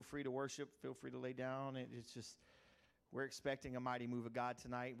free to worship. Feel free to lay down. It's just, we're expecting a mighty move of God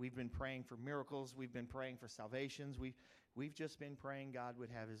tonight. We've been praying for miracles. We've been praying for salvations. We've just been praying God would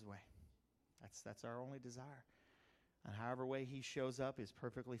have his way. That's our only desire. And however way he shows up is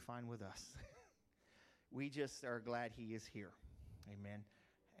perfectly fine with us. We just are glad he is here. Amen.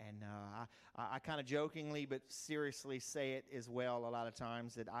 And I kind of jokingly but seriously say it as well a lot of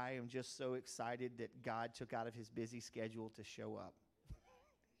times that I am just so excited that God took out of his busy schedule to show up.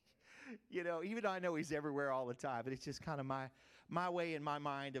 You know, even though I know he's everywhere all the time, but it's just kind of my way in my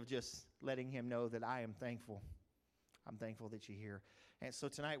mind of just letting him know that I am thankful. I'm thankful that you're here. And so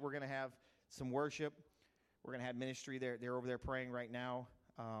tonight we're going to have some worship. We're going to have ministry. They're over there praying right now.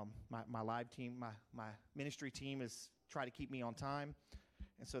 My live team, my ministry team is trying to keep me on time.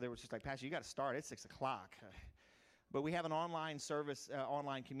 And so they were just like, Pastor, you got to start at 6 o'clock. But we have an online service,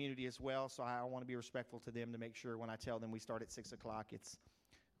 online community as well. So I want to be respectful to them to make sure when I tell them we start at 6 o'clock,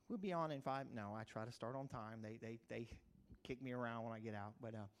 we'll be on in 5. No, I try to start on time. They kick me around when I get out.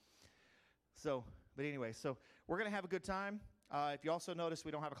 But anyway, so we're going to have a good time. If you also notice,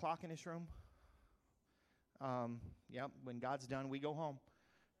 we don't have a clock in this room. When God's done, we go home.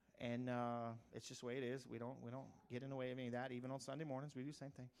 And it's just the way it is. We don't get in the way of any of that. Even on Sunday mornings, we do the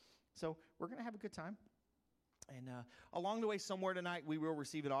same thing. So we're going to have a good time. And along the way somewhere tonight, we will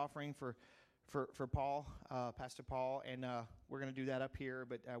receive an offering for Paul, Pastor Paul. And we're going to do that up here.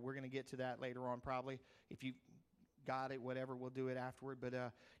 But we're going to get to that later on probably. If you got it, whatever, we'll do it afterward. But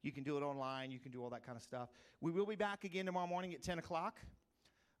you can do it online. You can do all that kind of stuff. We will be back again tomorrow morning at 10 o'clock.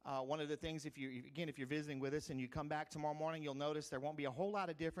 One of the things, if you're visiting with us and you come back tomorrow morning, you'll notice there won't be a whole lot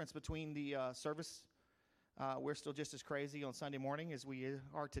of difference between the service. We're still just as crazy on Sunday morning as we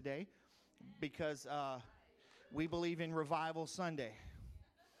are today because we believe in Revival Sunday.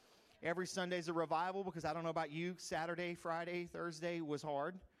 Every Sunday's a revival because I don't know about you, Saturday, Friday, Thursday was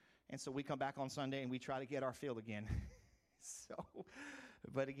hard. And so we come back on Sunday and we try to get our fill again.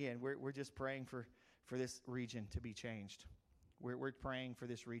 But again, we're just praying for this region to be changed. We're praying for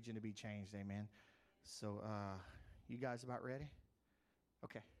this region to be changed, amen. So, you guys about ready?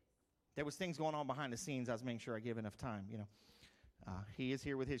 Okay. There was things going on behind the scenes. I was making sure I give enough time, you know. He is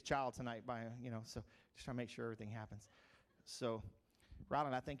here with his child tonight, so just trying to make sure everything happens. So,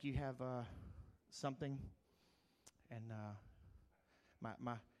 Rylan, I think you have something, and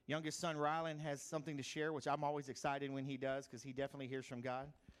my youngest son, Rylan, has something to share, which I'm always excited when he does because he definitely hears from God.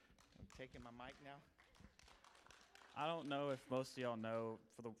 I'm taking my mic now. I don't know if most of y'all know,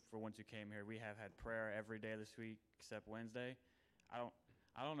 for once you came here, we have had prayer every day this week except Wednesday.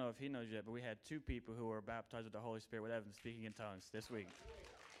 I don't know if he knows yet, but we had 2 people who were baptized with the Holy Spirit with Evan speaking in tongues this week.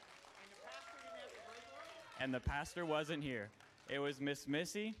 And the pastor wasn't here. It was Miss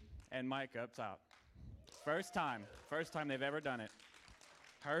Missy and Mike up top. First time they've ever done it.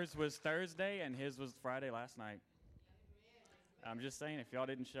 Hers was Thursday and his was Friday last night. I'm just saying, if y'all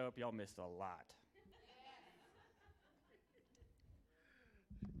didn't show up, y'all missed a lot.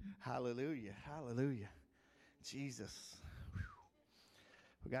 Hallelujah, hallelujah. Jesus. Whew.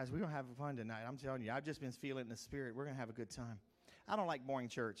 Well, guys, we're going to have fun tonight. I'm telling you, I've just been feeling in the spirit. We're going to have a good time. I don't like boring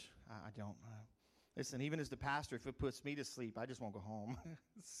church. I don't. Listen, even as the pastor, if it puts me to sleep, I just won't go home.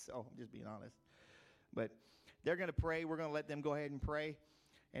 So I'm just being honest. But they're going to pray. We're going to let them go ahead and pray.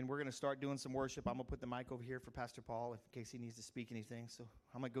 And we're going to start doing some worship. I'm going to put the mic over here for Pastor Paul in case he needs to speak anything. So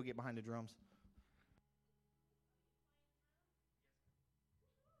I'm going to go get behind the drums.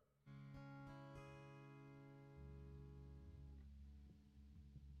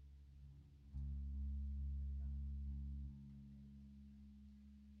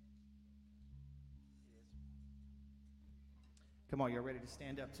 Come on, you're ready to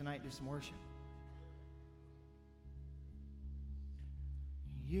stand up tonight, do some worship?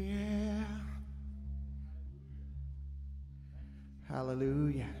 Yeah.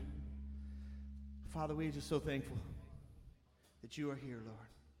 Hallelujah. Father, we are just so thankful that you are here, Lord.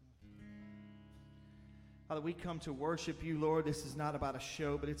 Father, we come to worship you, Lord. This is not about a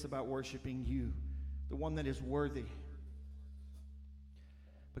show, but it's about worshiping you, the one that is worthy.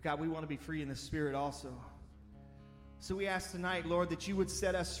 But God, we want to be free in the Spirit also. So we ask tonight, Lord, that you would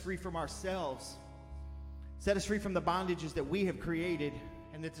set us free from ourselves. Set us free from the bondages that we have created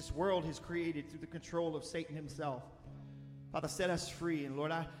and that this world has created through the control of Satan himself. Father, set us free. And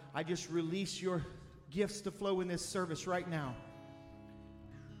Lord, I just release your gifts to flow in this service right now.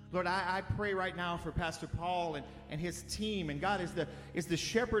 Lord, I pray right now for Pastor Paul and his team. And God is the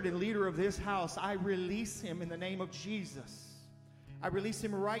shepherd and leader of this house. I release him in the name of Jesus. I release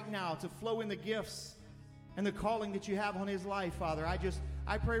him right now to flow in the gifts and the calling that you have on his life, Father. I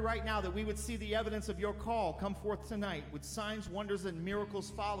I pray right now that we would see the evidence of your call come forth tonight with signs, wonders, and miracles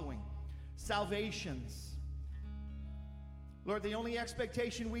following, salvations. Lord, the only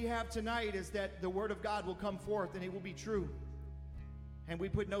expectation we have tonight is that the word of God will come forth and it will be true. And we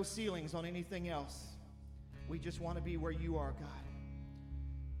put no ceilings on anything else. We just want to be where you are, God.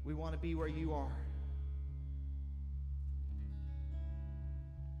 We want to be where you are.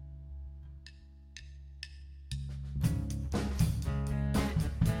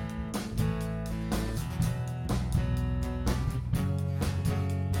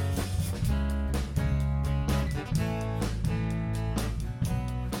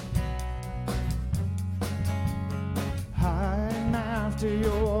 I'm after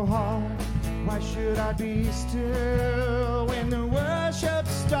your heart. Why should I be still when the worship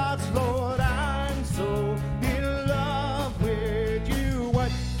starts, Lord? I'm so in love with you.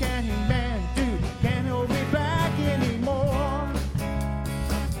 What can man do? Can't hold me back anymore.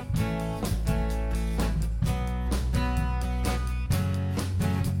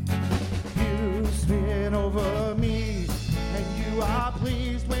 You spin over me, and you are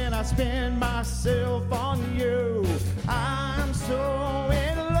pleased when I spin myself on you. I'm so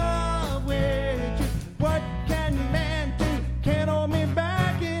in love with you. What can man do? Can't hold me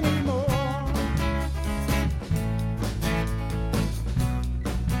back anymore.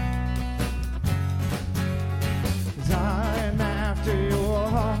 'Cause I'm after your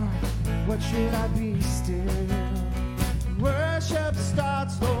heart. What should I be still? Worship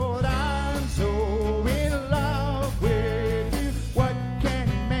starts, Lord. I'm so in love with you. What can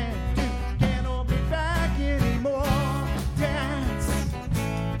man do? Can't hold me back anymore. Dance,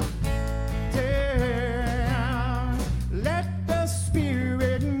 dance. Let the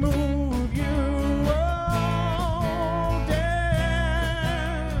Spirit move you. Oh, dance.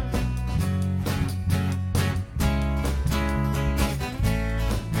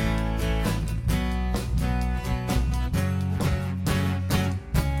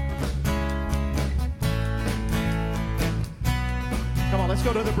 Come on, let's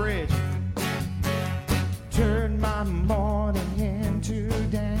go to the bridge. Turn my morning into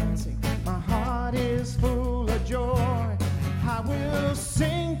dancing. My heart is full of joy. I will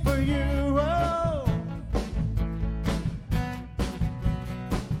sing for you. Oh.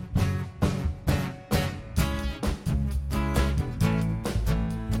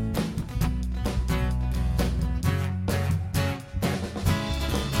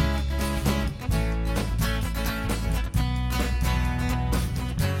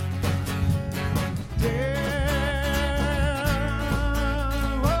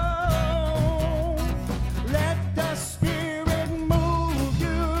 Let the Spirit move you.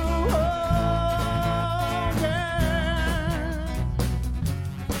 Oh, yeah.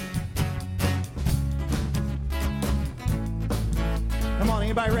 Come on,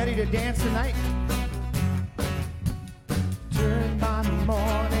 anybody ready to dance tonight? Turn my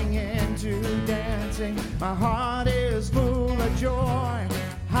morning into dancing. My heart is full of joy.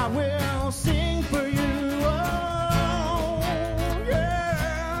 I will sing for you. Oh, yeah.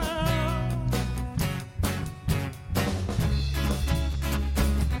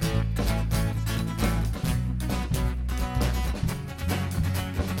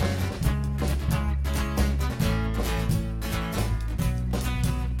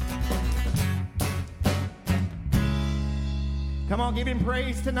 Come on, give him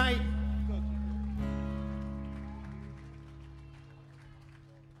praise tonight.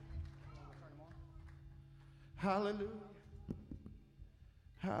 Hallelujah.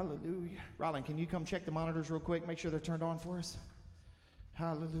 Hallelujah. Rollin, can you come check the monitors real quick? Make sure they're turned on for us.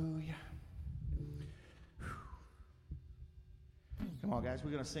 Hallelujah. Come on, guys.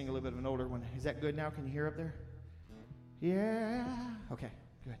 We're going to sing a little bit of an older one. Is that good now? Can you hear up there? Yeah. Okay,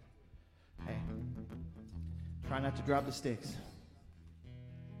 good. Hey, try not to drop the sticks.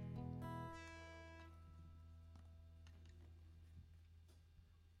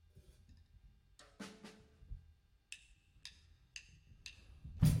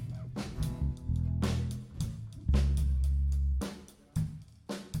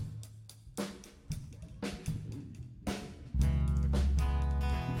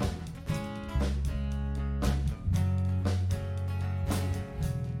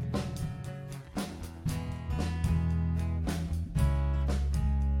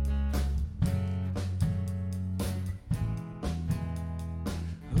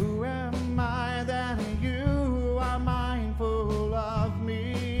 Who am I that you are mindful of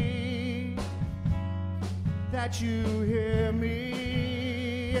me? That you hear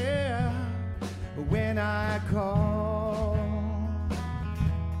me, yeah, when I call.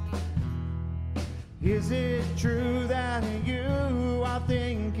 Is it true that you are thinking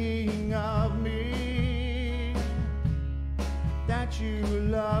you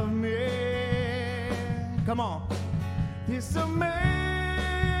love me. Come on. It's amazing.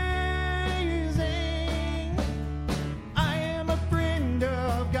 I am a friend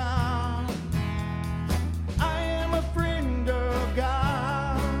of God. I am a friend of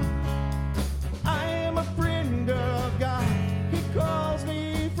God. I am a friend of God. He calls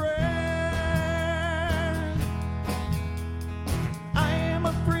me friend. I am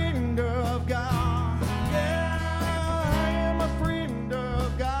a friend of God. Yeah, I am a friend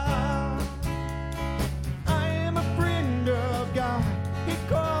of God. I am a friend of God. He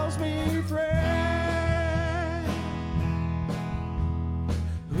calls me friend.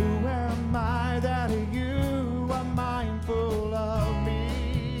 Who am I that you are mindful of me?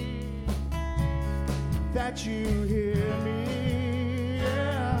 That you hear me,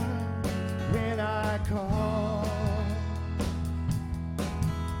 yeah, when I call.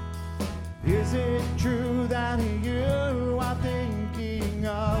 Is it true that you are thinking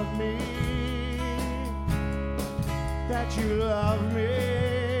of me? That you love me?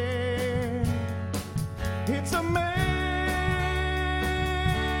 It's amazing.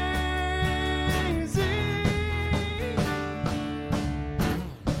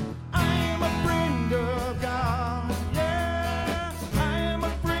 I am a friend of God. Yeah, I am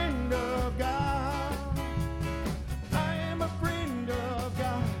a friend of God. I am a friend of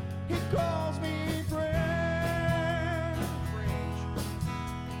God. He calls me friend.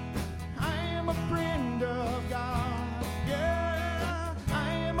 I am a friend of God. Yeah, I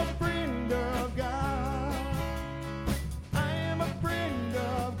am a friend of God. I am a friend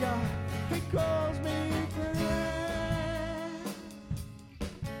of God. He calls me friend.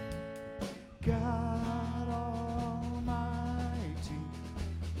 God Almighty,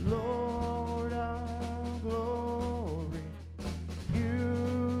 Lord of glory,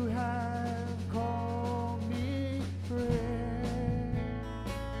 you have called me friend.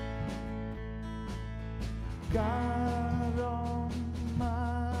 God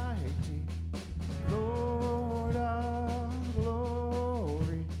Almighty, Lord of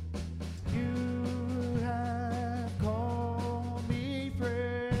glory, you have called me friend.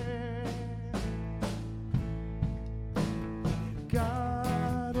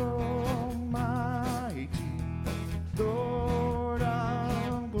 God Almighty, Lord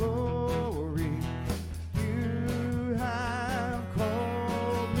of glory, you have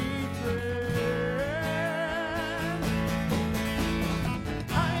called me friend.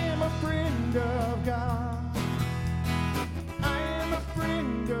 I am a friend of God. I am a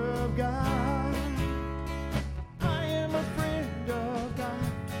friend of God. I am a friend of God.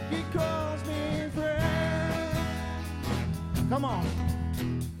 He calls me friend. Come on.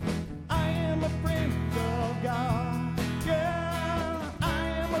 I am a friend of God. Yeah, I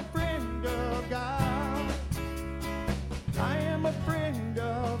am a friend of God. I am a friend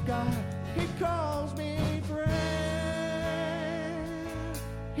of God. He calls me friend.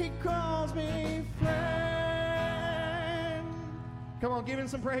 He calls me friend. Come on, give him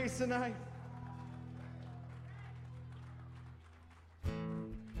some praise tonight.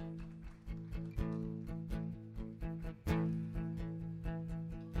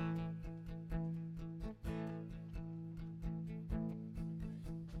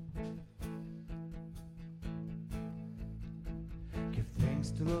 Give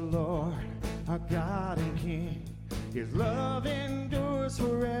thanks to the Lord, our God and King. His love endures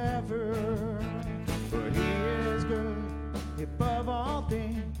forever. For he is good above all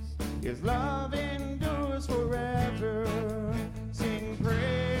things. His love endures forever. Sing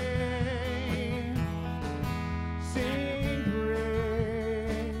praise, sing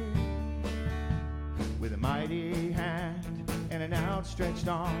praise. With a mighty hand and an outstretched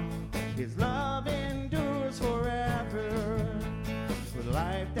arm, his love endures forever. For the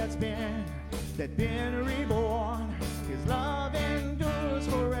life that's been reborn, his love endures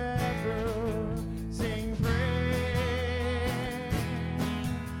forever. Sing praise,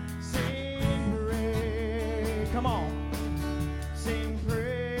 sing praise. Come on. Sing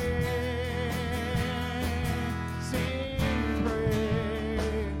praise, sing praise.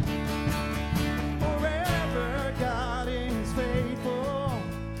 Forever God is faithful.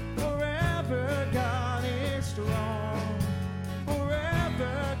 Forever God is strong.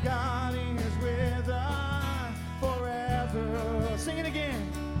 Forever God is with us. Forever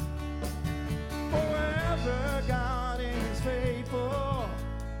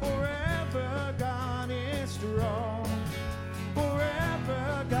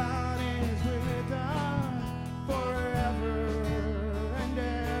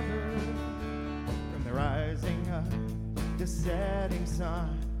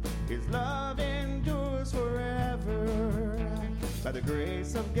By the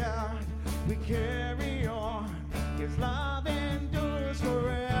grace of God, we carry on. His love endures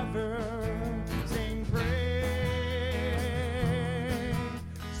forever. Sing praise,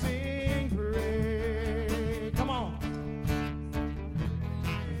 sing praise. Come on.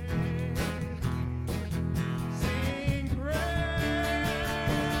 Sing praise.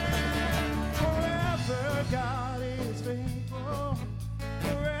 Forever God is faithful.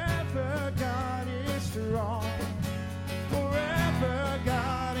 Forever God is strong. Forever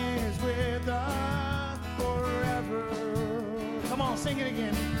God is with us. Forever. Come on, sing it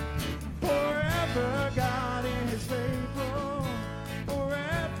again. Forever God is faithful.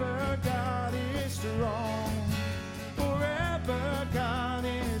 Forever God is strong. Forever God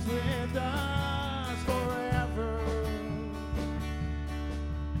is with us. Forever.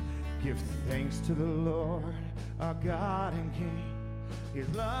 Give thanks to the Lord, our God and King. His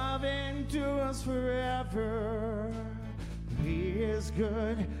love endures forever. He is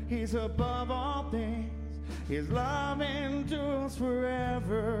good. He's above all things. His love endures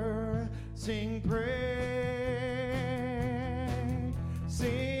forever. Sing praise.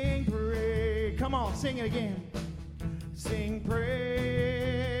 Sing praise. Come on, sing it again. Sing praise.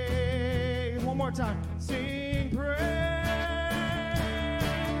 One more time. Sing praise.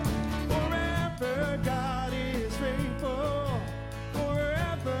 Forever God is faithful.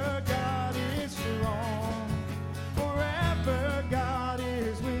 Forever God is strong. Forever God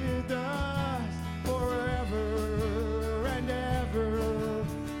is with us. Forever and ever.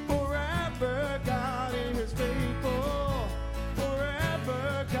 Forever God is faithful.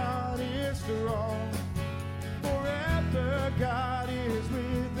 Forever God is strong. Forever God is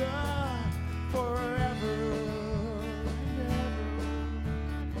with us. Forever and ever.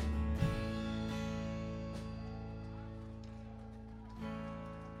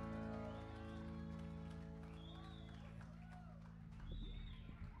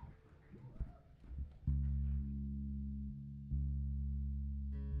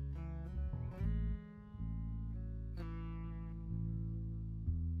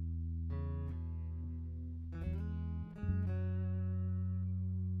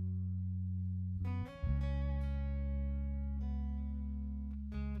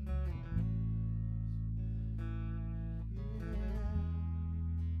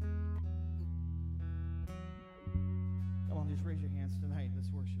 Come on, just raise your hands tonight. Let's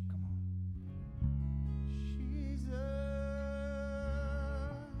worship. Come on. Jesus.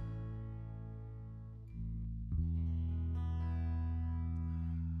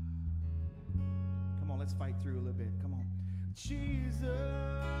 Come on, let's fight through a little bit. Come on. Jesus.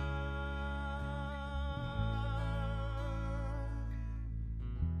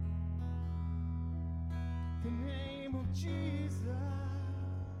 The name of Jesus.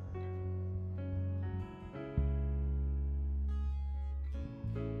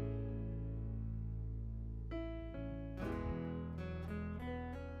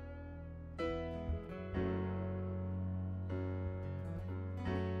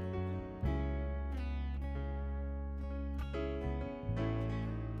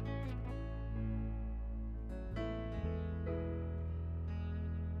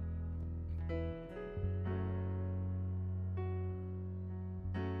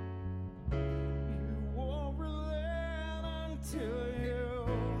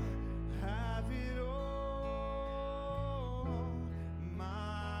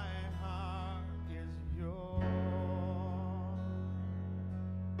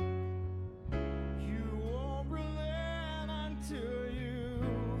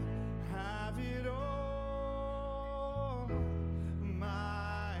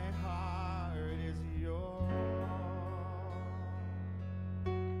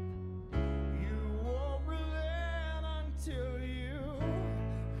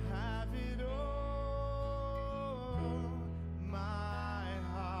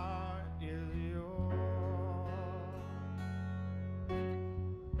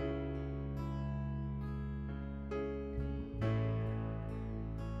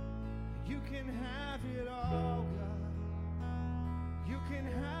 can have it all, God. You can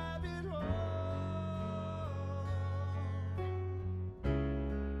have it all.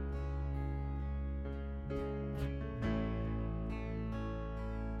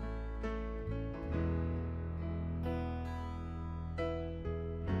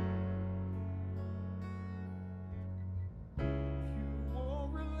 You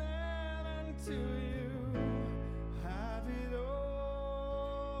won't relent until you have it all.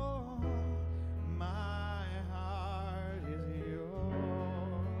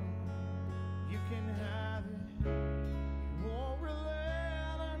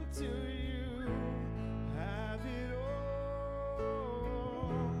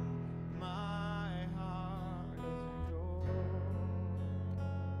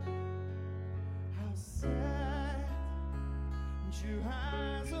 you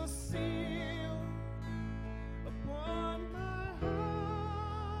as a seal upon my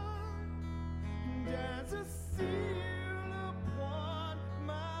heart, and as a seal upon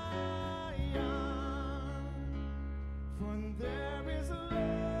my arm. For there is love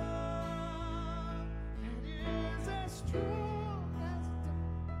that is as strong as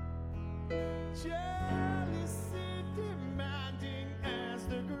jealousy, demanding as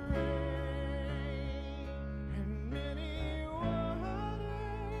the great and many waters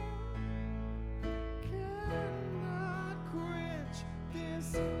cannot quench this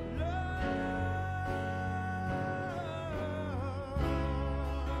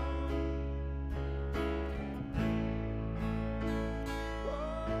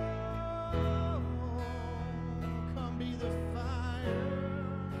come be the fire.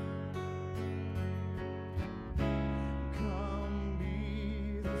 Come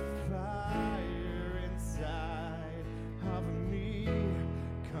be the fire inside of me.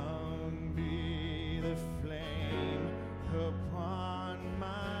 Come be the flame upon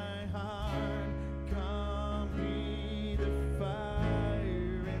my heart. Come be the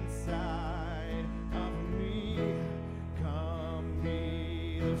fire inside of me. Come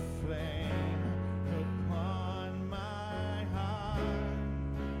be the flame upon my heart.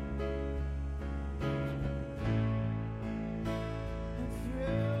 And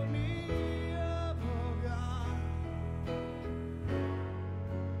fill me up, oh God.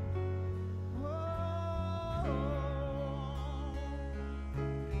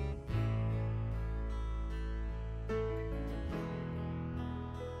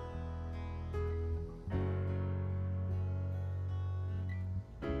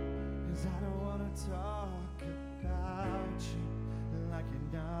 Cause I don't wanna talk about you like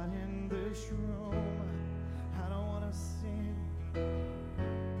you're not in this room. I don't wanna sing.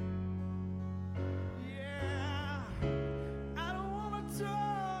 Yeah, I don't wanna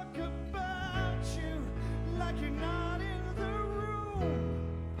talk about you like you're not in the room.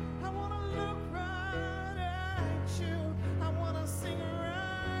 I wanna look right at you. I wanna sing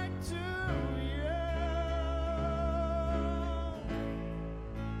right to you.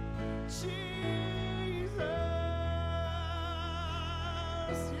 Jesus,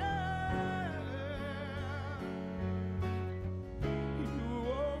 yeah. You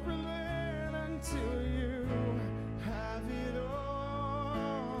won't relent until you have it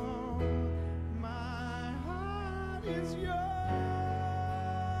all. My heart is yours.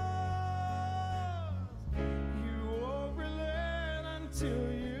 You won't relent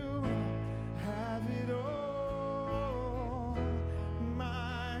until you have it all.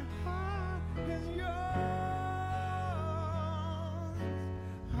 My heart is yours.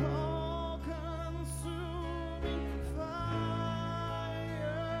 All consuming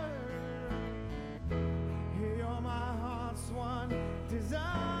fire. You're my heart's one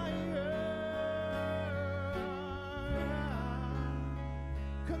desire.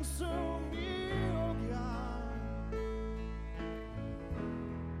 Consume me, oh God,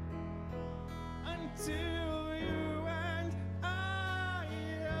 until you and I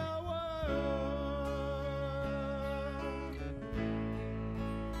are one.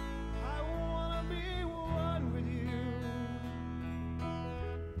 I wanna be one with you.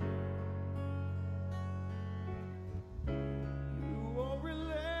 You won't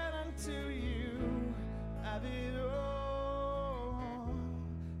relent until you have it all.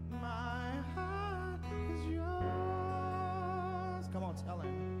 My heart is yours. Come on, tell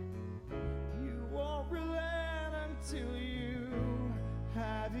him. You won't relent until you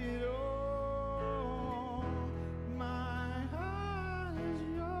have it all. My heart is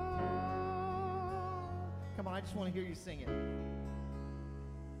yours. Come on, I just want to hear you sing it.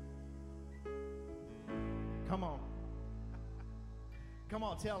 Come on. Come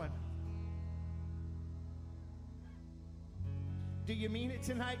on, tell him. Do you mean it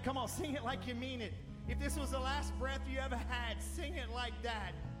tonight? Come on, sing it like you mean it. If this was the last breath you ever had, sing it like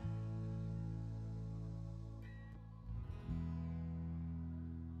that.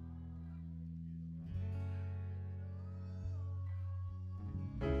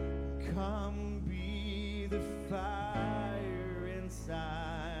 Come be the fire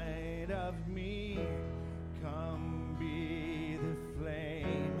inside of me. Come be the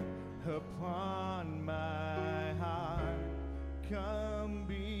flame upon my heart. Come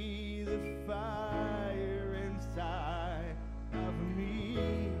be the fire inside of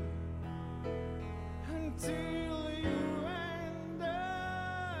me until you and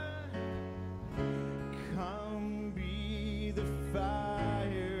I. Come be the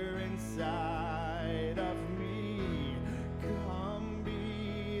fire inside of me. Come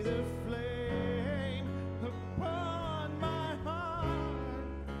be the flame upon my heart.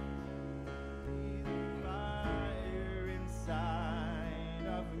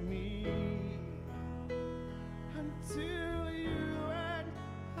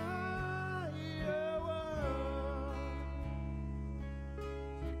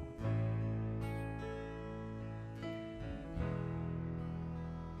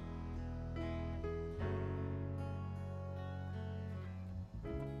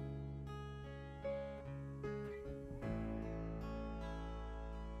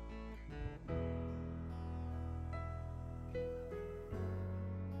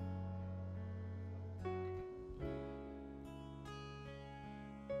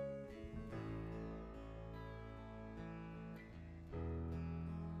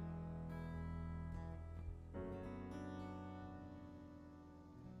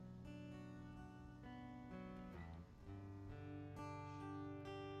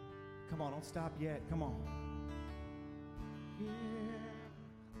 Come on, don't stop yet. Come on. Yeah.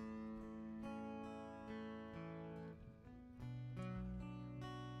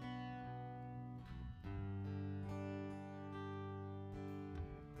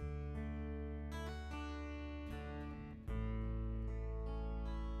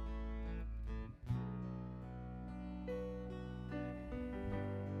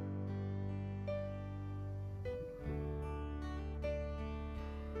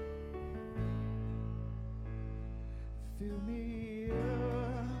 Fill me up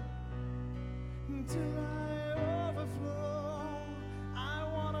until I overflow. I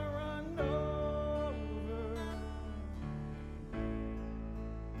want to run over.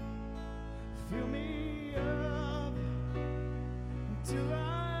 Fill me up until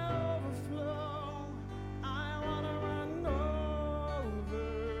I overflow. I want to run over.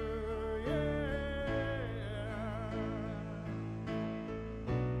 Yeah.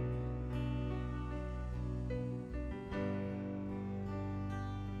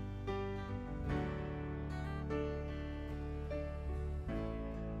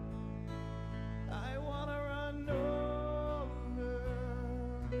 I want to run over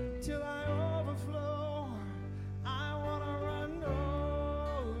till I overflow. I want to run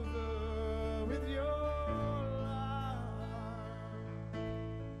over with your love.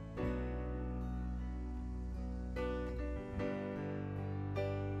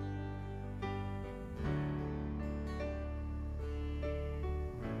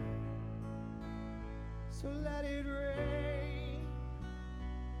 So let it rain.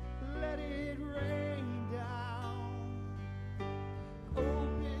 Let it rain down.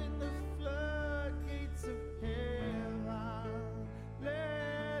 Open the floodgates of heaven.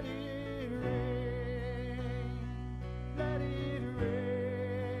 Let it rain. Let it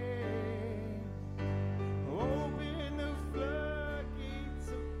rain. Open the floodgates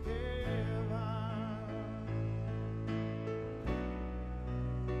of heaven.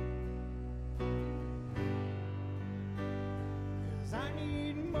 'Cause I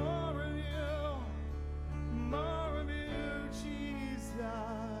need more of you, more of you, Jesus.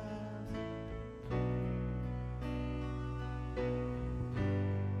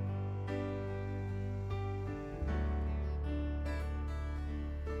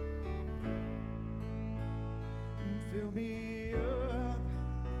 Fill me up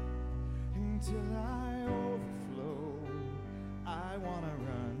until I overflow. I want to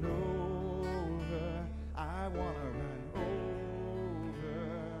run over. I want to run over.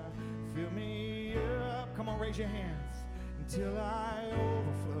 Fill me up. Come on, raise your hands. Until I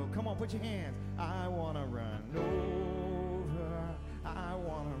overflow. Come on, put your hands. I want to run over. I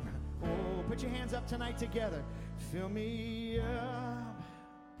want to run. Oh, put your hands up tonight together. Fill me up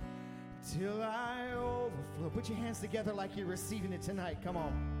till I overflow. Put your hands together like you're receiving it tonight. Come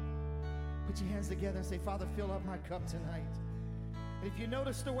on. Put your hands together and say, Father, fill up my cup tonight. And if you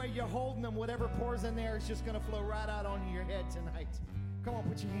notice the way you're holding them, whatever pours in there is just going to flow right out onto your head tonight. Come on,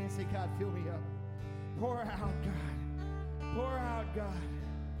 put your hands, say, God, fill me up. Pour out, God. Pour out, God.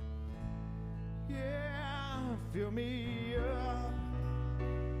 Yeah, fill me up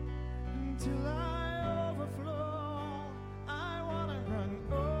until I overflow. I want to run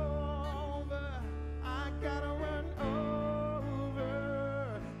over. I got to run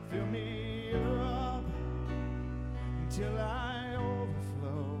over. Fill me up until I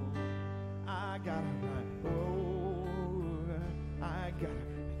overflow. I got to run over. I got to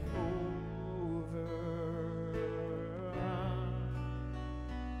run over.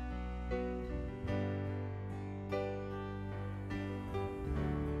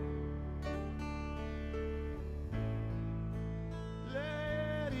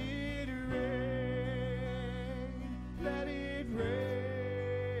 Let it rain. Let it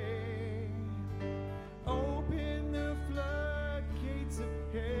rain. Open the floodgates of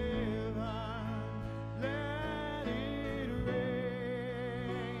heaven. Let it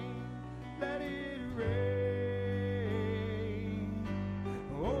rain. Let it rain.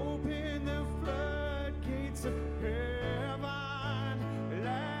 Open the floodgates of heaven.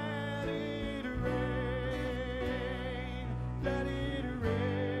 Let it rain. Let it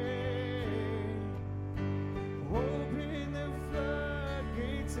rain. Open the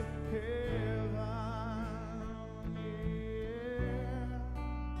floodgates of heaven. Yeah.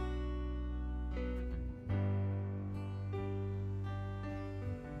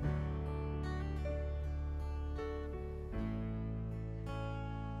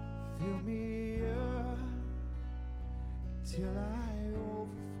 Fill me up till I overflow.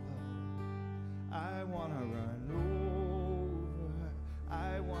 I want to run over.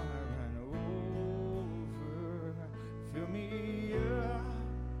 I want to run over. Fill me up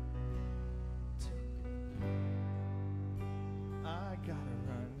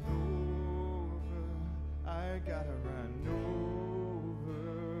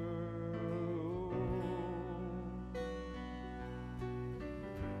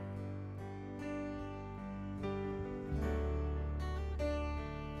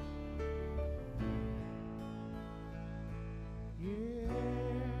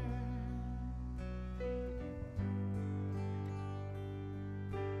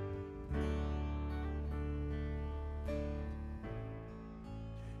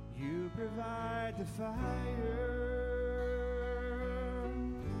the fire.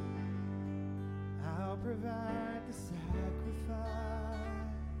 I'll provide the sacrifice.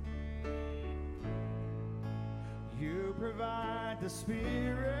 You provide the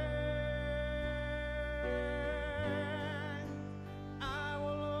Spirit. I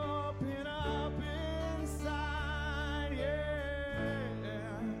will open up inside,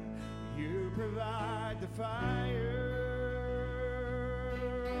 yeah. You provide the fire.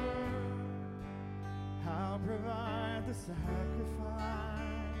 I'll provide the sacrifice.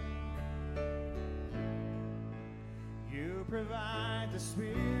 You provide the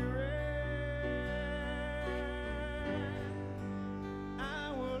Spirit.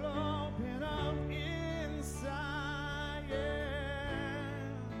 I will open up inside, yeah.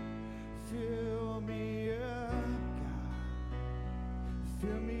 Fill me up, God.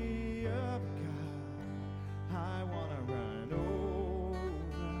 Fill me up, God. I want to run over.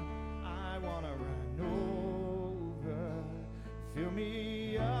 I want to run over. Fill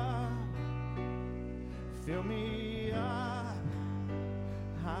me up. Fill me up.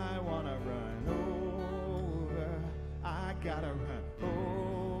 I want to run over. I got to run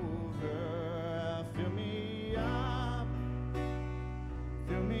over. Fill me up.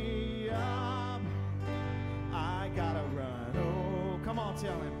 Fill me up. I got to run over. Come on,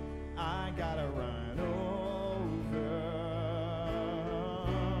 tell him. I got to run over.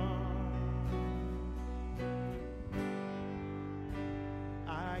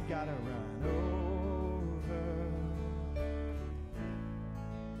 I got to run over.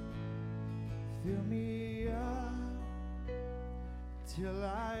 Fill me up till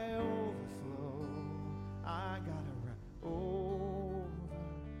I overflow. I gotta run over.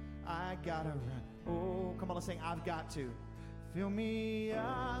 I gotta run. Oh, come on, let's sing. I've got to. Fill me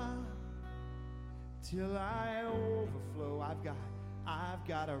up till I overflow. I've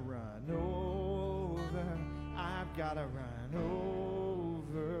gotta run over. I've gotta run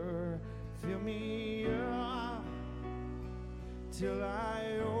over. Fill me up till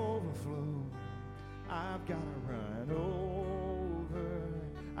I overflow. I've got to run over.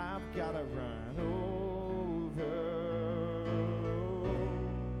 I've got to run over.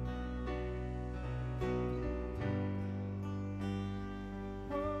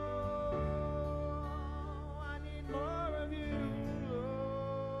 Oh, I need more of you,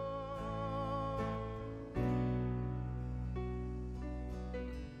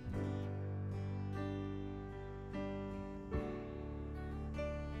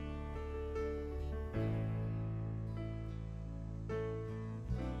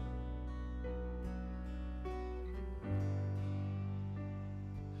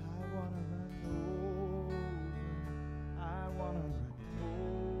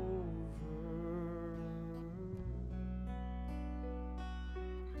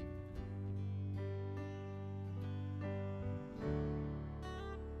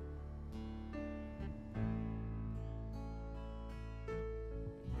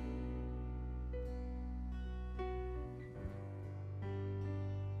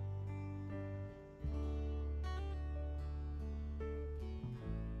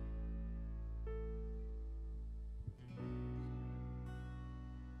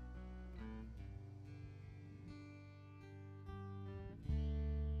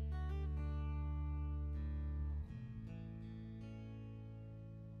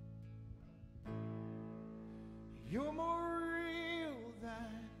 You're more real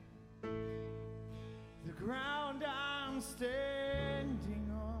than the ground I'm standing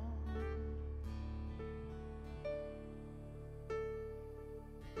on.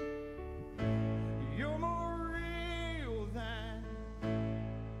 You're more real than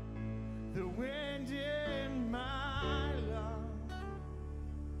the wind in my lungs.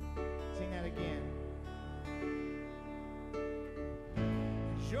 Sing that again.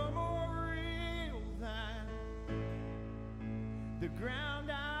 You're more the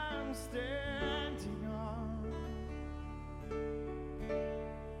ground I'm standing on.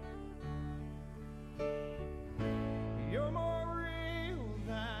 You're more real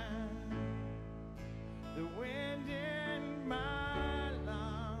than the wind in my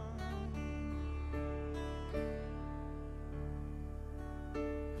lungs.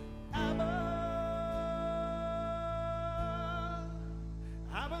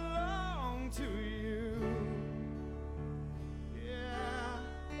 I belong to you.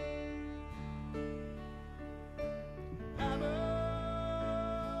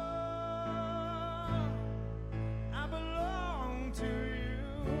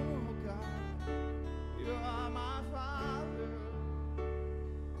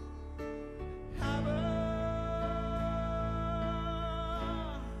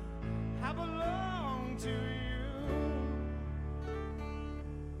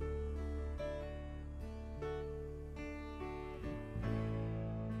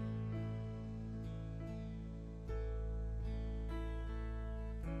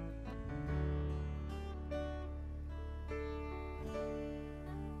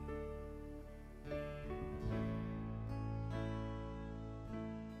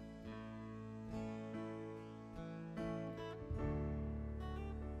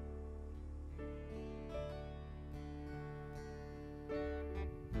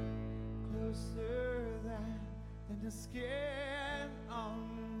 the skin on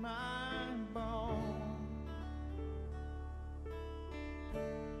my bone.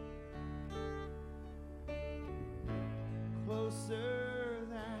 Closer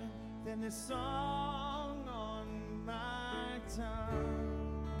than this song on my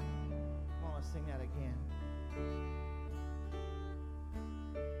tongue. Come on, let's sing that again.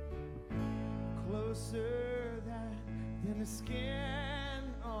 Closer than the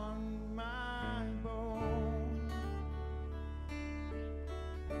skin on my bone.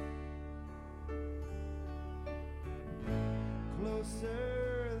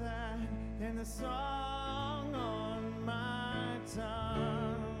 Closer than the song on my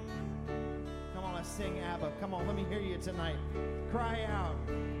tongue. Come on, let's sing Abba. Come on, let me hear you tonight. Cry out,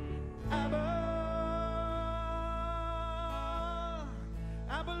 Abba.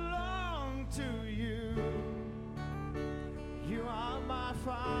 I belong to you. You are my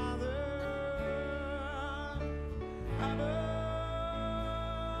Father. Abba.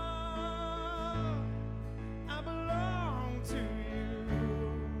 I belong to you.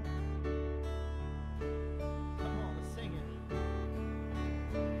 Come on, let's sing it.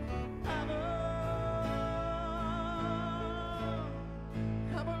 Abba.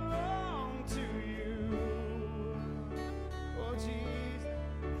 I belong to you. Oh, Jesus.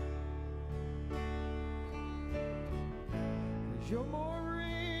 You're more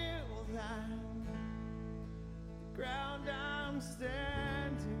real than the ground I'm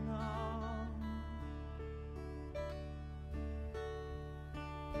standing on.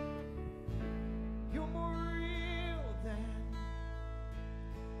 You're more real than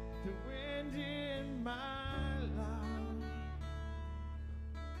the wind in my life.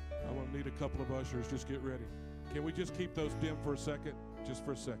 I want to need a couple of ushers. Just get ready. Can we just keep those dim for a second? Just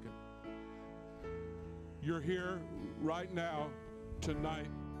for a second. You're here right now, tonight,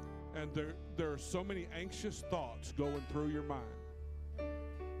 and there are so many anxious thoughts going through your mind.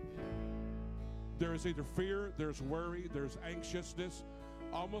 There is either fear, there's worry, there's anxiousness,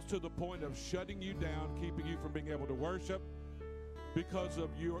 almost to the point of shutting you down, keeping you from being able to worship because of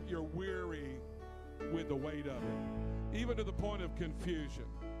you're weary with the weight of it, even to the point of confusion.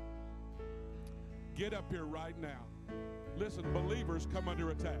 Get up here right now. Listen, believers come under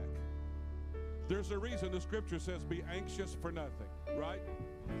attack. There's a reason the scripture says be anxious for nothing, right?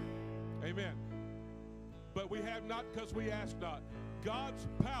 Amen. But we have not because we ask not. God's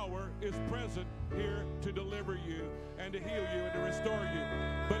power is present here to deliver you and to heal you and to restore you.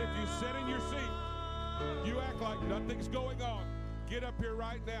 But if you sit in your seat, you act like nothing's going on. Get up here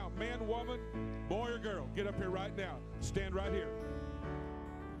right now. Man, woman, boy or girl, get up here right now. Stand right here.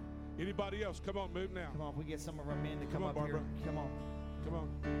 Anybody else? Come on, move now. Come on, if we get some of our men to come on, up Barbara. here. Come on. Come on.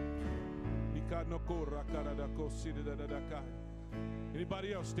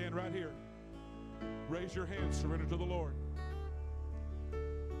 Anybody else? Stand right here. Raise your hands. Surrender to the Lord.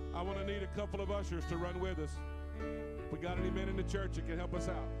 I want to need a couple of ushers to run with us. If we got any men in the church that can help us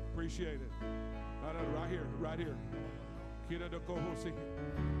out, appreciate it. Right here, right here.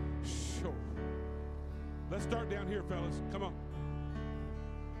 Sure. Let's start down here, fellas. Come on.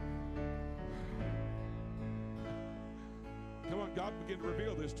 Come on, God begin to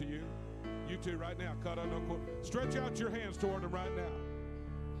reveal this to you. You two right now. Stretch out your hands toward him right now.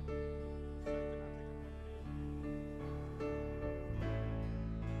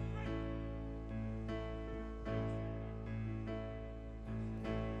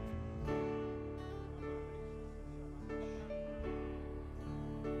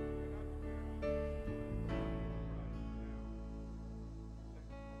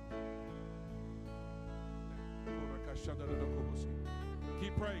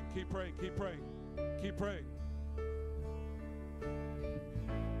 Keep praying, keep praying, keep praying, keep praying.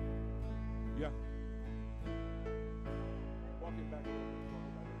 Yeah. Walk it back.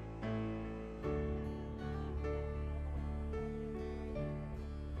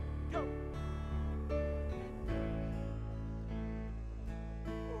 Go.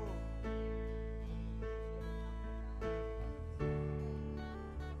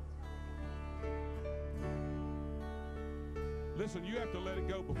 Listen, you have to let it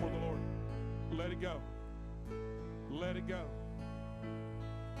go before the Lord. Let it go. Let it go.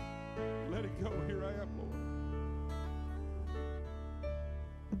 Let it go. Here I am, Lord.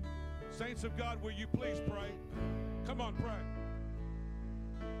 Saints of God, will you please pray? Come on, pray.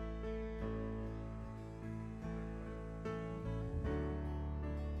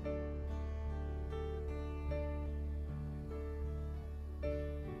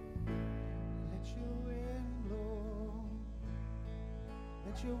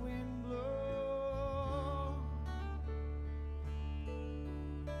 Let your wind blow.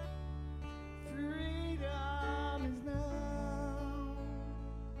 Freedom is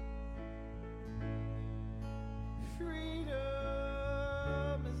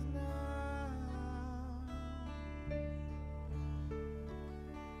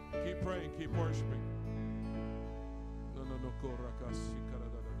praying. Keep worshiping.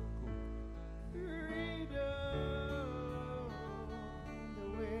 Freedom, the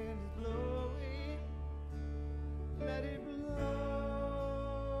wind is blowing, let it blow,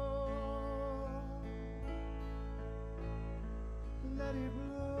 let it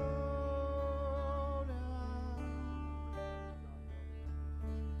blow now.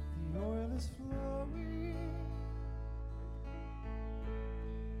 The oil is flowing,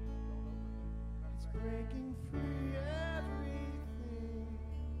 it's breaking free everything.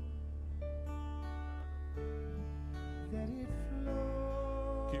 Let it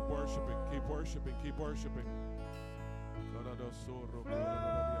flow. Keep worshiping, keep worshiping, keep worshiping.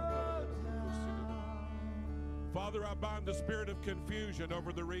 Father, I bind the spirit of confusion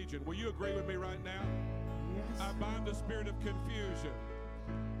over the region. Will you agree with me right now? Yes. I bind the spirit of confusion.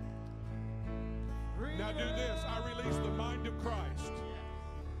 Now do this. I release the mind of Christ.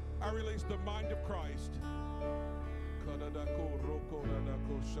 I release the mind of Christ.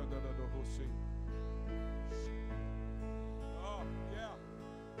 Oh, yeah.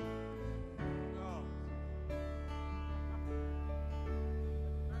 Oh.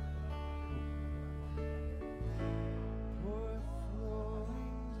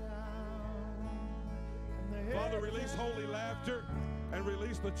 Father, release holy laughter and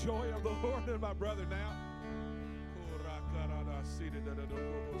release the joy of the Lord in my brother now.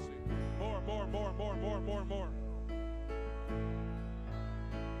 More, more, more, more, more, more, more.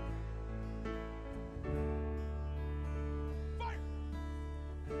 Fire!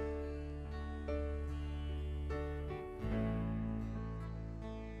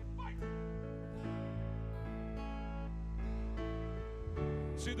 Fire!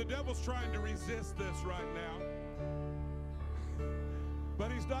 See, the devil's trying to resist this right now.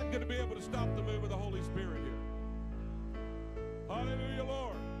 But he's not going to be able to stop the move of the Holy Spirit here. Hallelujah,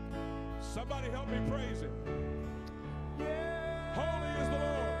 Lord. Somebody help me praise him. Holy is the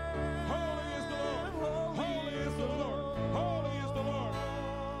Lord. Holy is the Lord. Holy is the Lord. Holy is the Lord.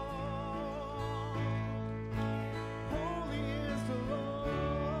 Holy is the Lord.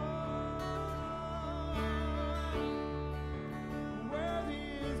 Worthy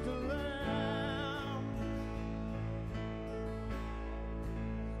is the Lamb.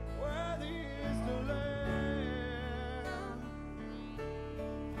 Worthy is the Lamb.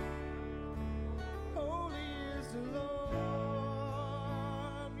 Holy is the Lord.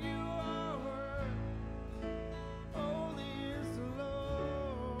 You are worthy. Holy is the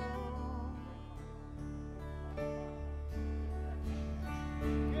Lord.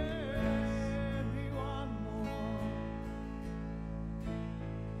 Yeah, we want more.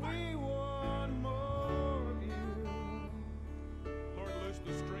 We want more of you. Lord, loose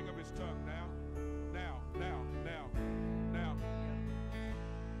the string of his tongue now. Now, now, now, now.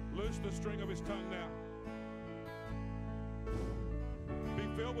 Loose the string of his tongue now. Be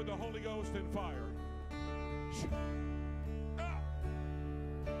filled with the Holy Ghost and fire. Ah!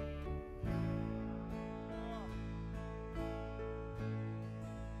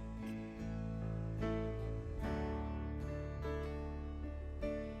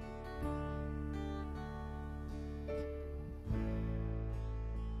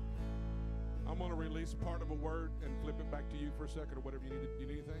 I'm going to release part of a word and flip it back to you for a second or whatever you need. You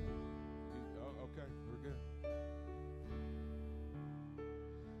need anything? Oh, okay, we're good.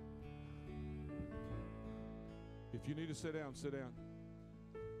 If you need to sit down, sit down.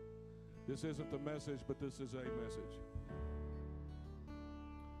 This isn't the message, but this is a message.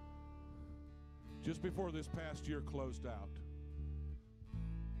 Just before this past year closed out,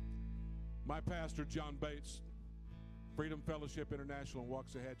 my pastor, John Bates, Freedom Fellowship International in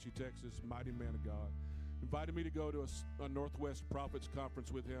Waxahachie, Texas, mighty man of God, invited me to go to a Northwest Prophets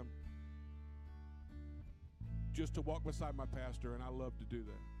Conference with him just to walk beside my pastor, and I love to do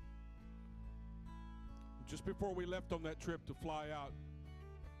that. Just before we left on that trip to fly out,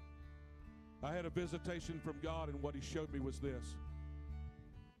 I had a visitation from God, and what he showed me was this.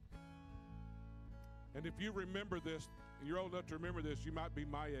 And if you remember this, and you're old enough to remember this, you might be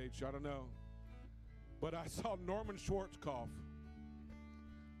my age, I don't know. But I saw Norman Schwarzkopf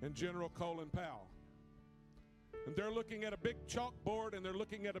and General Colin Powell. And they're looking at a big chalkboard, and they're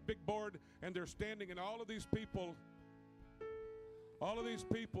looking at a big board, and they're standing, and all of these people's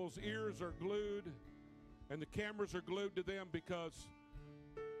ears are glued, and the cameras are glued to them because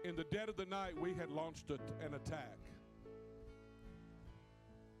in the dead of the night, we had launched an attack.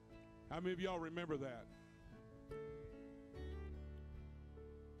 How many of y'all remember that?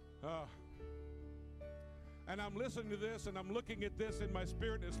 And I'm listening to this, and I'm looking at this in my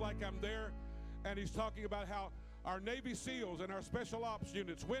spirit, and it's like I'm there, and he's talking about how our Navy SEALs and our special ops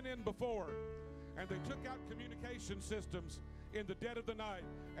units went in before, and they took out communication systems in the dead of the night,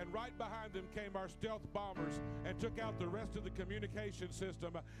 and right behind them came our stealth bombers and took out the rest of the communication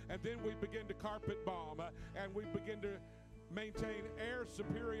system, and then we began to carpet bomb, and we began to maintain air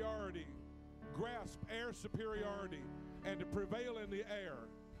superiority, grasp air superiority, and to prevail in the air.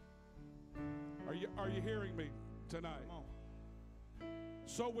 Are you hearing me tonight? Come on.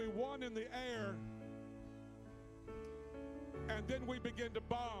 So we won in the air, and then we begin to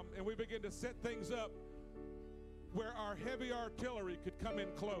bomb, and we begin to set things up where our heavy artillery could come in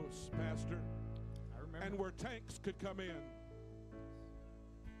close, Pastor, and where tanks could come in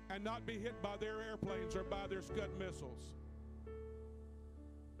and not be hit by their airplanes or by their Scud missiles.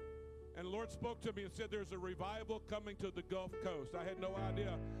 And the Lord spoke to me and said there's a revival coming to the Gulf Coast. I had no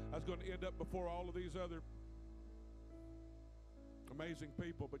idea I was going to end up before all of these other amazing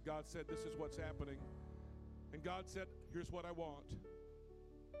people, but God said this is what's happening. And God said, here's what I want.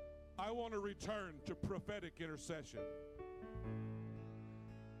 I want to return to prophetic intercession.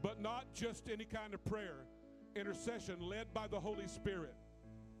 But not just any kind of prayer. Intercession led by the Holy Spirit.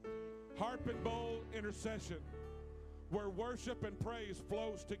 Harp and bowl intercession, where worship and praise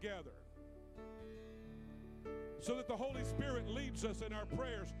flows together. So that the Holy Spirit leads us in our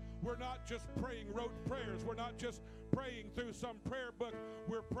prayers. We're not just praying rote prayers. We're not just praying through some prayer book.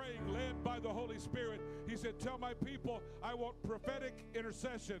 We're praying led by the Holy Spirit. He said, tell my people I want prophetic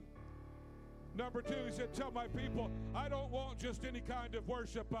intercession. Number two, he said, tell my people, I don't want just any kind of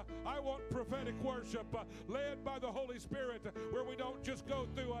worship. I want prophetic worship led by the Holy Spirit, where we don't just go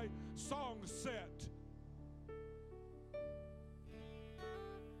through a song set.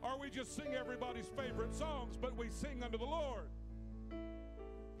 Or we just sing everybody's favorite songs, but we sing unto the Lord.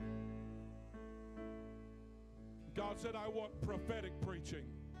 God said, I want prophetic preaching.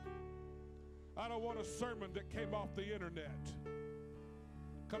 I don't want a sermon that came off the internet.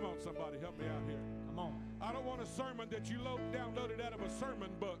 Come on, somebody, help me out here. Come on. I don't want a sermon that you downloaded out of a sermon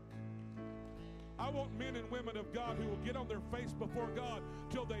book. I want men and women of God who will get on their face before God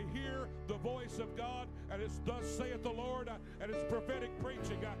till they hear the voice of God, and it's thus saith the Lord, and it's prophetic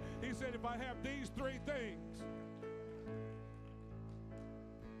preaching. He said, if I have these three things.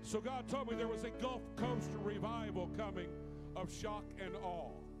 So God told me there was a Gulf Coast revival coming of shock and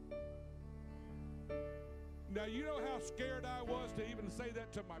awe. Now, you know how scared I was to even say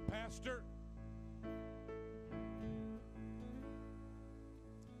that to my pastor?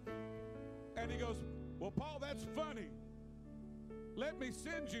 And he goes, well, Paul, that's funny. Let me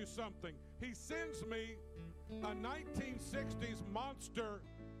send you something. He sends me a 1960s monster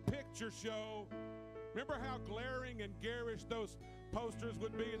picture show. Remember how glaring and garish those posters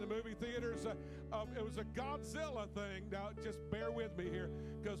would be in the movie theaters? It was a Godzilla thing. Now, just bear with me here,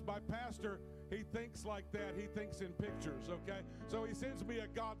 because my pastor, he thinks like that. He thinks in pictures, okay? So he sends me a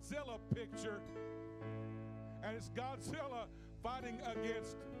Godzilla picture, and it's Godzilla fighting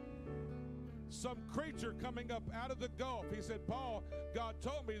against some creature coming up out of the Gulf. He said, Paul, God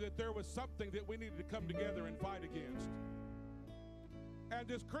told me that there was something that we needed to come together and fight against. And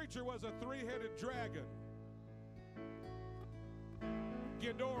this creature was a three-headed dragon.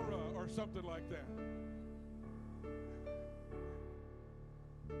 Ghidorah or something like that.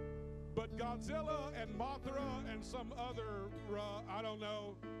 But Godzilla and Mothra and some other, I don't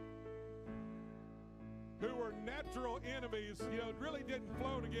know, who were natural enemies, really didn't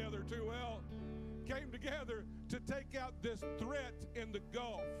flow together too well, came together to take out this threat in the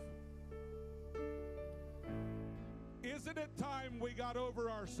Gulf. Isn't it time we got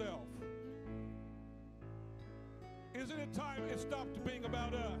over ourselves? Isn't it time it stopped being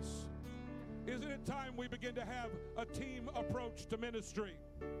about us? Isn't it time we begin to have a team approach to ministry?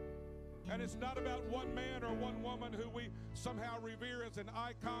 And it's not about one man or one woman who we somehow revere as an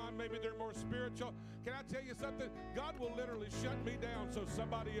icon. Maybe they're more spiritual. Can I tell you something? God will literally shut me down so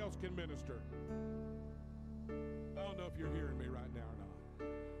somebody else can minister. I don't know if you're hearing me right now or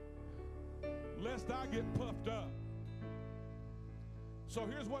not. Lest I get puffed up. So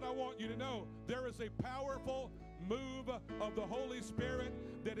here's what I want you to know. There is a powerful move of the Holy Spirit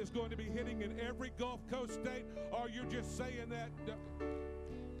that is going to be hitting in every Gulf Coast state. Or you're just saying that.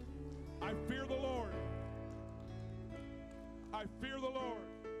 I fear the Lord. I fear the Lord.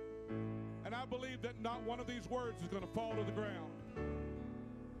 And I believe that not one of these words is going to fall to the ground.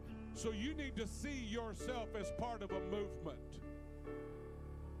 So you need to see yourself as part of a movement.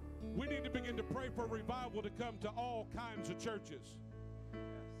 We need to begin to pray for revival to come to all kinds of churches.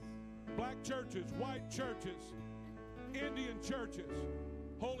 Black churches, white churches, Indian churches.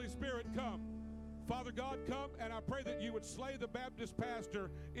 Holy Spirit, come. Father God, come, and I pray that you would slay the Baptist pastor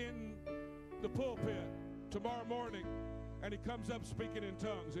in the pulpit. tomorrow morning, and he comes up speaking in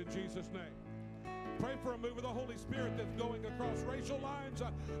tongues in Jesus' name. Pray for a move of the Holy Spirit that's going across racial lines,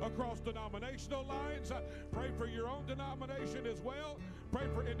 across denominational lines. Pray for your own denomination as well. Pray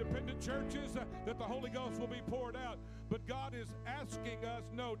for independent churches that the Holy Ghost will be poured out. But God is asking us,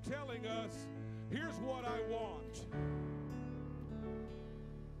 no, telling us, here's what I want.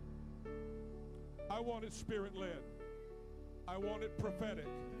 I want it Spirit-led. I want it prophetic.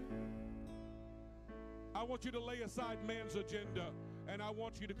 I want you to lay aside man's agenda, and I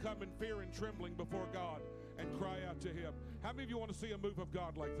want you to come in fear and trembling before God and cry out to him. How many of you want to see a move of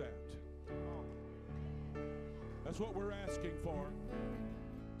God like that? That's what we're asking for.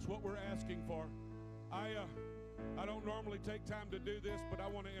 That's what we're asking for. I don't normally take time to do this, but I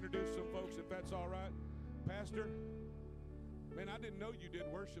want to introduce some folks, if that's all right. Pastor, man, I didn't know you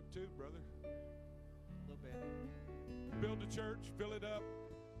did worship too, brother. A little bit. Build a church, fill it up,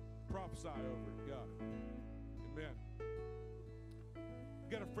 prophesy over it. Got it. Amen.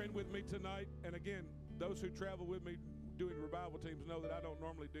 Got a friend with me tonight, and again, those who travel with me doing revival teams know that I don't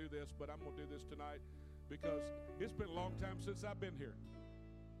normally do this, but I'm going to do this tonight because it's been a long time since I've been here.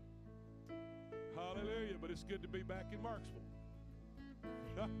 Hallelujah, but it's good to be back in Marksville.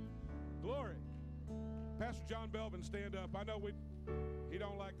 Glory. Pastor John Belvin, stand up. I know he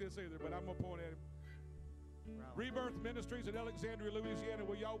don't like this either, but I'm going to point at him. Rebirth Ministries in Alexandria, Louisiana.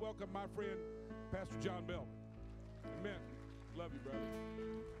 Will y'all welcome my friend, Pastor John Belvin? Amen. Love you, brother.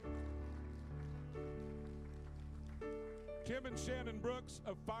 Kim and Shannon Brooks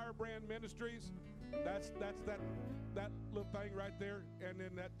of Firebrand Ministries. That's that little thing right there, and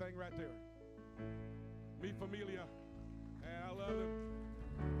then that thing right there. Mi Familia. And I love them.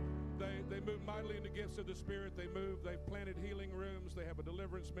 They move mightily in the gifts of the Spirit. They've planted healing rooms. They have a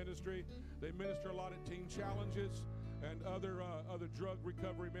deliverance ministry. They minister a lot at teen challenges and other drug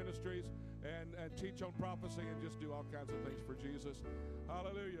recovery ministries, and teach on prophecy and just do all kinds of things for Jesus.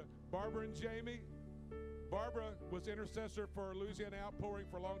 Hallelujah. Barbara and Jamie. Barbara was intercessor for Louisiana Outpouring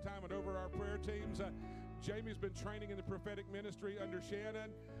for a long time and over our prayer teams. Jamie's been training in the prophetic ministry under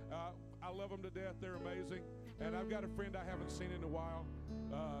Shannon. I love them to death. They're amazing. And I've got a friend I haven't seen in a while.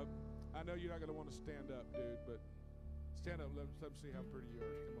 I know you're not going to want to stand up, dude, but stand up. Let them see how pretty you are.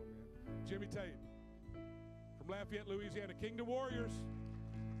 Come on, man. Jimmy Tate from Lafayette, Louisiana. Kingdom Warriors.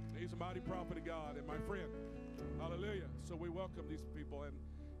 He's a mighty prophet of God and my friend. Hallelujah. So we welcome these people. And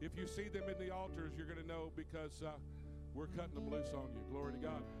if you see them in the altars, you're going to know because we're cutting them loose on you. Glory to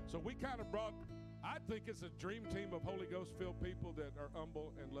God. So we kind of brought, I think it's a dream team of Holy Ghost-filled people that are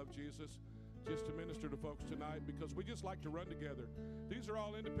humble and love Jesus, just to minister to folks tonight, because we just like to run together. These are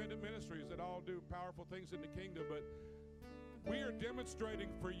all independent ministries that all do powerful things in the kingdom, but we are demonstrating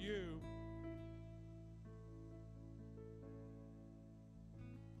for you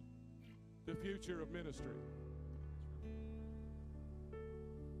the future of ministry.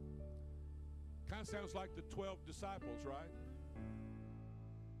 Kind of sounds like the 12 disciples, right?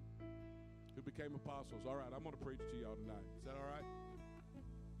 Who became apostles. All right, I'm going to preach to y'all tonight. Is that all right?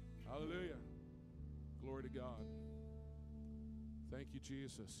 Hallelujah. Glory to God. Thank you,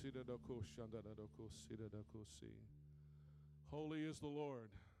 Jesus. Holy is the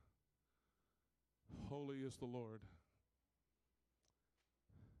Lord. Holy is the Lord.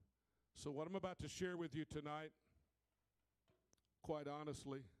 So what I'm about to share with you tonight, quite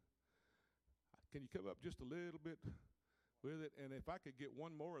honestly, can you come up just a little bit with it? And if I could get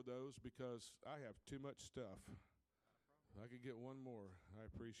one more of those, because I have too much stuff. If I could get one more, I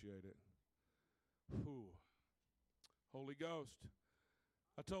appreciate it. Whew. Holy Ghost.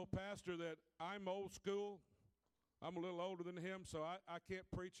 I told Pastor that I'm old school. I'm a little older than him, so I can't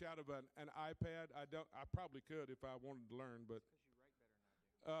preach out of an iPad. I probably could if I wanted to learn, but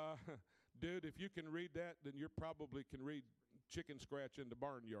dude, if you can read that, then you probably can read chicken scratch in the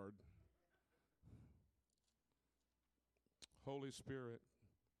barnyard. Holy Spirit.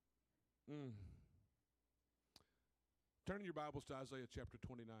 Turn your Bibles to Isaiah chapter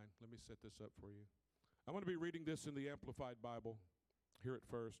 29. Let me set this up for you. I'm going to be reading this in the Amplified Bible. Hear it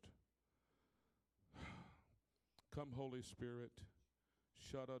first. Come, Holy Spirit.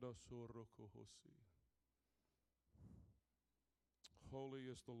 Holy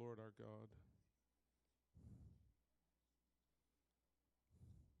is the Lord our God.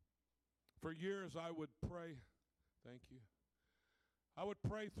 For years I would pray. Thank you. I would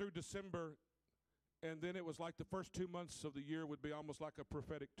pray through December, and then it was like the first 2 months of the year would be almost like a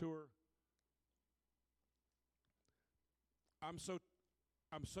prophetic tour. I'm so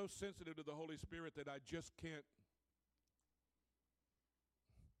sensitive to the Holy Spirit that I just can't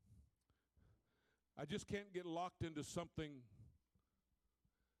get locked into something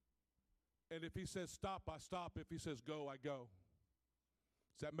And if he says stop, I stop. If he says go, I go.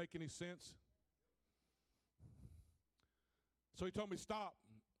 Does that make any sense? So he told me stop.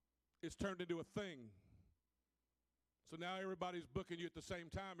 It's turned into a thing. So now everybody's booking you at the same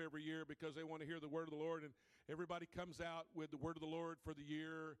time every year because they want to hear the word of the Lord. And everybody comes out with the word of the Lord for the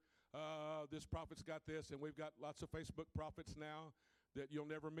year. This prophet's got this. And we've got lots of Facebook prophets now that you'll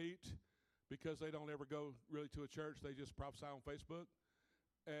never meet because they don't ever go really to a church. They just prophesy on Facebook.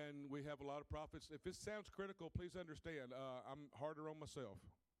 And we have a lot of prophets. If this sounds critical, please understand, I'm harder on myself.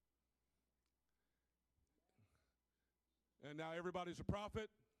 And now everybody's a prophet.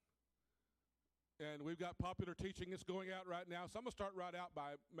 And we've got popular teaching that's going out right now. So I'm going to start right out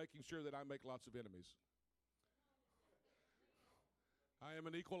by making sure that I make lots of enemies. I am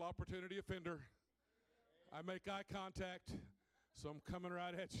an equal opportunity offender. I make eye contact, so I'm coming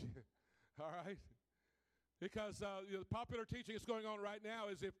right at you. All right? Because the popular teaching that's going on right now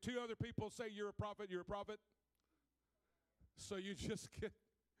is if two other people say you're a prophet, you're a prophet. So you just get,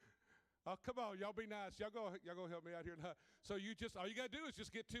 oh, come on, y'all be nice. Y'all go help me out here. So you just, all you got to do is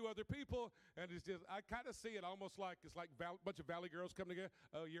just get two other people. And it's just, I kind of see it almost like, it's like a bunch of valley girls coming together.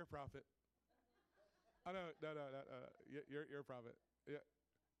 Oh, you're a prophet. Oh, no. You're a prophet. Yeah.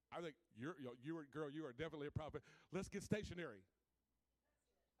 I think you are definitely a prophet. Let's get stationary.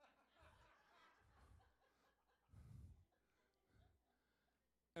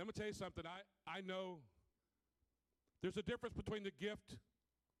 I'm going to tell you something. I know there's a difference between the gift.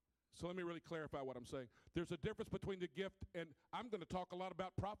 So let me really clarify what I'm saying. There's a difference between the gift, and I'm going to talk a lot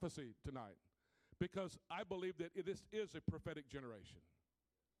about prophecy tonight because I believe that this is a prophetic generation.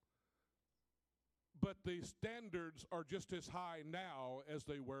 But the standards are just as high now as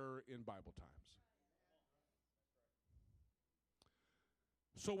they were in Bible times.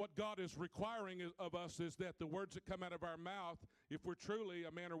 So what God is requiring of us is that the words that come out of our mouth, if we're truly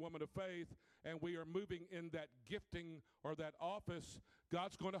a man or woman of faith and we are moving in that gifting or that office,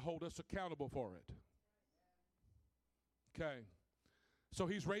 God's going to hold us accountable for it. Okay. So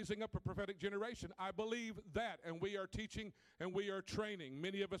he's raising up a prophetic generation. I believe that, and we are teaching and we are training.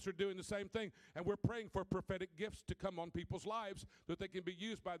 Many of us are doing the same thing, and we're praying for prophetic gifts to come on people's lives that they can be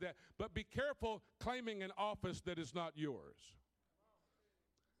used by that. But be careful claiming an office that is not yours.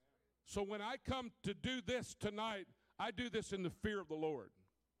 So when I come to do this tonight, I do this in the fear of the Lord.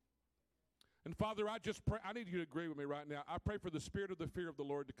 And Father, I just pray, I need you to agree with me right now. I pray for the spirit of the fear of the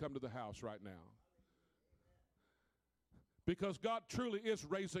Lord to come to the house right now. Because God truly is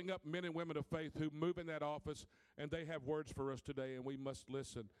raising up men and women of faith who move in that office, and they have words for us today, and we must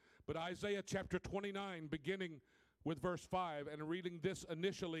listen. But Isaiah chapter 29, beginning with verse 5, and reading this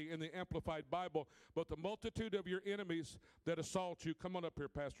initially in the Amplified Bible, but the multitude of your enemies that assault you. Come on up here,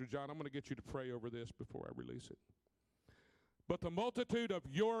 Pastor John. I'm going to get you to pray over this before I release it. But the multitude of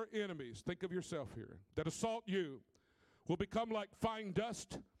your enemies, think of yourself here, that assault you will become like fine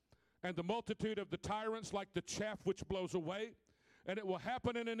dust, and the multitude of the tyrants like the chaff which blows away. And it will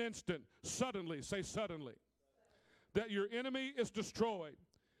happen in an instant, suddenly, say suddenly, that your enemy is destroyed.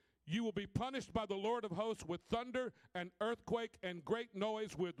 You will be punished by the Lord of hosts with thunder and earthquake and great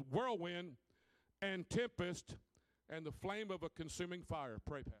noise, with whirlwind and tempest and the flame of a consuming fire.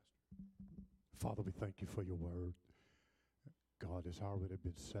 Pray, Pastor. Father, we thank you for your word. God has already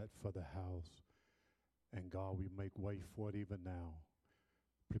been set for the house. And God, we make way for it even now.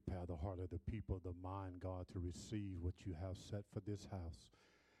 Prepare the heart of the people, the mind, God, to receive what you have set for this house.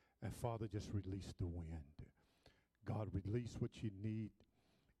 And Father, just release the wind. God, release what you need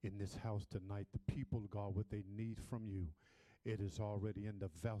in this house tonight. The people, God, what they need from you. It is already in the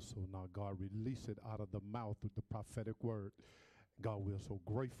vessel. Now, God, release it out of the mouth with the prophetic word. God, we're so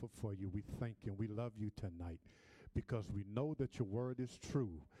grateful for you. We thank you and we love you tonight because we know that your word is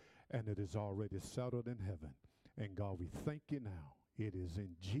true and it is already settled in heaven. And God, we thank you now. It is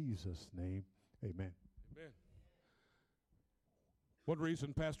in Jesus' name. Amen. Amen. One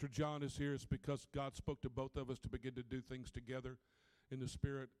reason Pastor John is here is because God spoke to both of us to begin to do things together in the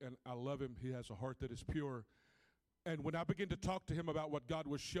Spirit, and I love him. He has a heart that is pure. And when I began to talk to him about what God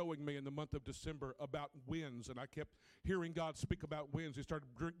was showing me in the month of December about winds, and I kept hearing God speak about winds, he started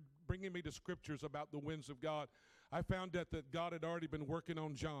bringing me to scriptures about the winds of God. I found that God had already been working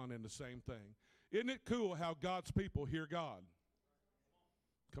on John in the same thing. Isn't it cool how God's people hear God?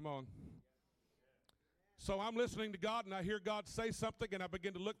 Come on. So I'm listening to God, and I hear God say something, and I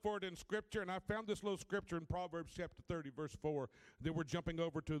begin to look for it in Scripture, and I found this little scripture in Proverbs chapter 30, verse 4. Then we're jumping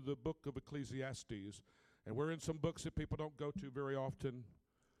over to the book of Ecclesiastes, and we're in some books that people don't go to very often.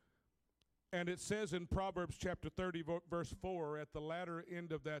 And it says in Proverbs chapter 30, verse 4, at the latter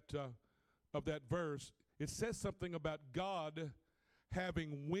end of that verse, it says something about God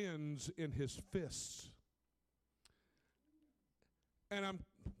having winds in his fists. And I'm,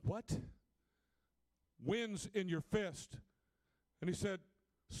 what? Winds in your fist. And he said,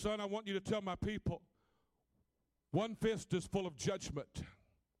 son, I want you to tell my people, one fist is full of judgment,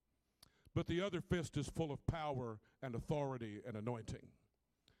 but the other fist is full of power and authority and anointing.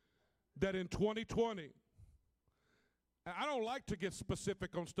 That in 2020, and I don't like to get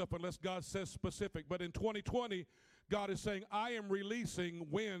specific on stuff unless God says specific, but in 2020, God is saying, I am releasing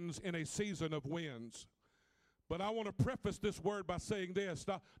winds in a season of winds. But I want to preface this word by saying this.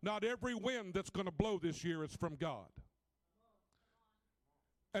 Not every wind that's going to blow this year is from God.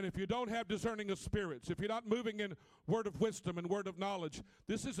 And if you don't have discerning of spirits, if you're not moving in word of wisdom and word of knowledge,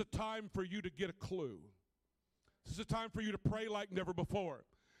 this is a time for you to get a clue. This is a time for you to pray like never before.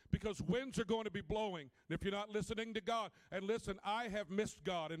 Because winds are going to be blowing. And if you're not listening to God, and listen, I have missed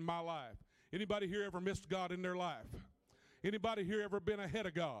God in my life. Anybody here ever missed God in their life? Anybody here ever been ahead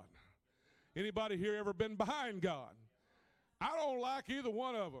of God? Anybody here ever been behind God? I don't like either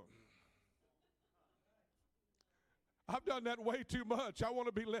one of them. I've done that way too much. I want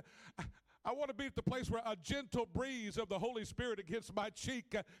to be at the place where a gentle breeze of the Holy Spirit against my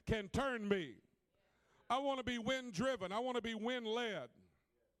cheek can turn me. I want to be wind driven. I want to be wind led.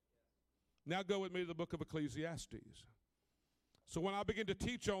 Now go with me to the book of Ecclesiastes. So when I begin to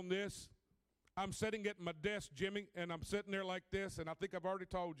teach on this, I'm sitting at my desk, Jimmy, and I'm sitting there like this, and I think I've already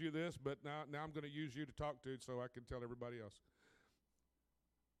told you this, but now I'm going to use you to talk to so I can tell everybody else.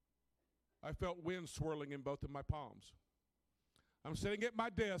 I felt wind swirling in both of my palms. I'm sitting at my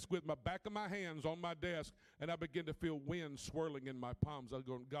desk with my back of my hands on my desk, and I begin to feel wind swirling in my palms. I was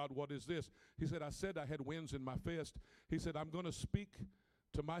going, God, what is this? He said, I said I had winds in my fist. He said, I'm going to speak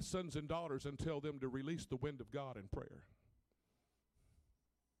to my sons and daughters and tell them to release the wind of God in prayer.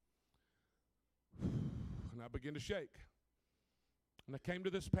 And I began to shake. And I came to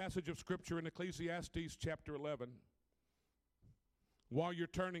this passage of Scripture in Ecclesiastes chapter 11. While you're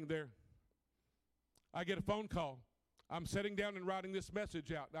turning there, I get a phone call. I'm sitting down and writing this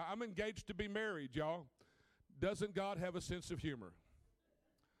message out. Now, I'm engaged to be married, y'all. Doesn't God have a sense of humor?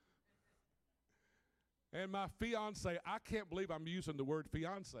 And my fiance, I can't believe I'm using the word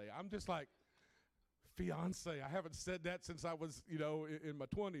fiance. I'm just like, fiance. I haven't said that since I was, in my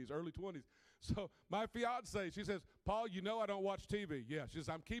 20s, early 20s. So my fiance, she says, Paul, I don't watch TV. Yeah, she says,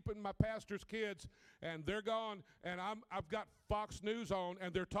 I'm keeping my pastor's kids, and they're gone, and I've got Fox News on,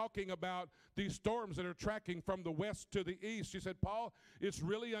 and they're talking about these storms that are tracking from the west to the east. She said, Paul, it's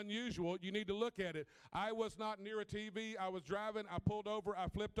really unusual. You need to look at it. I was not near a TV. I was driving. I pulled over. I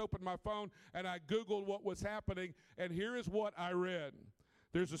flipped open my phone, and I Googled what was happening, and here is what I read.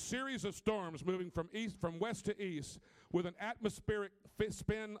 There's a series of storms moving from west to east with an atmospheric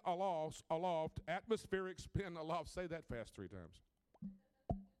spin aloft, atmospheric spin aloft. Say that fast 3 times.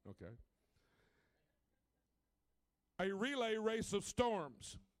 Okay. A relay race of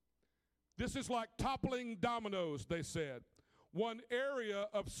storms. This is like toppling dominoes, they said. One area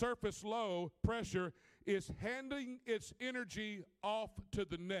of surface low pressure is handing its energy off to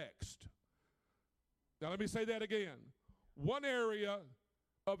the next. Now let me say that again. One area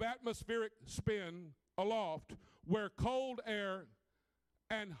of atmospheric spin aloft where cold air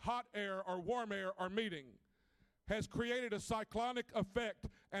and hot air or warm air are meeting has created a cyclonic effect,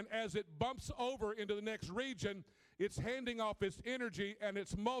 and as it bumps over into the next region, it's handing off its energy and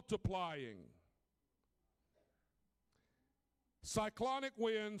it's multiplying. Cyclonic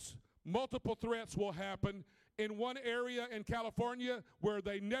winds, multiple threats will happen. In one area in California where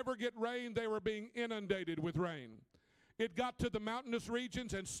they never get rain, they were being inundated with rain. It got to the mountainous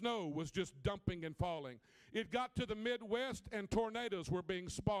regions and snow was just dumping and falling. It got to the Midwest and tornadoes were being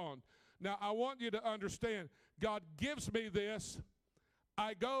spawned. Now, I want you to understand, God gives me this.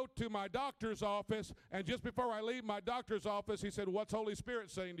 I go to my doctor's office, and just before I leave my doctor's office, he said, what's Holy Spirit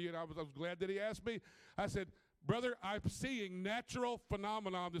saying to you? And I was glad that he asked me. I said, brother, I'm seeing natural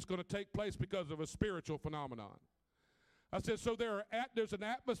phenomenon that's going to take place because of a spiritual phenomenon. I said, so there's an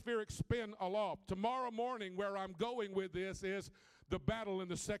atmospheric spin aloft. Tomorrow morning, where I'm going with this is the battle in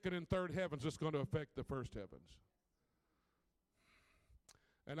the second and third heavens that's going to affect the first heavens.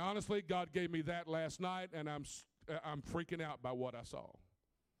 And honestly, God gave me that last night, and I'm freaking out by what I saw.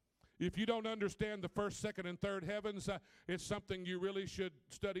 If you don't understand the first, second, and third heavens, it's something you really should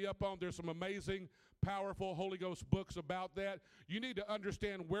study up on. There's some amazing, powerful Holy Ghost books about that. You need to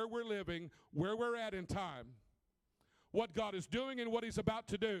understand where we're living, where we're at in time, what God is doing and what he's about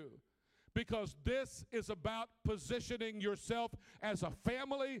to do. Because this is about positioning yourself as a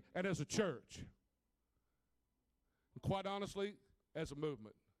family and as a church. And quite honestly, as a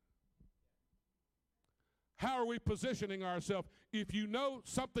movement. How are we positioning ourselves? If you know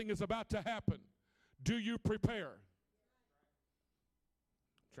something is about to happen, do you prepare?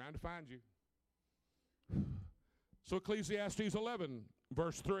 Trying to find you. So Ecclesiastes 11,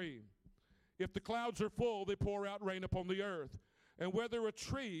 verse 3. If the clouds are full, they pour out rain upon the earth. And whether a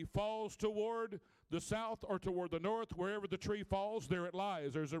tree falls toward the south or toward the north, wherever the tree falls, there it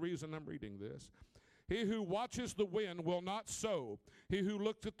lies. There's a reason I'm reading this. He who watches the wind will not sow. He who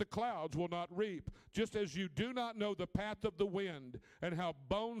looks at the clouds will not reap. Just as you do not know the path of the wind and how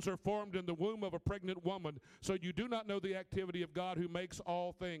bones are formed in the womb of a pregnant woman, so you do not know the activity of God who makes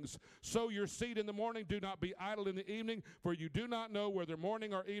all things. Sow your seed in the morning. Do not be idle in the evening, for you do not know whether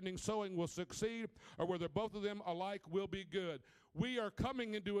morning or evening sowing will succeed or whether both of them alike will be good. We are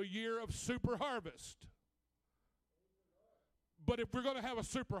coming into a year of super harvest. But if we're going to have a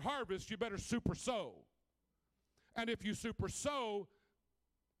super harvest, you better super sow. And if you super sow,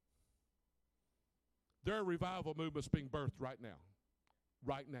 there are revival movements being birthed right now.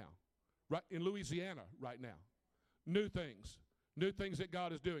 Right now. Right in Louisiana right now. New things. New things that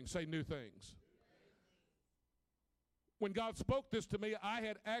God is doing. Say new things. When God spoke this to me,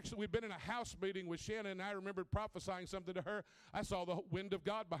 we'd been in a house meeting with Shannon, and I remembered prophesying something to her. I saw the wind of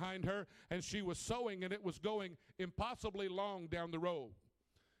God behind her, and she was sowing, and it was going impossibly long down the road.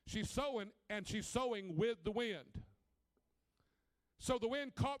 She's sowing, and she's sowing with the wind. So the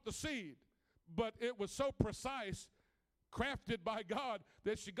wind caught the seed, but it was so precise, crafted by God,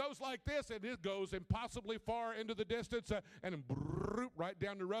 that she goes like this, and it goes impossibly far into the distance and right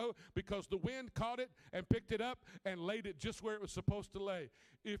down the road, because the wind caught it and picked it up and laid it just where it was supposed to lay.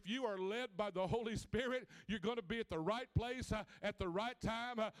 If you are led by the Holy Spirit, you're going to be at the right place at the right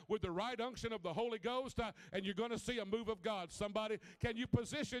time with the right unction of the Holy Ghost, and you're going to see a move of God. Somebody, can you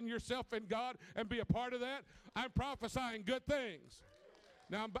position yourself in God and be a part of that? I'm prophesying good things.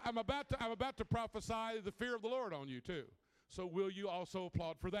 Now, I'm about to prophesy the fear of the Lord on you too. So will you also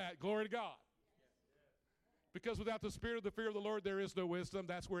applaud for that? Glory to God. Because without the spirit of the fear of the Lord, there is no wisdom.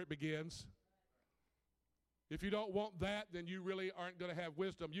 That's where it begins. If you don't want that, then you really aren't going to have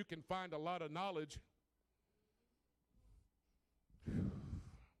wisdom. You can find a lot of knowledge.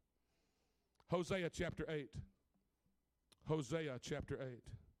 Hosea chapter 8. Hosea chapter 8.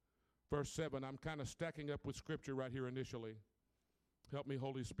 Verse 7. I'm kind of stacking up with scripture right here initially. Help me,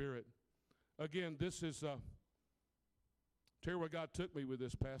 Holy Spirit. Again, this is... Tell you where God took me with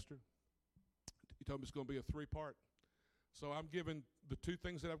this, Pastor. He told me it's going to be a 3-part. So I'm giving the 2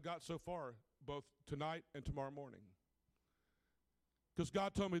 things that I've got so far, both tonight and tomorrow morning. Because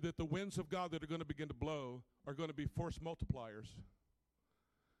God told me that the winds of God that are going to begin to blow are going to be force multipliers.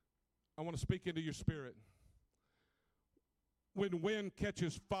 I want to speak into your spirit. When wind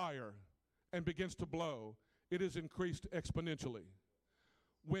catches fire and begins to blow, it is increased exponentially.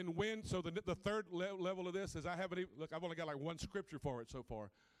 When wind, so the third level of this is I've only got like 1 scripture for it so far.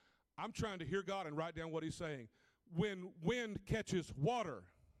 I'm trying to hear God and write down what he's saying. When wind catches water,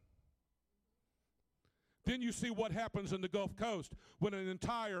 then you see what happens in the Gulf Coast when an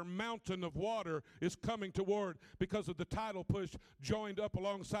entire mountain of water is coming toward because of the tidal push joined up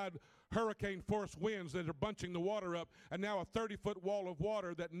alongside hurricane force winds that are bunching the water up, and now a 30-foot wall of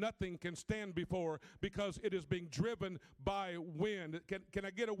water that nothing can stand before because it is being driven by wind. Can I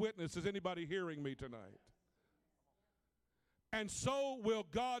get a witness? Is anybody hearing me tonight? And so will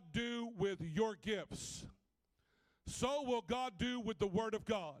God do with your gifts. So will God do with the Word of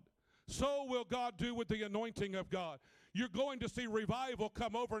God. So will God do with the anointing of God. You're going to see revival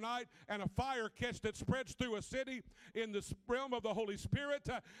come overnight and a fire catch that spreads through a city in the realm of the Holy Spirit,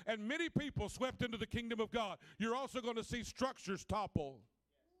 and many people swept into the kingdom of God. You're also going to see structures topple.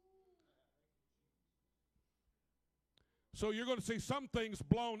 So you're going to see some things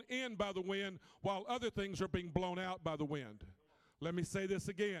blown in by the wind while other things are being blown out by the wind. Let me say this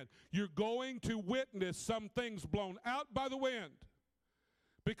again. You're going to witness some things blown out by the wind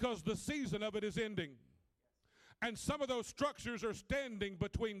because the season of it is ending. And some of those structures are standing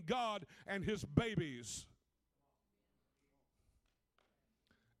between God and his babies.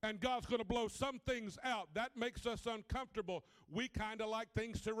 And God's going to blow some things out. That makes us uncomfortable. We kind of like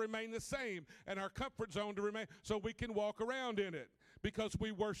things to remain the same and our comfort zone to remain so we can walk around in it because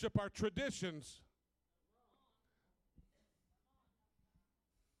we worship our traditions.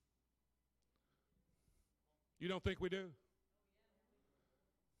 You don't think we do?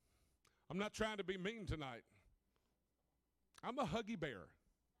 I'm not trying to be mean tonight. I'm a huggy bear.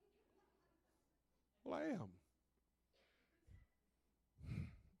 Well, I am.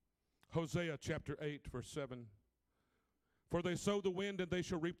 Hosea chapter 8, verse 7. For they sow the wind, and they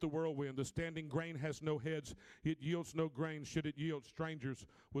shall reap the whirlwind. The standing grain has no heads. It yields no grain. Should it yield, strangers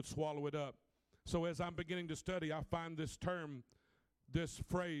would swallow it up. So as I'm beginning to study, I find this term, this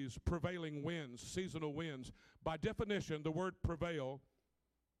phrase, prevailing winds, seasonal winds. By definition, the word prevail,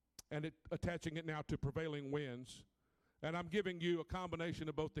 and attaching it now to prevailing winds, and I'm giving you a combination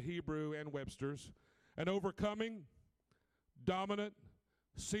of both the Hebrew and Webster's, an overcoming, dominant,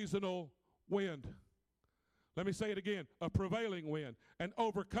 seasonal wind. Let me say it again, a prevailing wind, an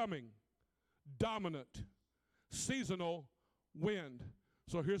overcoming, dominant, seasonal wind.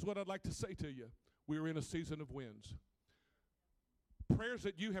 So here's what I'd like to say to you. We're in a season of winds. Prayers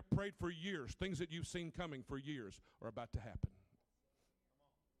that you have prayed for years, things that you've seen coming for years, are about to happen.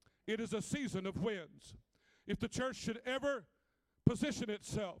 It is a season of winds. If the church should ever position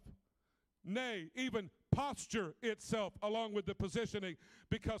itself, nay, even posture itself along with the positioning,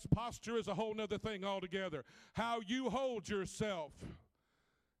 because posture is a whole nother thing altogether. How you hold yourself.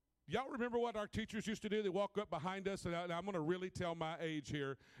 Y'all remember what our teachers used to do? They walk up behind us, and I'm going to really tell my age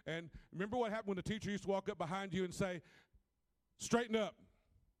here. And remember what happened when the teacher used to walk up behind you and say, straighten up.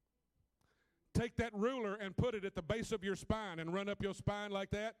 Take that ruler and put it at the base of your spine and run up your spine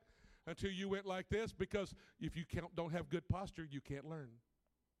like that until you went like this, because if you don't have good posture, you can't learn.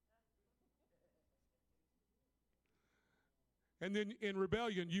 And then in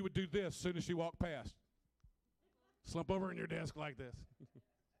rebellion, you would do this as soon as she walked past. Slump over in your desk like this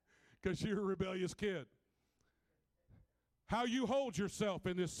because you're a rebellious kid. How you hold yourself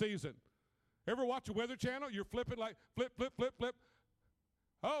in this season. Ever watch a Weather Channel? You're flipping like flip, flip, flip, flip.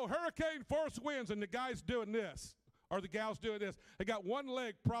 Oh, hurricane force winds, and the guy's doing this, or the gal's doing this. They got one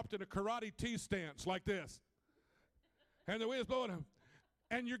leg propped in a karate T stance like this. And the wind's blowing them.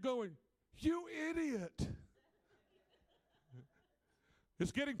 And you're going, you idiot.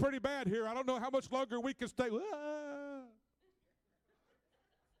 It's getting pretty bad here. I don't know how much longer we can stay.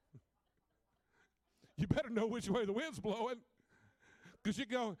 You better know which way the wind's blowing. Because you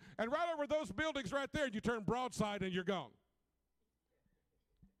go, and right over those buildings right there, you turn broadside and you're gone.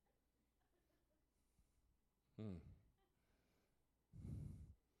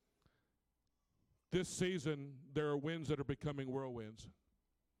 This season, there are winds that are becoming whirlwinds.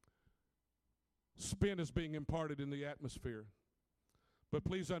 Spin is being imparted in the atmosphere. But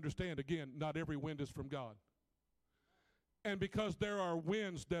please understand, again, not every wind is from God. And because there are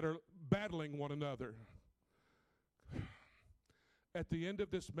winds that are battling one another, at the end of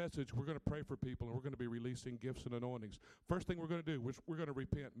this message, we're going to pray for people, and we're going to be releasing gifts and anointings. First thing we're going to do is we're going to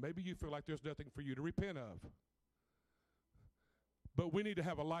repent. Maybe you feel like there's nothing for you to repent of. But we need to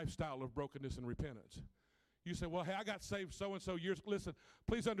have a lifestyle of brokenness and repentance. You say, well, hey, I got saved so-and-so years. Listen,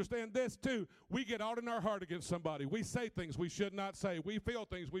 please understand this, too. We get out in our heart against somebody. We say things we should not say. We feel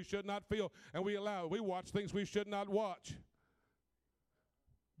things we should not feel, and we watch things we should not watch.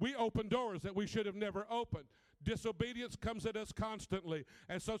 We open doors that we should have never opened. Disobedience comes at us constantly.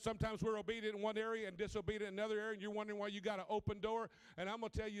 And so sometimes we're obedient in one area and disobedient in another area, and you're wondering why you got an open door. And I'm going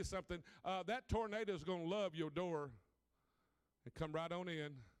to tell you something. That tornado is going to love your door and come right on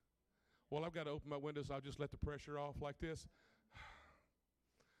in. Well, I've got to open my windows. I'll just let the pressure off like this.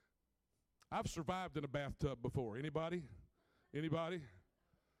 I've survived in a bathtub before. Anybody? Anybody?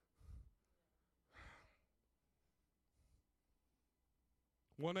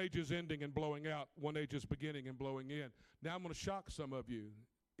 One age is ending and blowing out. One age is beginning and blowing in. Now I'm going to shock some of you,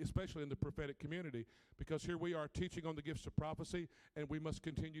 especially in the prophetic community, because here we are teaching on the gifts of prophecy, and we must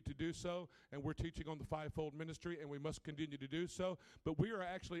continue to do so. And we're teaching on the fivefold ministry, and we must continue to do so. But we are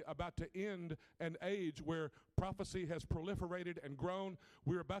actually about to end an age where prophecy has proliferated and grown.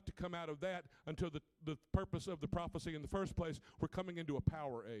 We're about to come out of that until the purpose of the prophecy in the first place. We're coming into a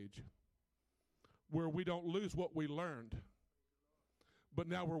power age where we don't lose what we learned, but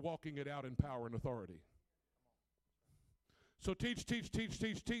now we're walking it out in power and authority. So teach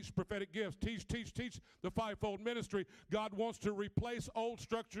prophetic gifts. Teach the fivefold ministry. God wants to replace old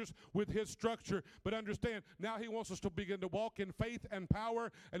structures with his structure. But understand, now he wants us to begin to walk in faith and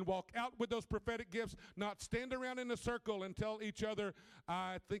power and walk out with those prophetic gifts, not stand around in a circle and tell each other,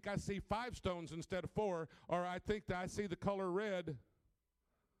 I think I see 5 stones instead of 4, or I think that I see the color red.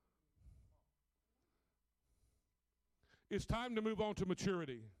 It's time to move on to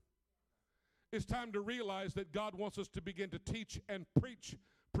maturity. It's time to realize that God wants us to begin to teach and preach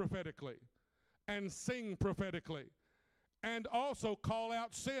prophetically and sing prophetically and also call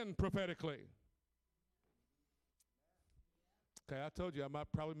out sin prophetically. Okay, I told you I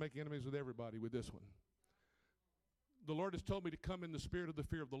might probably make enemies with everybody with this one. The Lord has told me to come in the spirit of the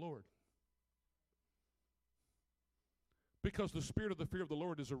fear of the Lord. Because the spirit of the fear of the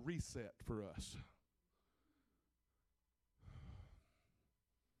Lord is a reset for us.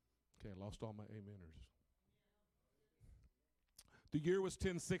 Okay, I lost all my ameners. The year was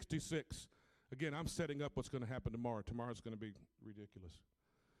 1066. Again, I'm setting up what's going to happen tomorrow. Tomorrow's going to be ridiculous.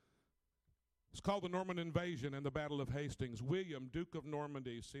 It's called the Norman Invasion and the Battle of Hastings. William, Duke of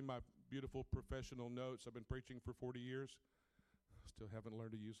Normandy. See my beautiful professional notes. I've been preaching for 40 years. Still haven't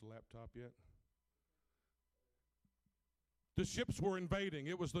learned to use a laptop yet. The ships were invading.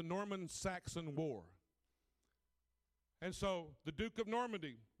 It was the Norman-Saxon War. And so the Duke of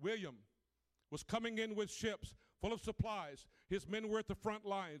Normandy, William, was coming in with ships full of supplies. His men were at the front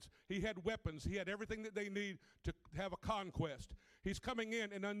lines. He had weapons. He had everything that they need to have a conquest. He's coming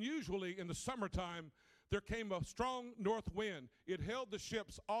in, and unusually in the summertime, there came a strong north wind. It held the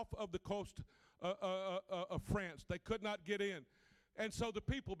ships off of the coast of France. They could not get in. And so the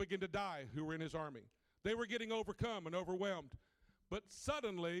people began to die who were in his army. They were getting overcome and overwhelmed. But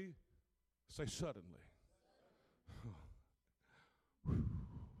suddenly, say suddenly,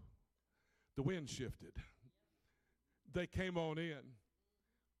 the wind shifted. They came on in.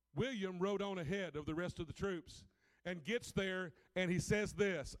 William rode on ahead of the rest of the troops and gets there, and he says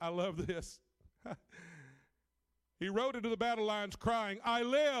this. I love this. He rode into the battle lines crying, I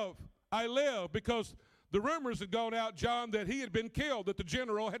live, because the rumors had gone out, John, that he had been killed, that the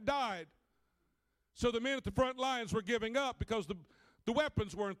general had died. So the men at the front lines were giving up because the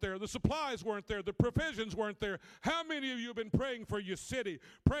weapons weren't there. The supplies weren't there. The provisions weren't there. How many of you have been praying for your city,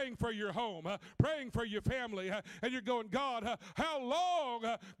 praying for your home, praying for your family, and you're going, God, how long?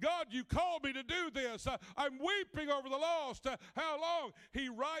 God, you called me to do this. I'm weeping over the lost. How long? He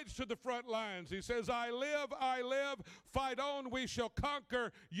rides to the front lines. He says, I live. Fight on. We shall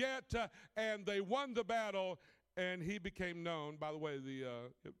conquer yet. And they won the battle, and he became known. By the way,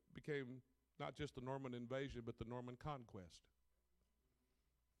 it became not just the Norman invasion, but the Norman conquest.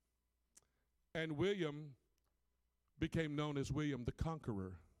 And William became known as William the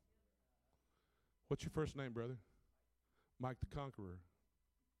Conqueror. What's your first name, brother? Mike the Conqueror.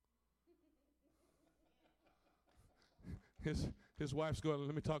 His wife's going,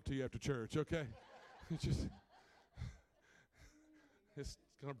 let me talk to you after church, okay? It's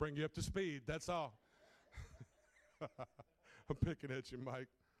going to bring you up to speed, that's all. I'm picking at you, Mike.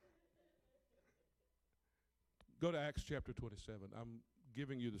 Go to Acts chapter 27. I'm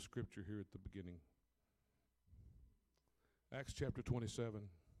giving you the scripture here at the beginning. Acts chapter 27. If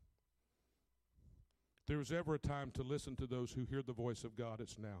there is ever a time to listen to those who hear the voice of God,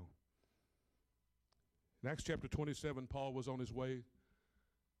 it's now. In Acts chapter 27, Paul was on his way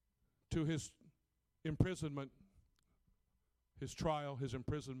to his imprisonment, his trial, his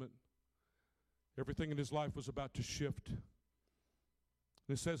imprisonment. Everything in his life was about to shift.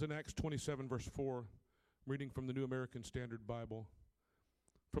 It says in Acts 27, verse 4, reading from the New American Standard Bible,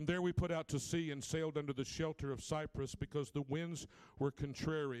 from there we put out to sea and sailed under the shelter of Cyprus because the winds were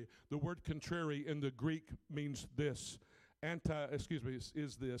contrary. The word contrary in the Greek means this. Antithetos.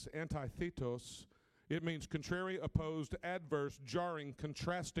 It means contrary, opposed, adverse, jarring,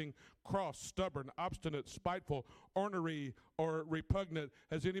 contrasting, cross, stubborn, obstinate, spiteful, ornery, or repugnant.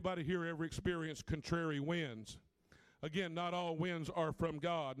 Has anybody here ever experienced contrary winds? Again, not all winds are from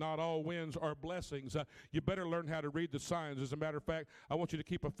God. Not all winds are blessings. You better learn how to read the signs. As a matter of fact, I want you to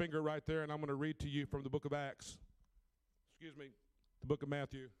keep a finger right there, and I'm going to read to you from the book of Acts. Excuse me, the book of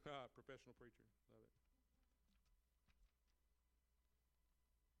Matthew. Professional preacher. Love it.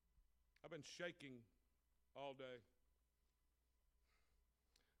 I've been shaking all day.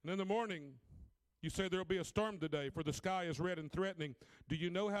 And in the morning, you say there will be a storm today, for the sky is red and threatening. Do you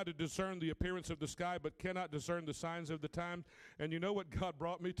know how to discern the appearance of the sky, but cannot discern the signs of the time? And you know what God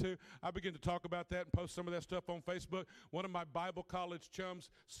brought me to? I began to talk about that and post some of that stuff on Facebook. One of my Bible college chums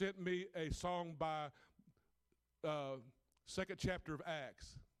sent me a song by second chapter of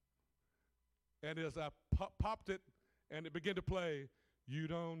Acts. And as I popped it, and it began to play, you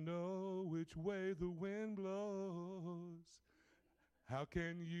don't know which way the wind blows. How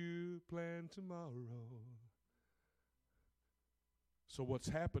can you plan tomorrow? So what's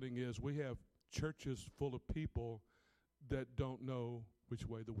happening is we have churches full of people that don't know which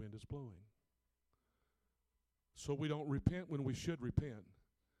way the wind is blowing. So we don't repent when we should repent.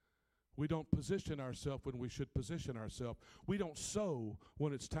 We don't position ourselves when we should position ourselves. We don't sow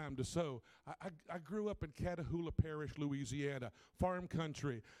when it's time to sow. I grew up in Catahoula Parish, Louisiana, farm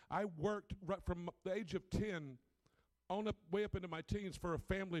country. I worked right from the age of 10 way up into my teens for a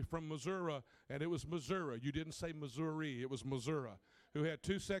family from Missouri, and it was Missouri. You didn't say Missouri, it was Missouri, who had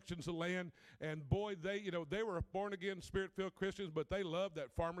 2 sections of land, and boy, they were born-again, Spirit-filled Christians, but they loved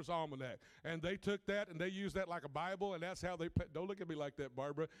that Farmer's Almanac, and they took that, and they used that like a Bible, and that's how they, don't look at me like that,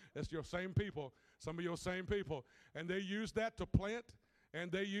 Barbara, that's your same people, some of your same people, and they used that to plant, And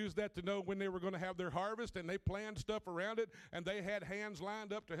they used that to know when they were going to have their harvest, and they planned stuff around it, and they had hands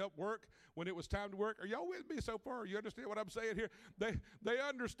lined up to help work when it was time to work. Are y'all with me so far? You understand what I'm saying here? They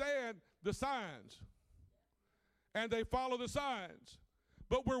understand the signs, and they follow the signs.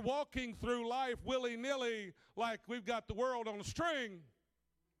 But we're walking through life willy-nilly like we've got the world on a string.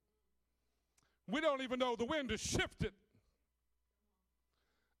 We don't even know the wind has shifted,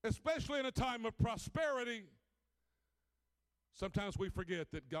 especially in a time of prosperity. Sometimes we forget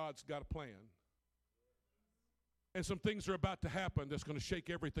that God's got a plan. And some things are about to happen that's going to shake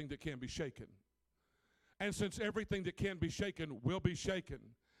everything that can be shaken. And since everything that can be shaken will be shaken,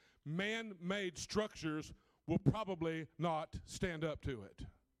 man-made structures will probably not stand up to it.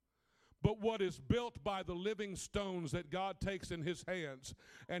 But what is built by the living stones that God takes in his hands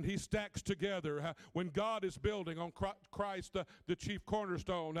and he stacks together, when God is building on Christ, the chief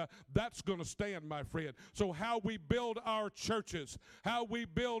cornerstone, that's going to stand, my friend. So how we build our churches, how we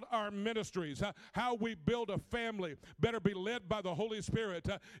build our ministries, how we build a family better be led by the Holy Spirit.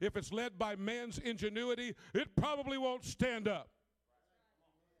 If it's led by man's ingenuity, it probably won't stand up.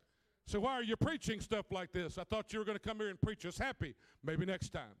 So why are you preaching stuff like this? I thought you were going to come here and preach us happy. Maybe next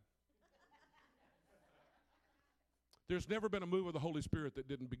time. There's never been a move of the Holy Spirit that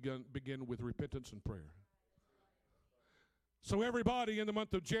didn't begin with repentance and prayer. So everybody in the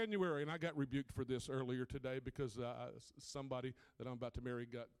month of January, and I got rebuked for this earlier today because somebody that I'm about to marry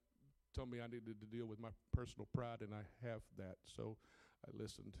told me I needed to deal with my personal pride, and I have that. So I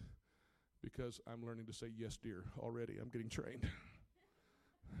listened because I'm learning to say yes, dear, already. I'm getting trained.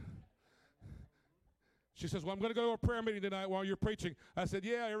 She says, well, I'm going to go to a prayer meeting tonight while you're preaching. I said,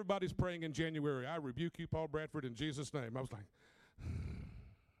 yeah, everybody's praying in January. I rebuke you, Paul Bradford, in Jesus' name. I was like,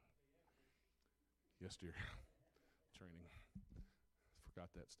 yes, dear. Training. Forgot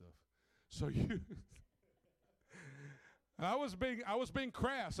that stuff. So I was being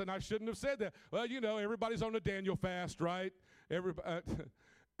crass, and I shouldn't have said that. Well, you know, everybody's on the Daniel fast, right?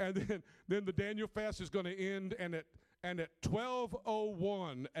 And then the Daniel fast is going to end, and at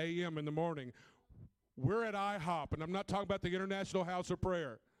 12:01 a.m. in the morning, we're at IHOP, and I'm not talking about the International House of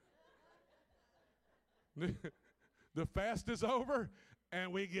Prayer. The fast is over,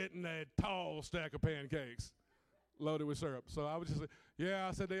 and we getting a tall stack of pancakes loaded with syrup. So I was just like, yeah,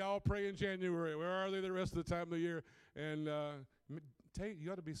 I said they all pray in January. Where are they the rest of the time of the year? And Tate,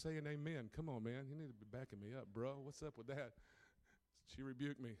 you ought to be saying amen. Come on, man. You need to be backing me up, bro. What's up with that? She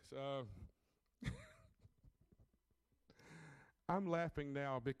rebuked me. So I'm laughing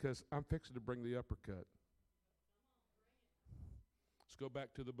now because I'm fixing to bring the uppercut. Let's go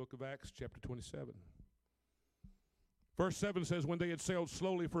back to the book of Acts, chapter 27. Verse 7 says, when they had sailed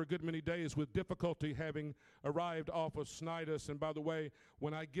slowly for a good many days with difficulty, having arrived off of Cnidus. And by the way,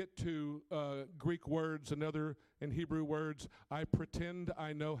 when I get to Greek words and Hebrew words, I pretend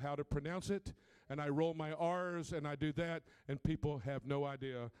I know how to pronounce it, and I roll my R's, and I do that, and people have no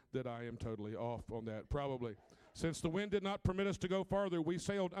idea that I am totally off on that, probably. Since the wind did not permit us to go farther, we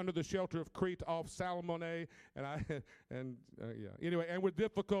sailed under the shelter of Crete off Salmone, Anyway, and with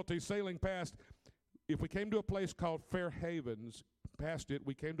difficulty sailing past, if we came to a place called Fair Havens, past it,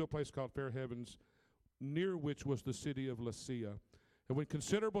 we came to a place called Fair Havens, near which was the city of Lasea. And when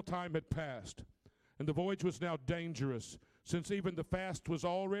considerable time had passed, and the voyage was now dangerous, since even the fast was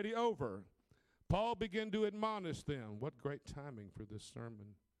already over, Paul began to admonish them. What great timing for this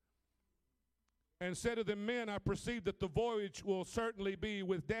sermon. And said to them, men, I perceive that the voyage will certainly be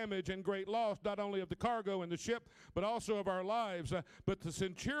with damage and great loss, not only of the cargo and the ship, but also of our lives. But the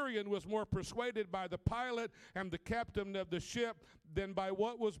centurion was more persuaded by the pilot and the captain of the ship than by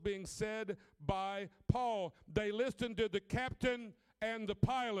what was being said by Paul. They listened to the captain and the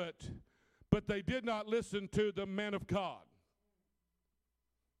pilot, but they did not listen to the man of God.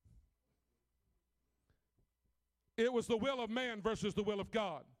 It was the will of man versus the will of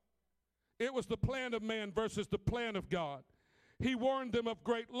God. It was the plan of man versus the plan of God. He warned them of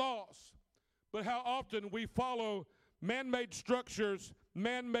great loss. But how often we follow man-made structures,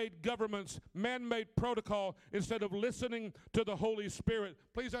 man-made governments, man-made protocol instead of listening to the Holy Spirit.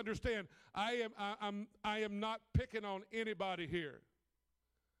 Please understand, I am not picking on anybody here.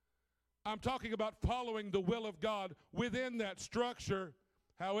 I'm talking about following the will of God within that structure.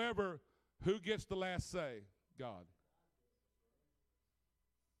 However, who gets the last say? God.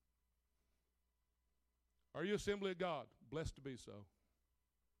 Are you Assembly of God? Blessed to be so.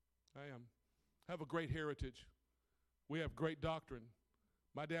 I am. Have a great heritage. We have great doctrine.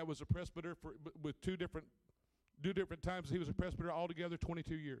 My dad was a presbyter with two different times. He was a presbyter altogether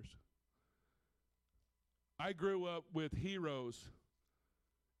 22 years. I grew up with heroes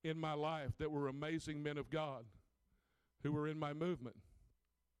in my life that were amazing men of God who were in my movement.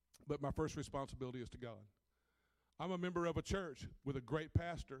 But my first responsibility is to God. I'm a member of a church with a great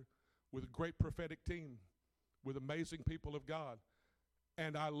pastor, with a great prophetic team, with amazing people of God.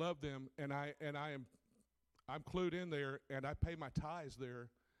 And I love them, and I'm clued in there, and I pay my tithes there.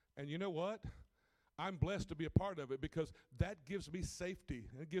 And you know what? I'm blessed to be a part of it because that gives me safety.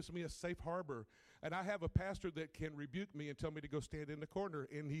 It gives me a safe harbor. And I have a pastor that can rebuke me and tell me to go stand in the corner,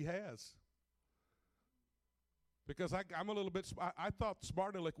 and he has. Because I'm a little bit, I thought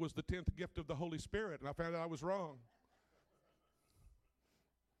smart aleck was the 10th gift of the Holy Spirit, and I found out I was wrong.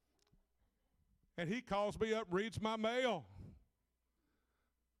 And he calls me up, reads my mail.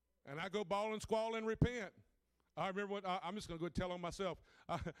 And I go bawl and squall and repent. I remember when, I'm just going to go tell on myself.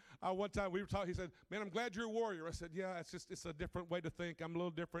 One time we were talking, he said, man, I'm glad you're a warrior. I said, yeah, it's a different way to think. I'm a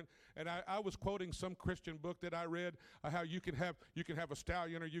little different. And I was quoting some Christian book that I read, how you can have a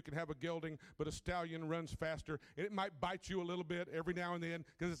stallion or you can have a gelding, but a stallion runs faster. And it might bite you a little bit every now and then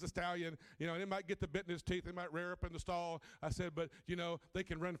because it's a stallion, and it might get the bit in his teeth. It might rear up in the stall. I said, but, they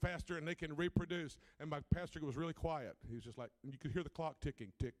can run faster and they can reproduce. And my pastor was really quiet. He was just like, and you could hear the clock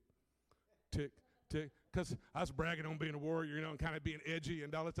ticking, tick, tick, tick. Because I was bragging on being a warrior, and kind of being edgy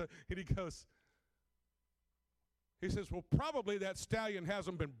and all that stuff. And he says, well, probably that stallion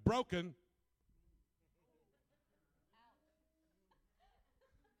hasn't been broken.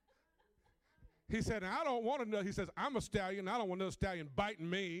 He said, I don't want to know. He says, I'm a stallion. I don't want another stallion biting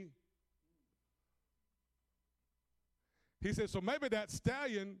me. He said, so maybe that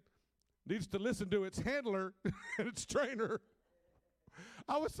stallion needs to listen to its handler and its trainer.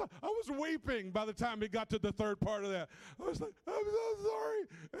 I was weeping by the time he got to the third part of that. I was like, I'm so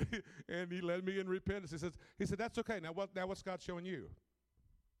sorry. And he led me in repentance. He said, that's okay. Now what's God showing you?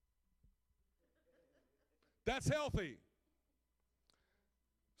 That's healthy.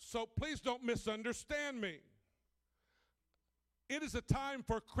 So please don't misunderstand me. It is a time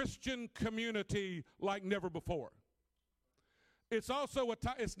for Christian community like never before. It's also a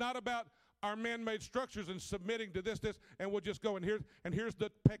time, it's not about our man-made structures and submitting to this, and we'll just go, and here's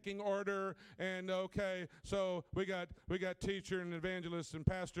the pecking order, and okay, so we got teacher and evangelist and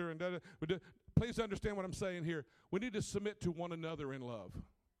pastor, and please understand what I'm saying here. We need to submit to one another in love.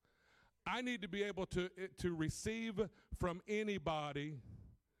 I need to be able to receive from anybody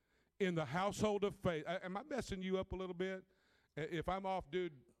in the household of faith. Am I messing you up a little bit? If I'm off,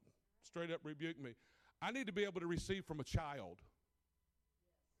 dude, straight up rebuke me. I need to be able to receive from a child.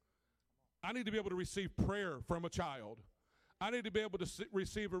 I need to be able to receive prayer from a child. I need to be able to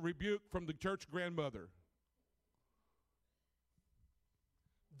receive a rebuke from the church grandmother.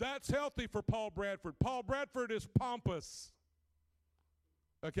 That's healthy for Paul Bradford. Paul Bradford is pompous.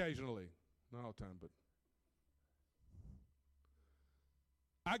 Occasionally. Not all the time, but.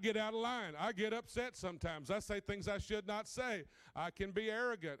 I get out of line. I get upset sometimes. I say things I should not say. I can be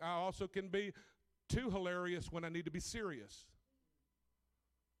arrogant. I also can be too hilarious when I need to be serious.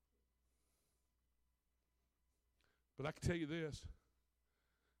 But I can tell you this,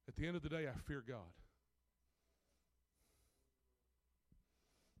 at the end of the day, I fear God.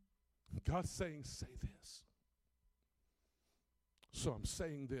 God's saying, say this. So I'm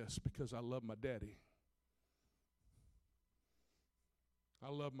saying this because I love my daddy.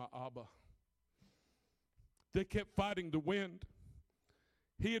 I love my Abba. They kept fighting the wind.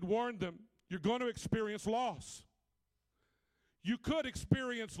 He had warned them, you're going to experience loss. You could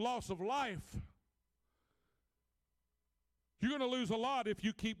experience loss of life. You're going to lose a lot if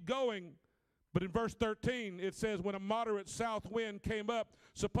you keep going. But in verse 13, it says, when a moderate south wind came up,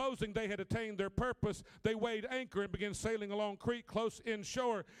 supposing they had attained their purpose, they weighed anchor and began sailing along Crete close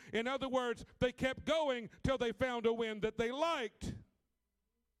inshore. In other words, they kept going till they found a wind that they liked.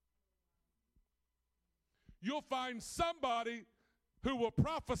 You'll find somebody who will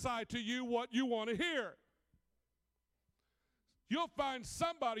prophesy to you what you want to hear. You'll find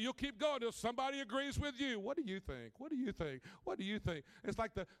somebody, you'll keep going till somebody agrees with you. What do you think? What do you think? What do you think? It's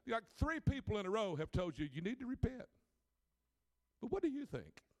like three people in a row have told you, you need to repent. But what do you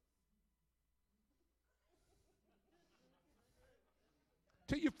think?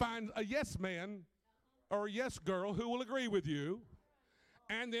 Till you find a yes man or a yes girl who will agree with you.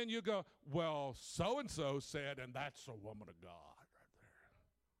 And then you go, well, so-and-so said, and that's a woman of God.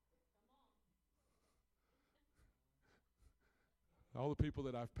 All the people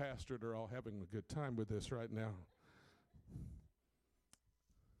that I've pastored are all having a good time with this right now.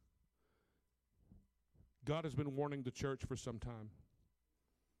 God has been warning the church for some time.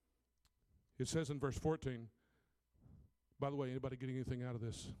 It says in verse 14, by the way, anybody getting anything out of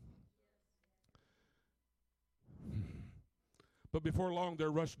this? But before long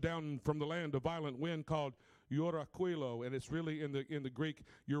there rushed down from the land a violent wind called euraquilo, and it's really in the Greek,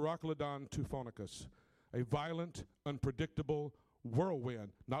 Euroclydon tuphonicus, a violent, unpredictable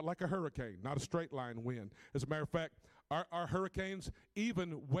whirlwind, not like a hurricane, not a straight line wind. As a matter of fact, our hurricanes,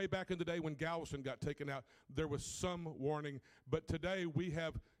 even way back in the day when Galveston got taken out, there was some warning. But today we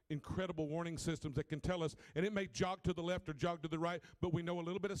have incredible warning systems that can tell us, and it may jog to the left or jog to the right, but we know a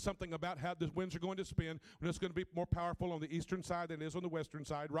little bit of something about how the winds are going to spin, and it's going to be more powerful on the eastern side than it is on the western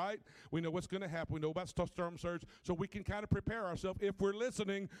side, right? We know what's going to happen. We know about storm surge, so we can kind of prepare ourselves if we're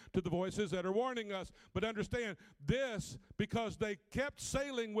listening to the voices that are warning us. But understand this, because they kept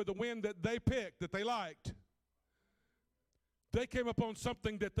sailing with the wind that they picked, that they liked, they came upon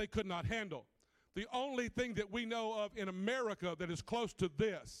something that they could not handle. The only thing that we know of in America that is close to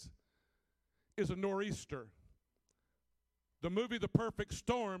this is a nor'easter. The movie The Perfect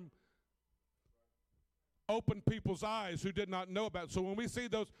Storm opened people's eyes who did not know about it. So when we see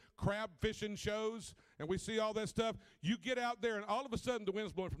those crab fishing shows and we see all that stuff, you get out there and all of a sudden the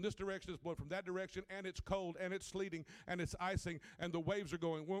wind's blowing from this direction, it's blowing from that direction, and it's cold and it's sleeting and it's icing and the waves are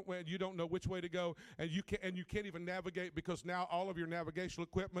going and you don't know which way to go, and you can't even navigate because now all of your navigational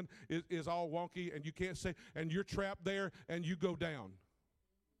equipment is all wonky and you can't say, and you're trapped there and you go down.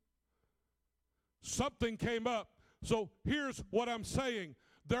 Something came up. So here's what I'm saying.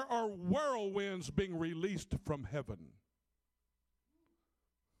 There are whirlwinds being released from heaven.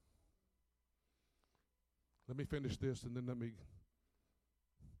 Let me finish this and then let me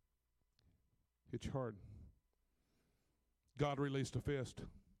hit you hard. God released a fist.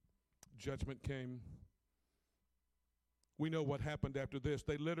 Judgment came. We know what happened after this.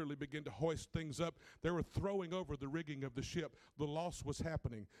 They literally began to hoist things up. They were throwing over the rigging of the ship. The loss was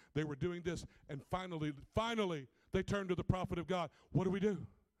happening. They were doing this, and finally, they turned to the prophet of God. What do we do?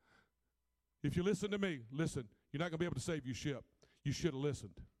 If you listen to me, listen, you're not going to be able to save your ship. You should have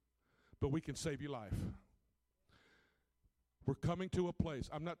listened. But we can save your life. We're coming to a place.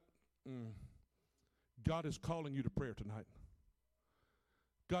 God is calling you to prayer tonight.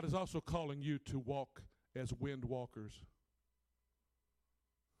 God is also calling you to walk as wind walkers.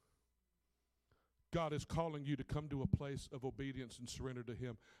 God is calling you to come to a place of obedience and surrender to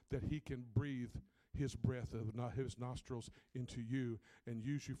Him, that He can breathe His breath of His nostrils into you and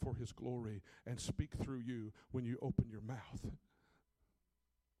use you for His glory and speak through you when you open your mouth.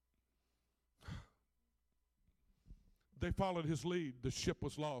 They followed His lead. The ship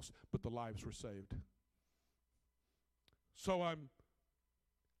was lost, but the lives were saved. So I'm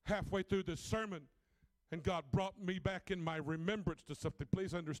halfway through this sermon, and God brought me back in my remembrance to something.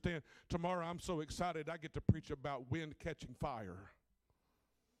 Please understand, tomorrow I'm so excited I get to preach about wind catching fire.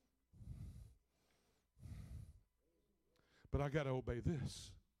 But I got to obey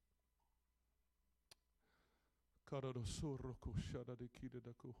this.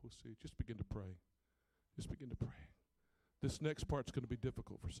 Just begin to pray. Just begin to pray. This next part's going to be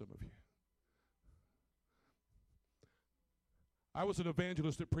difficult for some of you. I was an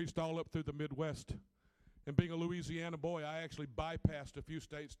evangelist that preached all up through the Midwest. And being a Louisiana boy, I actually bypassed a few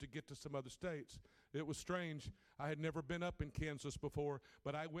states to get to some other states. It was strange. I had never been up in Kansas before,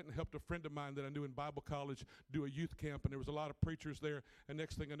 but I went and helped a friend of mine that I knew in Bible college do a youth camp, and there was a lot of preachers there. And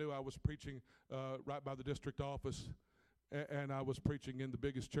next thing I knew, I was preaching right by the district office, and I was preaching in the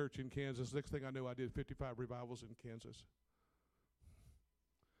biggest church in Kansas. Next thing I knew, I did 55 revivals in Kansas.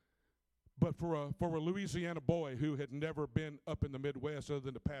 But for a Louisiana boy who had never been up in the Midwest other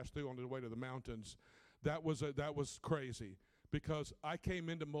than to pass through on the way to the mountains, that was crazy, because I came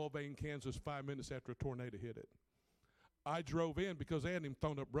into Mulvane, Kansas 5 minutes after a tornado hit it. I drove in because they hadn't even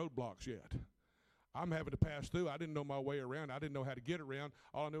thrown up roadblocks yet. I'm having to pass through. I didn't know my way around. I didn't know how to get around.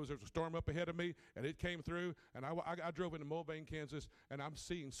 All I knew was there was a storm up ahead of me, and it came through, and I drove into Mulvane, Kansas, and I'm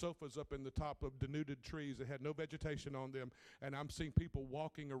seeing sofas up in the top of denuded trees that had no vegetation on them, and I'm seeing people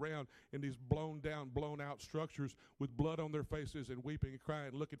walking around in these blown down, blown out structures with blood on their faces and weeping and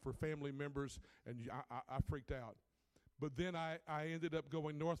crying, looking for family members, and I freaked out. But then I ended up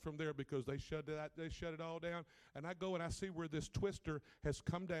going north from there because they shut it all down. And I go and I see where this twister has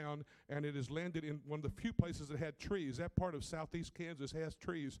come down, and it has landed in one of the few places that had trees. That part of southeast Kansas has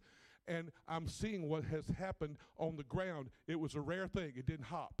trees. And I'm seeing what has happened on the ground. It was a rare thing. It didn't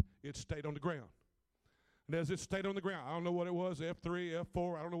hop. It stayed on the ground. And as it stayed on the ground, I don't know what it was, F3,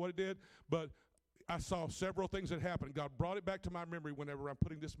 F4, I don't know what it did, but I saw several things that happened. God brought it back to my memory whenever I'm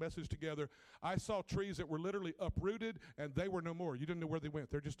putting this message together. I saw trees that were literally uprooted, and they were no more. You didn't know where they went.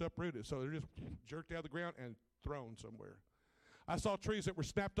 They're just uprooted. So they're just jerked out of the ground and thrown somewhere. I saw trees that were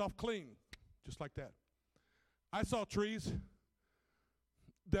snapped off clean, just like that. I saw trees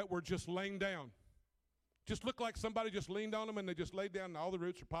that were just laying down. Just looked like somebody just leaned on them and they just laid down and all the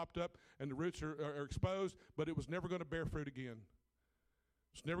roots are popped up and the roots are exposed, but it was never going to bear fruit again.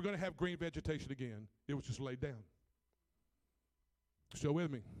 It's never going to have green vegetation again. It was just laid down. Still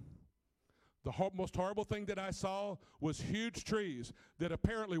with me? The most horrible thing that I saw was huge trees that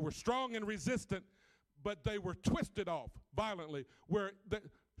apparently were strong and resistant, but they were twisted off violently, where the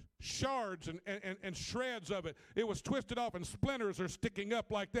shards and shreds of it, it was twisted off and splinters are sticking up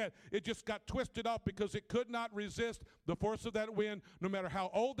like that. It just got twisted off because it could not resist the force of that wind, no matter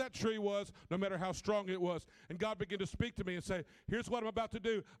how old that tree was, no matter how strong it was. And God began to speak to me and say, here's what I'm about to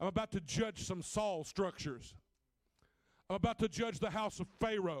do. I'm about to judge some Saul structures. I'm about to judge the house of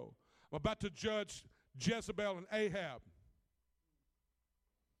Pharaoh. I'm about to judge Jezebel and Ahab.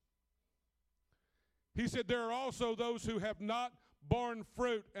 He said, there are also those who have not borne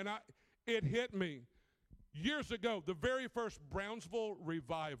fruit. And it hit me. Years ago, the very first Brownsville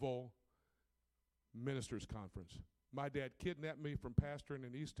Revival Ministers Conference. My dad kidnapped me from pastoring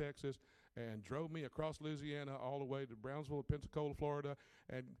in East Texas and drove me across Louisiana all the way to Brownsville, Pensacola, Florida.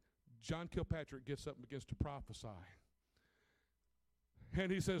 And John Kilpatrick gets up and begins to prophesy. And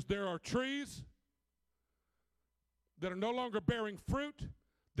he says, there are trees that are no longer bearing fruit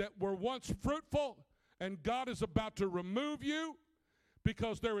that were once fruitful, and God is about to remove you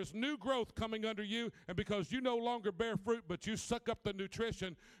because there is new growth coming under you, and because you no longer bear fruit, but you suck up the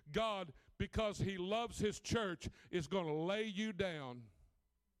nutrition, God, because he loves his church, is going to lay you down.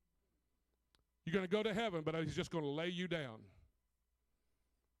 You're going to go to heaven, but he's just going to lay you down.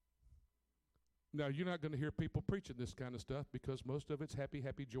 Now, you're not going to hear people preaching this kind of stuff because most of it's happy,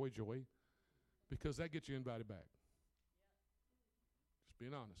 happy, joy, joy, because that gets you invited back. Just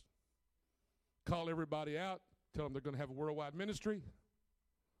being honest. Call everybody out, tell them they're going to have a worldwide ministry.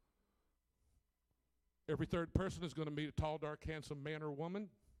 Every third person is going to meet a tall, dark, handsome man or woman.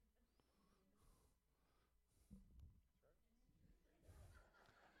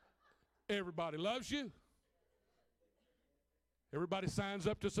 Everybody loves you. Everybody signs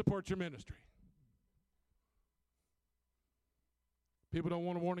up to support your ministry. People don't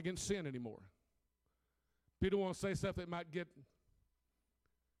want to warn against sin anymore. People want to say stuff that might get,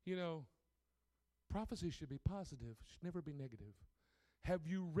 prophecy should be positive, should never be negative. Have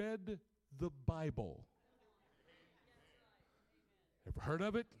you read the Bible? Ever heard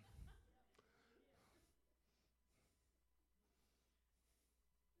of it?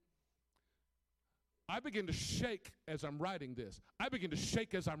 I begin to shake as I'm writing this. I begin to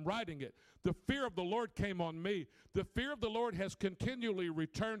shake as I'm writing it. The fear of the Lord came on me. The fear of the Lord has continually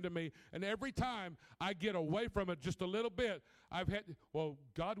returned to me, and every time I get away from it just a little bit,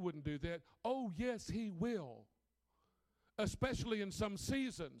 God wouldn't do that. Oh, yes, he will, especially in some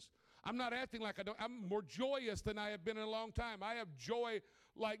seasons. I'm not acting like I don't. I'm more joyous than I have been in a long time. I have joy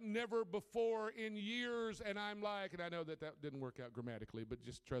like never before in years, and I'm like, and I know that didn't work out grammatically, but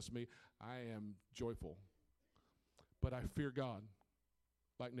just trust me, I am joyful. But I fear God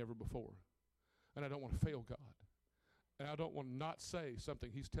like never before, and I don't want to fail God, and I don't want to not say something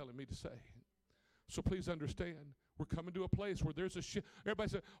he's telling me to say. So please understand, we're coming to a place where there's a shift. Everybody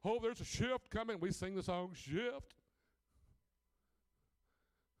said, oh, there's a shift coming. We sing the song, Shift.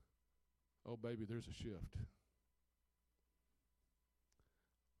 Oh, baby, there's a shift.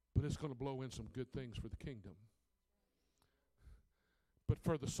 But it's going to blow in some good things for the kingdom. But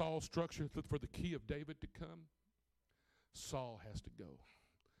for the Saul structure, for the key of David to come, Saul has to go.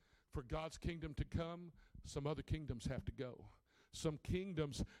 For God's kingdom to come, some other kingdoms have to go. Some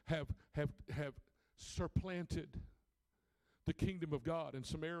kingdoms have supplanted the kingdom of God in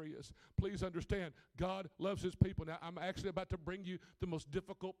some areas. Please understand, God loves his people. Now, I'm actually about to bring you the most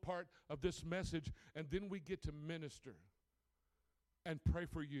difficult part of this message, and then we get to minister and pray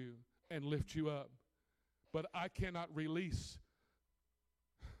for you and lift you up. But I cannot release.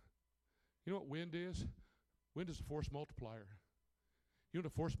 You know what wind is? Wind is a force multiplier. You know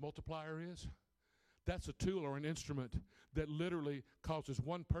what a force multiplier is? That's a tool or an instrument that literally causes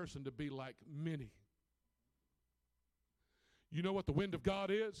one person to be like many. You know what the wind of God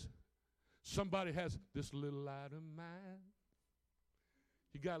is? Somebody has this little light of mine.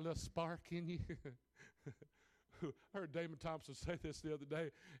 You got a little spark in you. I heard Damon Thompson say this the other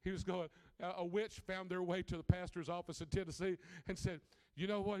day. He was going, a witch found their way to the pastor's office in Tennessee and said, you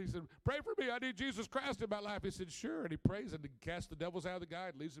know what? He said, pray for me. I need Jesus Christ in my life. He said, sure. And he prays and he casts the devils out of the guy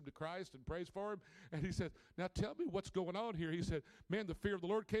and leads him to Christ and prays for him. And he said, now tell me what's going on here. He said, man, the fear of the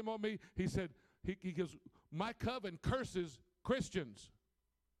Lord came on me. He said, he goes, my coven curses Christians.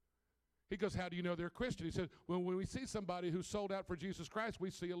 He goes, how do you know they're a Christian? He said, well, when we see somebody who's sold out for Jesus Christ, we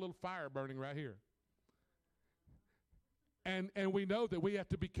see a little fire burning right here. And we know that we have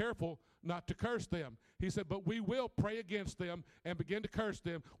to be careful not to curse them. He said, but we will pray against them and begin to curse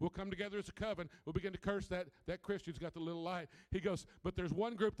them. We'll come together as a coven. We'll begin to curse that Christian's got the little light. He goes, but there's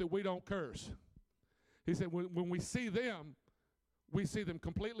one group that we don't curse. He said, when we see them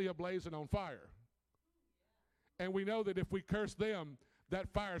completely ablaze and on fire. And we know that if we curse them,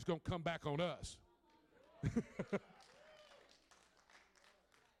 that fire is going to come back on us.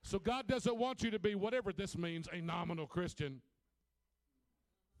 So God doesn't want you to be, whatever this means, a nominal Christian.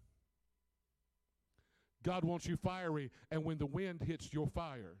 God wants you fiery, and when the wind hits your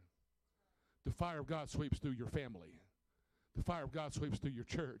fire, the fire of God sweeps through your family. The fire of God sweeps through your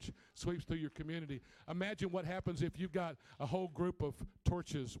church, sweeps through your community. Imagine what happens if you've got a whole group of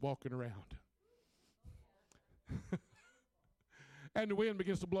torches walking around. And the wind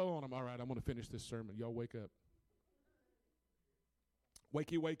begins to blow on them. All right, I'm going to finish this sermon. Y'all wake up.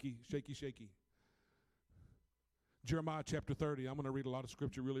 Wakey, wakey, shaky, shaky. Jeremiah chapter 30. I'm going to read a lot of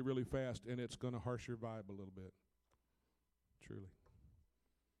scripture really, really fast, and it's going to harsh your vibe a little bit. Truly.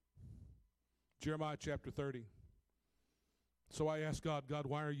 Jeremiah chapter 30. So I asked God,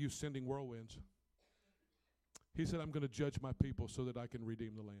 why are you sending whirlwinds? He said, I'm going to judge my people so that I can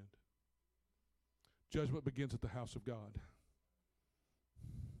redeem the land. Judgment begins at the house of God.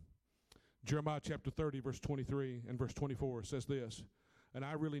 Jeremiah chapter 30, verse 23 and verse 24 says this, and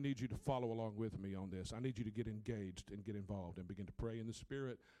I really need you to follow along with me on this. I need you to get engaged and get involved and begin to pray in the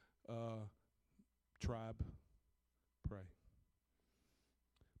Spirit. Tribe, pray.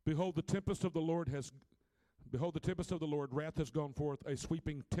 Behold, the tempest of the Lord, wrath has gone forth, a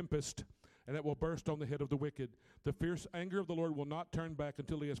sweeping tempest, and it will burst on the head of the wicked. The fierce anger of the Lord will not turn back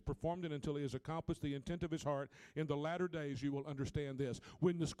until he has performed it, until he has accomplished the intent of his heart. In the latter days you will understand this.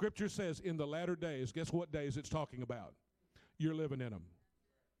 When the scripture says in the latter days, guess what days it's talking about? You're living in them.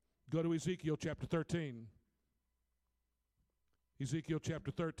 Go to Ezekiel chapter 13. Ezekiel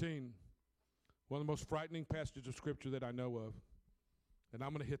chapter 13, one of the most frightening passages of scripture that I know of. And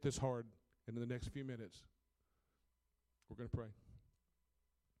I'm going to hit this hard, and in the next few minutes, we're going to pray.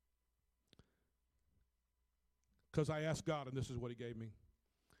 Because I asked God, and this is what he gave me.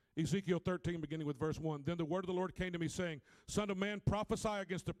 Ezekiel 13, beginning with verse 1. Then the word of the Lord came to me, saying, Son of man, prophesy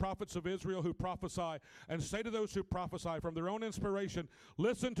against the prophets of Israel who prophesy, and say to those who prophesy from their own inspiration,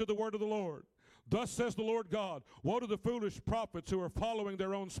 listen to the word of the Lord. Thus says the Lord God, woe to the foolish prophets who are following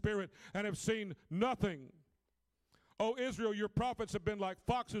their own spirit and have seen nothing. O Israel, your prophets have been like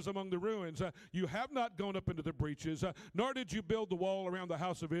foxes among the ruins. You have not gone up into the breaches, nor did you build the wall around the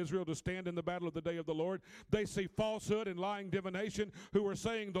house of Israel to stand in the battle of the day of the Lord. They see falsehood and lying divination, who are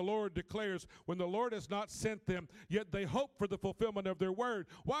saying, the Lord declares, when the Lord has not sent them, yet they hope for the fulfillment of their word.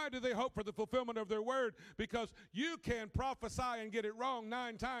 Why do they hope for the fulfillment of their word? Because you can prophesy and get it wrong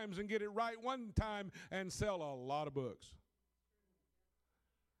 9 times and get it right 1 time and sell a lot of books.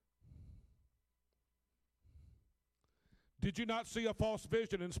 Did you not see a false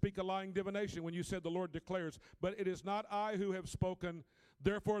vision and speak a lying divination when you said the Lord declares, but it is not I who have spoken.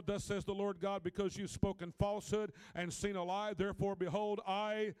 Therefore, thus says the Lord God, because you've spoken falsehood and seen a lie, therefore, behold,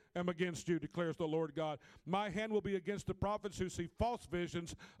 I am against you, declares the Lord God. My hand will be against the prophets who see false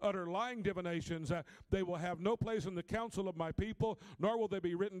visions, utter lying divinations. They will have no place in the council of my people, nor will they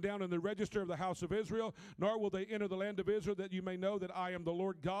be written down in the register of the house of Israel, nor will they enter the land of Israel, that you may know that I am the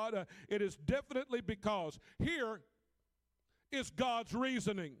Lord God. It is definitely because here is God's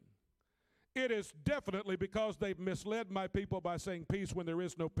reasoning. It is definitely because they've misled my people by saying peace when there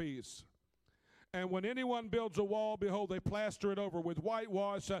is no peace. And when anyone builds a wall, behold, they plaster it over with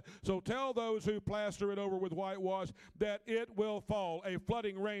whitewash. So tell those who plaster it over with whitewash that it will fall. A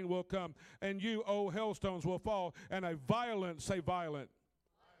flooding rain will come, and you, O hailstones, will fall, and a violent, say violent,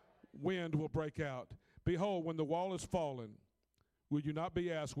 wind will break out. Behold, when the wall is fallen, will you not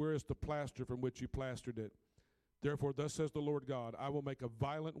be asked, where is the plaster from which you plastered it? Therefore, thus says the Lord God, I will make a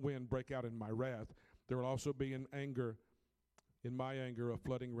violent wind break out in my wrath. There will also be in my anger, a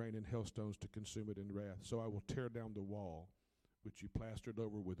flooding rain and hailstones to consume it in wrath. So I will tear down the wall which you plastered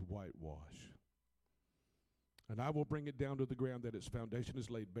over with whitewash. And I will bring it down to the ground that its foundation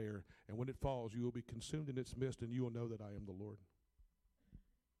is laid bare. And when it falls, you will be consumed in its midst, and you will know that I am the Lord.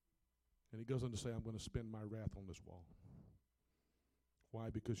 And he goes on to say, I'm going to spend my wrath on this wall.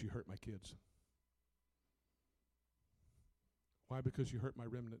 Why? Because you hurt my kids. Why? Because you hurt my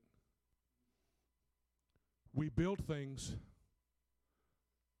remnant. We build things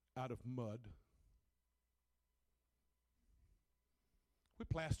out of mud. We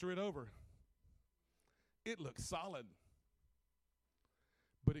plaster it over. It looks solid.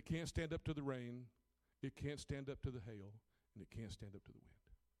 But it can't stand up to the rain. It can't stand up to the hail. And it can't stand up to the wind.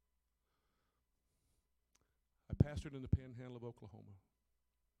 I pastored in the panhandle of Oklahoma.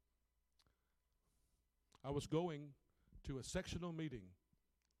 I was going to a sectional meeting.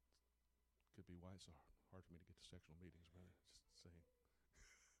 Could be why it's hard for me to get to sectional meetings, brother. Just saying.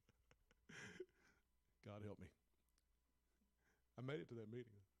 God help me. I made it to that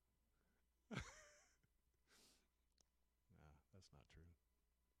meeting. Nah, that's not true.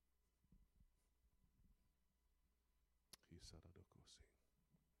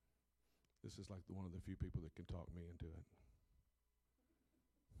 This is like one of the few people that can talk me into it.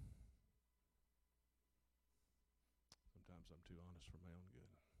 Sometimes I'm too honest for my own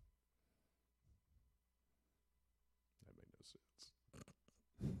good. That made no sense.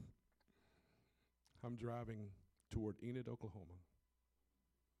 I'm driving toward Enid, Oklahoma.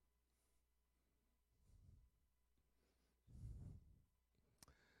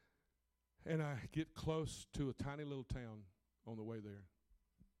 And I get close to a tiny little town on the way there,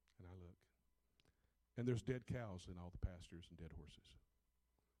 and I look. And there's dead cows in all the pastures and dead horses.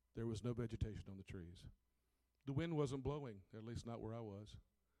 There was no vegetation on the trees. The wind wasn't blowing, at least not where I was.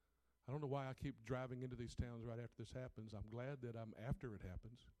 I don't know why I keep driving into these towns right after this happens. I'm glad that I'm after it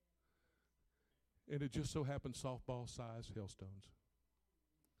happens. And it just so happened softball-sized hailstones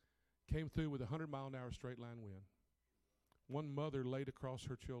came through with a 100-mile-an-hour straight-line wind. One mother laid across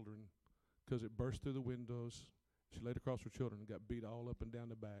her children because it burst through the windows. She laid across her children and got beat all up and down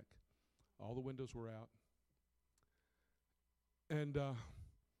the back. All the windows were out. And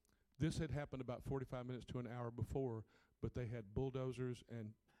this had happened about 45 minutes to an hour before, but they had bulldozers and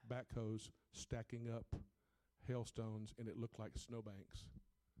backhoes stacking up hailstones, and it looked like snowbanks.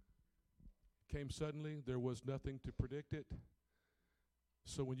 Came suddenly. There was nothing to predict it.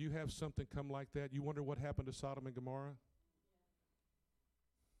 So when you have something come like that, you wonder what happened to Sodom and Gomorrah?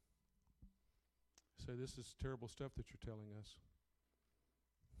 Say, this is terrible stuff that you're telling us.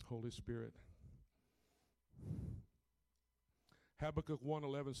 Holy Spirit. Habakkuk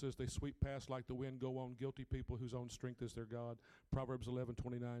 1:11 says, they sweep past like the wind, go on, guilty people whose own strength is their God. Proverbs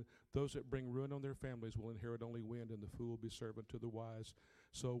 11:29, those that bring ruin on their families will inherit only wind, and the fool will be servant to the wise.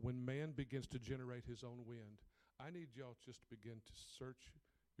 So when man begins to generate his own wind, I need y'all just to begin to search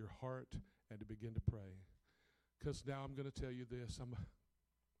your heart and to begin to pray. Because now I'm going to tell you this.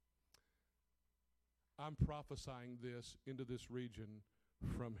 I'm prophesying this into this region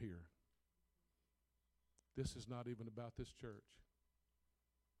from here. This is not even about this church.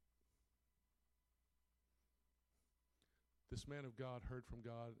 This man of God heard from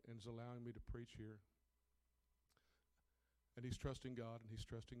God and is allowing me to preach here. And he's trusting God, and he's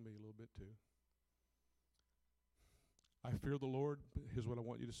trusting me a little bit too. I fear the Lord. Here's what I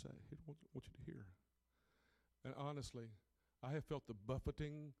want you to say. Here's what I want you to hear. And honestly, I have felt the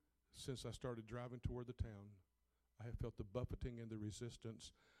buffeting since I started driving toward the town. I have felt the buffeting and the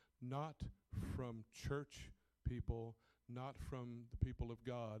resistance, not from church people, not from the people of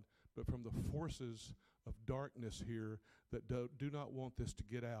God, but from the forces of darkness here that do not want this to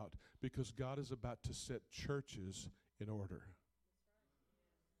get out, because God is about to set churches in order.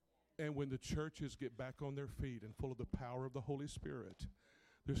 And when the churches get back on their feet and full of the power of the Holy Spirit,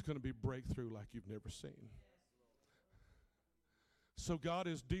 there's going to be breakthrough like you've never seen. So God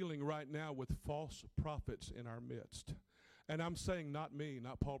is dealing right now with false prophets in our midst. And I'm saying not me,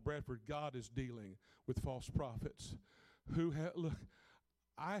 not Paul Bradford. God is dealing with false prophets who look,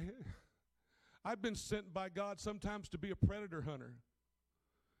 I've been sent by God sometimes to be a predator hunter.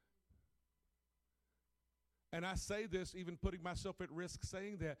 And I say this even putting myself at risk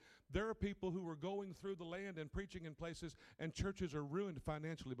saying that. There are people who are going through the land and preaching in places, and churches are ruined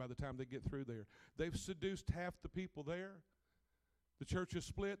financially by the time they get through there. They've seduced half the people there. The church is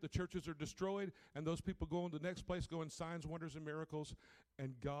split, the churches are destroyed, and those people go in the next place, go in signs, wonders, and miracles.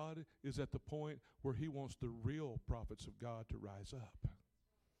 And God is at the point where he wants the real prophets of God to rise up.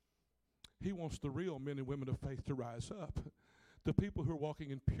 He wants the real men and women of faith to rise up. The people who are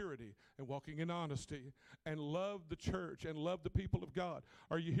walking in purity and walking in honesty and love the church and love the people of God.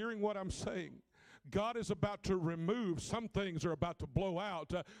 Are you hearing what I'm saying? God is about to remove, some things are about to blow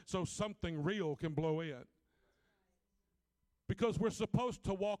out so something real can blow in. Because we're supposed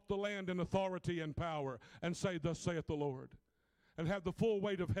to walk the land in authority and power and say, thus saith the Lord, and have the full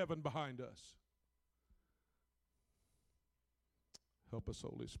weight of heaven behind us. Help us,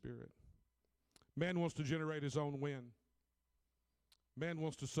 Holy Spirit. Man wants to generate his own wind. Man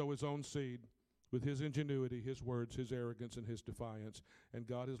wants to sow his own seed with his ingenuity, his words, his arrogance, and his defiance. And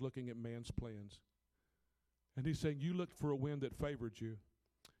God is looking at man's plans. And he's saying, you looked for a wind that favored you.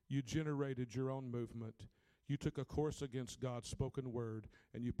 You generated your own movement. You took a course against God's spoken word,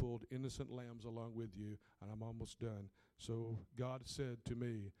 and you pulled innocent lambs along with you, and I'm almost done. So God said to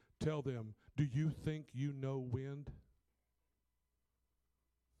me Tell them, do you think you know wind?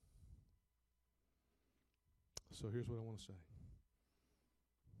 So here's what I want to say.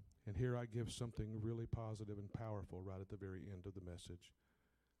 And here I give something really positive and powerful right at the very end of the message.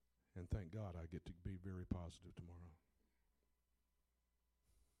 And thank God I get to be very positive tomorrow.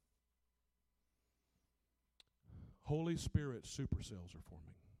 Holy Spirit supercells are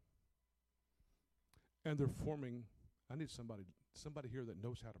forming. And they're forming. I need somebody here that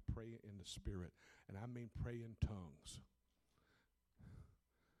knows how to pray in the Spirit. And I mean pray in tongues.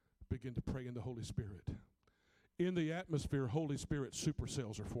 Begin to pray in the Holy Spirit. In the atmosphere, Holy Spirit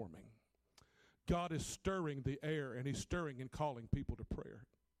supercells are forming. God is stirring the air, and He's stirring and calling people to prayer.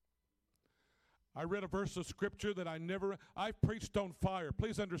 I read a verse of Scripture that I've preached on fire.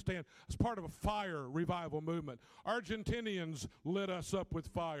 Please understand, it's part of a fire revival movement. Argentinians lit us up with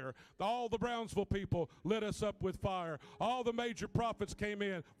fire. All the Brownsville people lit us up with fire. All the major prophets came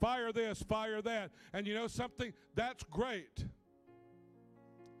in, fire this, fire that. And you know something? That's great.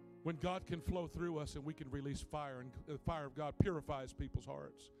 When God can flow through us and we can release fire, and the fire of God purifies people's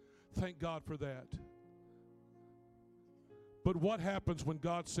hearts. Thank God for that. But what happens when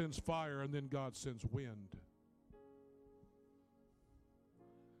God sends fire and then God sends wind?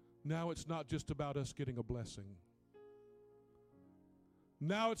 Now it's not just about us getting a blessing.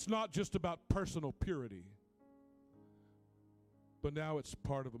 Now it's not just about personal purity. But now it's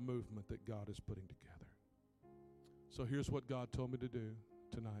part of a movement that God is putting together. So here's what God told me to do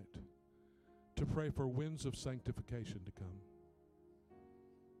tonight. To pray for winds of sanctification to come.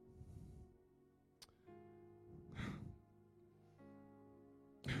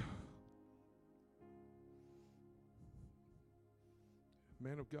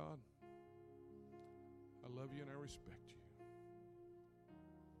 Man of God, I love you and I respect you.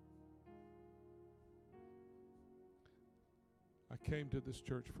 I came to this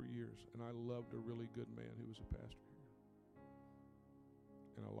church for years, and I loved a really good man who was a pastor here.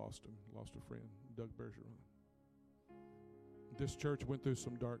 And I lost him, lost a friend, Doug Bergeron. This church went through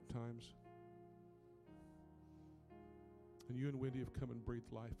some dark times. And you and Wendy have come and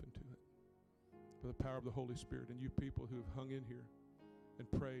breathed life into it by the power of the Holy Spirit. And you people who have hung in here and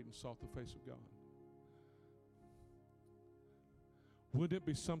prayed and sought the face of God. Wouldn't it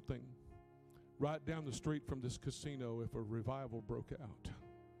be something right down the street from this casino if a revival broke out?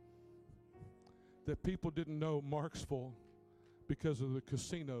 That people didn't know Marksville because of the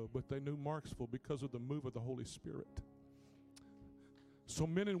casino, but they knew Marksville because of the move of the Holy Spirit. So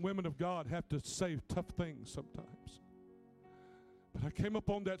men and women of God have to say tough things sometimes. But I came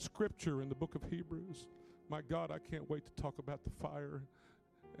upon that scripture in the book of Hebrews. My God, I can't wait to talk about the fire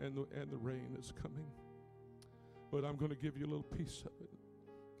and the rain that's coming. But I'm going to give you a little piece of it.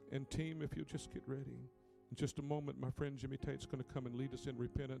 And team, if you'll just get ready. In just a moment, my friend Jimmy Tate's going to come and lead us in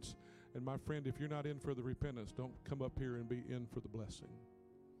repentance. And my friend, if you're not in for the repentance, don't come up here and be in for the blessing.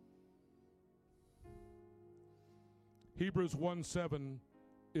 Hebrews 1:7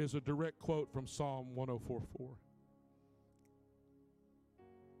 is a direct quote from Psalm 104:4.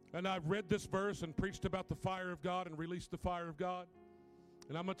 And I've read this verse and preached about the fire of God and released the fire of God.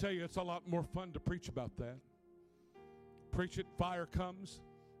 And I'm going to tell you, it's a lot more fun to preach about that. Preach it, fire comes.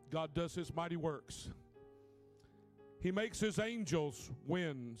 God does His mighty works. He makes His angels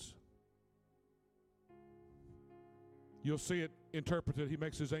winds. You'll see it interpreted. He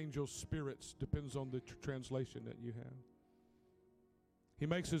makes His angels spirits. Depends on the translation that you have. He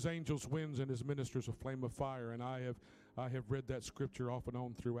makes His angels winds and His ministers a flame of fire. And I have read that scripture off and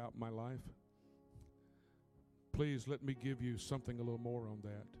on throughout my life. Please let me give you something a little more on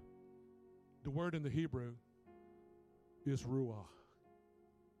that. The word in the Hebrew is ruah.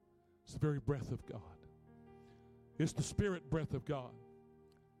 It's the very breath of God. It's the spirit breath of God.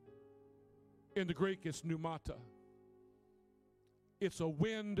 In the Greek, it's pneumata. It's a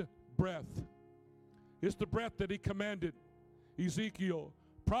wind breath. It's the breath that He commanded Ezekiel,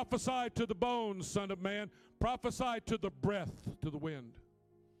 prophesy to the bones, son of man, prophesy to the breath, to the wind.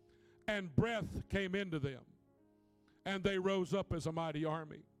 And breath came into them, and they rose up as a mighty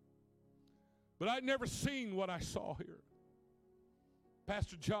army. But I'd never seen what I saw here.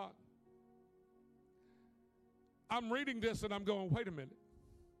 Pastor John, I'm reading this and I'm going, wait a minute.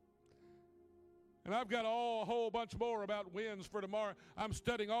 And I've got a whole bunch more about winds for tomorrow. I'm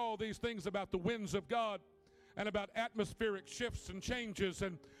studying all these things about the winds of God and about atmospheric shifts and changes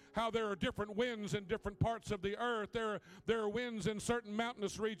and how there are different winds in different parts of the earth. There are winds in certain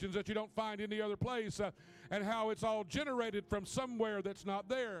mountainous regions that you don't find any other place, and how it's all generated from somewhere that's not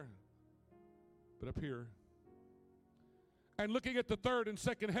there, but up here. And looking at the third and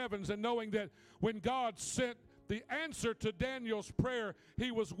second heavens and knowing that when God sent the answer to Daniel's prayer,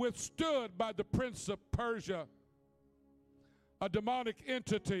 he was withstood by the prince of Persia, a demonic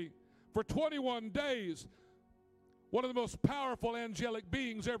entity, for 21 days. One of the most powerful angelic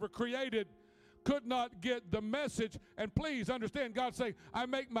beings ever created could not get the message. And please understand, God saying, I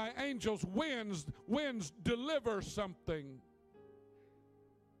make my angels winds deliver something.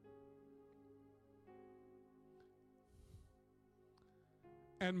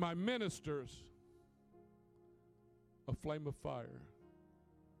 And my ministers a flame of fire.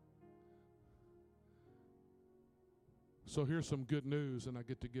 So here's some good news, and I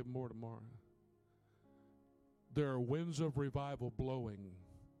get to give more tomorrow. There are winds of revival blowing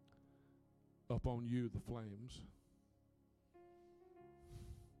upon you, the flames.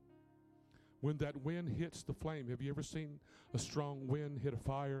 When that wind hits the flame, have you ever seen a strong wind hit a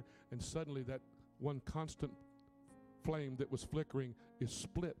fire, and suddenly that one constant flame that was flickering is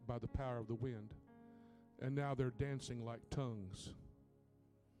split by the power of the wind, and now they're dancing like tongues.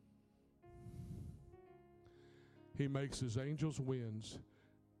 He makes his angels winds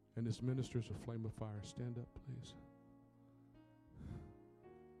and his ministers a flame of fire. Stand up, please.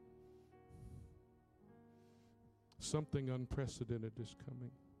 Something unprecedented is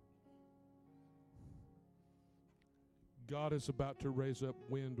coming. God is about to raise up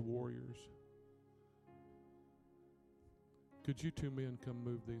wind warriors. Could you two men come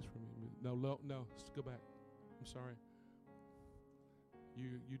move these for me? No, let's go back. I'm sorry.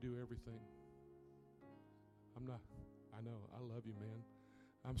 You do everything. I know, I love you, man.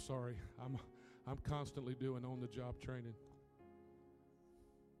 I'm sorry. I'm constantly doing on-the-job training.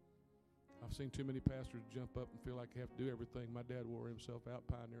 I've seen too many pastors jump up and feel like they have to do everything. My dad wore himself out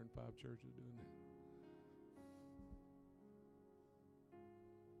pioneering 5 churches doing that.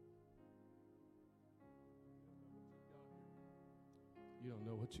 You don't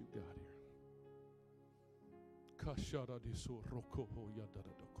know what you've got here.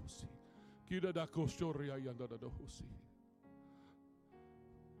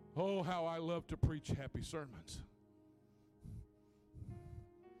 Oh, how I love to preach happy sermons.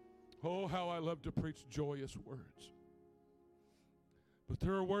 Oh, how I love to preach joyous words. But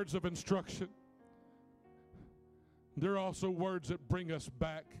there are words of instruction. There are also words that bring us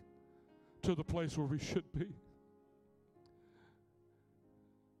back to the place where we should be.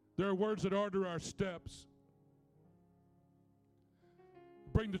 There are words that order our steps.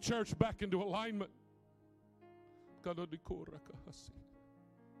 Bring the church back into alignment.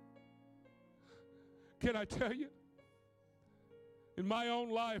 Can I tell you? In my own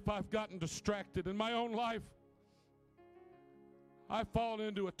life, I've gotten distracted. In my own life, I've fallen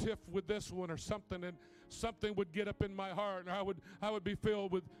into a tiff with this one or something, and something would get up in my heart, and I would be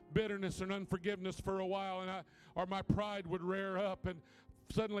filled with bitterness and unforgiveness for a while, or my pride would rear up, and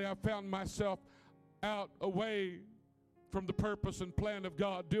suddenly I found myself away from the purpose and plan of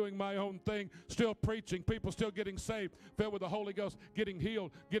God, doing my own thing, still preaching, people still getting saved, filled with the Holy Ghost, getting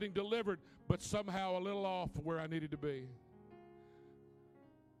healed, getting delivered, but somehow a little off where I needed to be.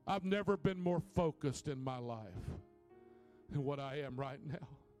 I've never been more focused in my life than what I am right now.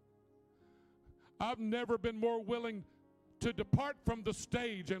 I've never been more willing to depart from the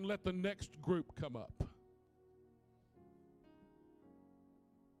stage and let the next group come up.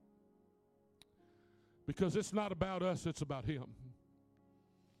 Because it's not about us, it's about Him.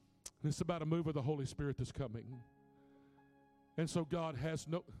 It's about a move of the Holy Spirit that's coming. And so God has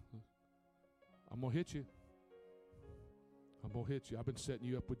I'm going to hit you. I'm going to hit you. I've been setting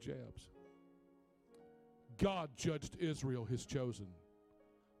you up with jabs. God judged Israel, His chosen,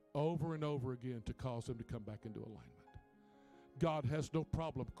 over and over again to cause them to come back into alignment. God has no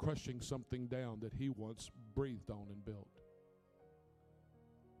problem crushing something down that He once breathed on and built.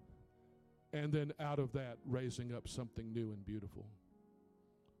 And then out of that, raising up something new and beautiful.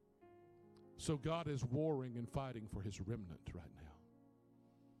 So God is warring and fighting for His remnant right now.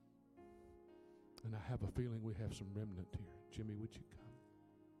 And I have a feeling we have some remnant here. Jimmy, would you come?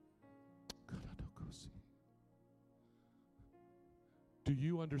 Do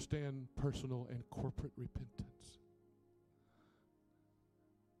you understand personal and corporate repentance?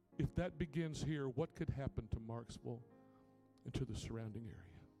 If that begins here, what could happen to Marksville and to the surrounding area?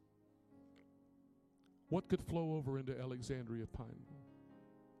 What could flow over into Alexandria, Pineville?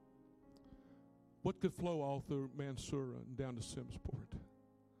 What could flow all through Mansoura and down to Simmsport?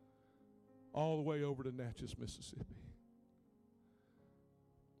 All the way over to Natchez, Mississippi.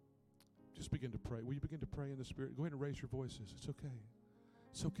 Just begin to pray. Will you begin to pray in the Spirit? Go ahead and raise your voices. It's okay.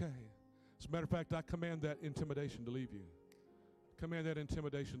 It's okay. As a matter of fact, I command that intimidation to leave you. Command that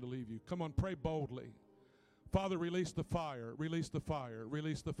intimidation to leave you. Come on, pray boldly. Father, release the fire. Release the fire.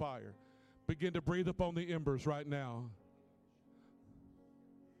 Release the fire. Begin to breathe upon the embers right now.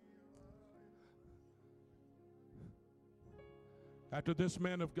 After this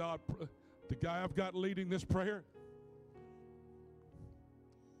man of God, the guy I've got leading this prayer,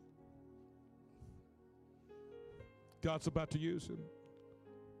 God's about to use him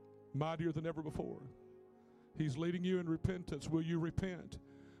mightier than ever before. He's leading you in repentance. Will you repent?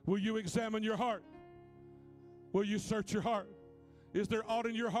 Will you examine your heart? Will you search your heart? Is there aught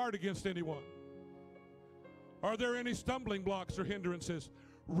in your heart against anyone? Are there any stumbling blocks or hindrances?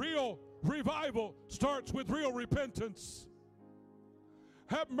 Real revival starts with real repentance.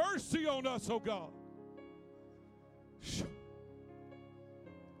 Have mercy on us, oh God.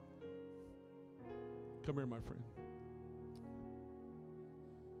 Come here, my friend.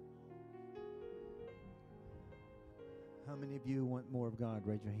 How many of you want more of God?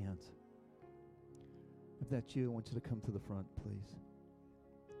 Raise your hands. If that's you, I want you to come to the front, please.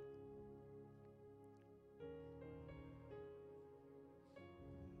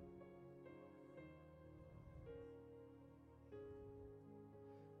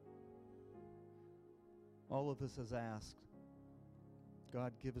 All of us has asked,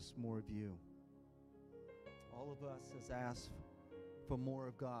 God, give us more of you. All of us has asked for more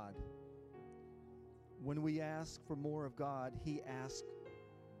of God. When we ask for more of God, He asks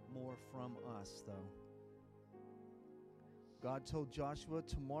more from us, though. God told Joshua,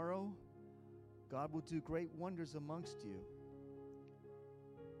 tomorrow, God will do great wonders amongst you,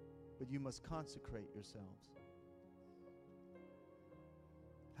 but you must consecrate yourselves.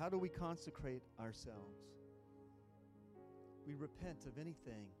 How do we consecrate ourselves? We repent of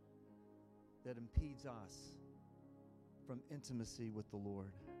anything that impedes us from intimacy with the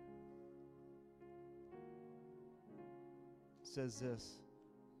Lord. It says this,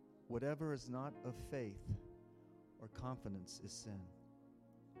 whatever is not of faith or confidence is sin.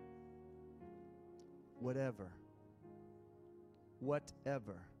 Whatever.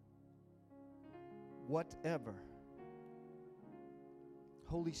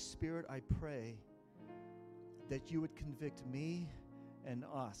 Holy Spirit, I pray that you would convict me and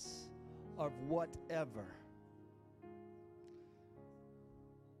us of whatever.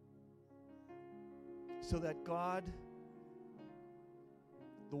 So that God,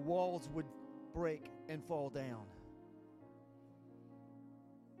 the walls would break and fall down.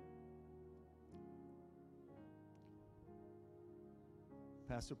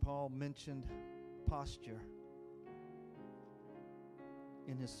 Pastor Paul mentioned posture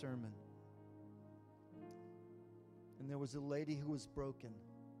in his sermon. And there was a lady who was broken.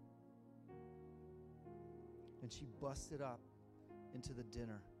 And she busted up into the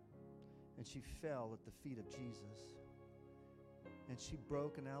dinner. And she fell at the feet of Jesus. And she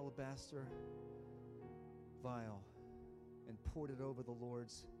broke an alabaster vial and poured it over the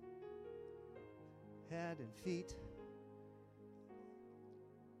Lord's head and feet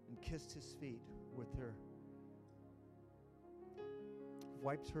and kissed his feet with her,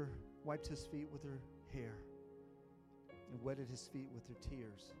 wiped his feet with her hair and wetted his feet with her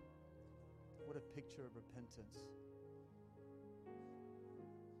tears. What a picture of repentance.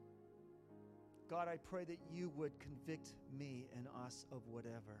 God, I pray that you would convict me and us of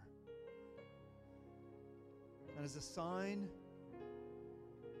whatever. And as a sign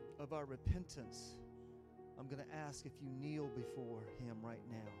of our repentance, I'm going to ask if you kneel before him right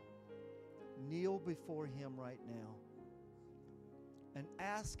now. Kneel before him right now. And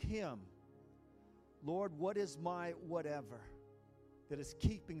ask him, Lord, what is my whatever that is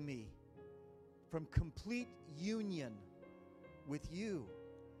keeping me from complete union with you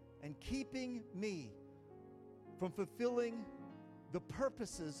and keeping me from fulfilling the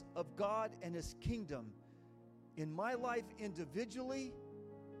purposes of God and his kingdom in my life individually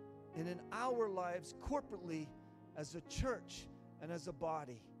and in our lives corporately as a church and as a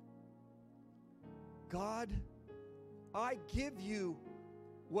body. God, I give you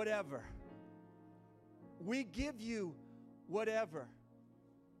whatever. We give you whatever.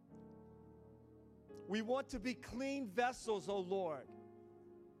 We want to be clean vessels, O Lord.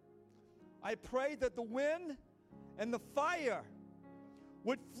 I pray that the wind and the fire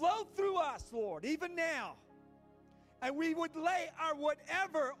would flow through us, Lord, even now. And we would lay our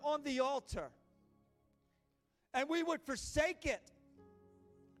whatever on the altar. And we would forsake it.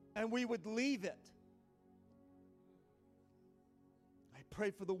 And we would leave it. I pray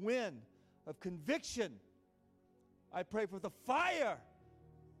for the wind of conviction. I pray for the fire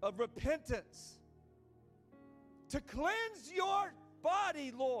of repentance to cleanse your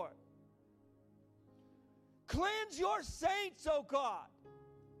body, Lord. Cleanse your saints, oh God.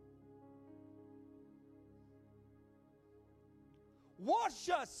 Wash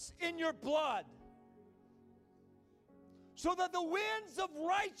us in your blood so that the winds of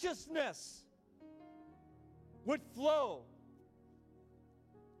righteousness would flow.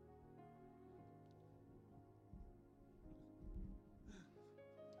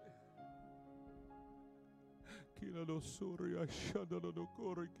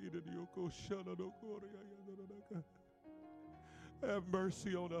 Have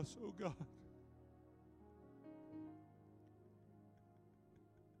mercy on us, oh God.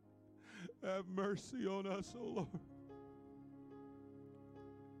 Have mercy on us, oh Lord.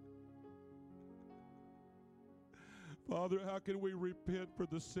 Father, how can we repent for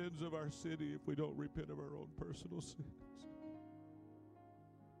the sins of our city if we don't repent of our own personal sins?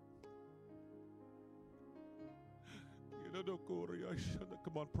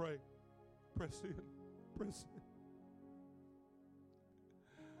 Come on, pray. Press in. Press in.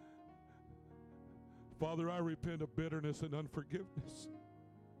 Father, I repent of bitterness and unforgiveness.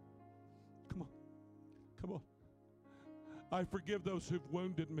 Come on. Come on. I forgive those who've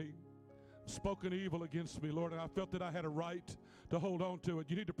wounded me, spoken evil against me, Lord, and I felt that I had a right to hold on to it.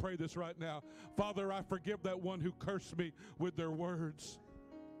 You need to pray this right now. Father, I forgive that one who cursed me with their words.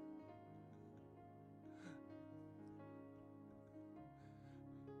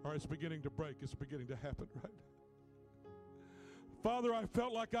 All right, it's beginning to break. It's beginning to happen right now. Father, I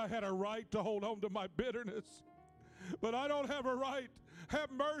felt like I had a right to hold on to my bitterness, but I don't have a right. Have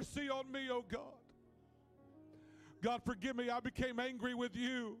mercy on me, oh God. God, forgive me. I became angry with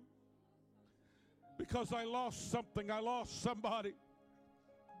you because I lost something. I lost somebody.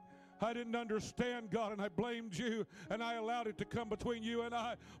 I didn't understand, God, and I blamed you, and I allowed it to come between you and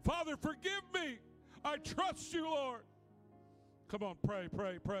I. Father, forgive me. I trust you, Lord. Come on, pray,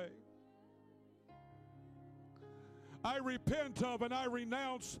 pray, pray. I repent of and I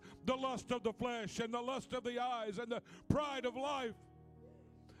renounce the lust of the flesh and the lust of the eyes and the pride of life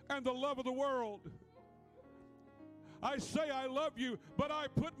and the love of the world. I say I love you, but I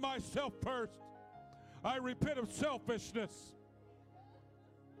put myself first. I repent of selfishness,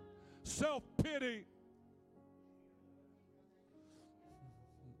 self-pity.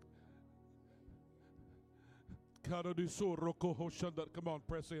 Come on,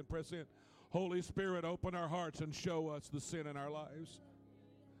 press in, press in. Holy Spirit, open our hearts and show us the sin in our lives.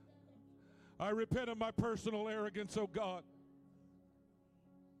 I repent of my personal arrogance, oh God.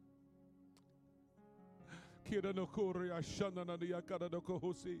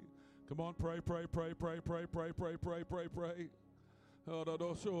 Come on, pray, pray, pray, pray, pray, pray, pray, pray, pray, pray.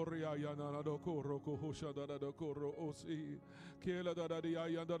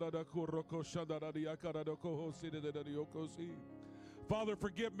 Father,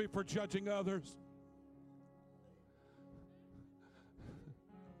 forgive me for judging others.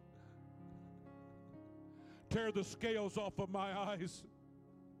 Tear the scales off of my eyes.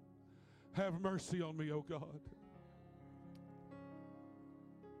 Have mercy on me, oh God.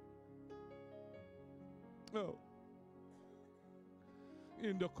 Oh.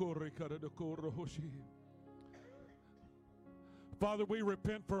 Father, we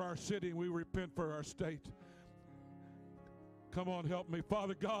repent for our city. We repent for our state. Come on, help me.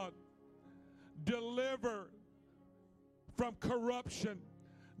 Father God, deliver from corruption.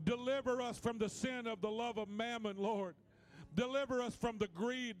 Deliver us from the sin of the love of mammon, Lord. Deliver us from the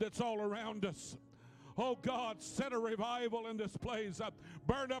greed that's all around us. Oh God, set a revival in this place.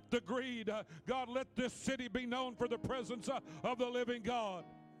 Burn up the greed. God, let this city be known for the presence of the living God.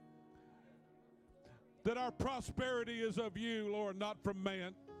 That our prosperity is of you, Lord, not from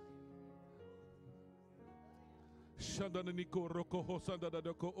man.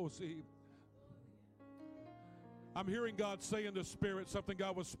 I'm hearing God say in the Spirit something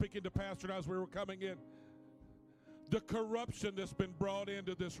God was speaking to Pastor as we were coming in. The corruption that's been brought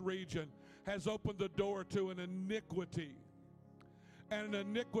into this region has opened the door to an iniquity. And an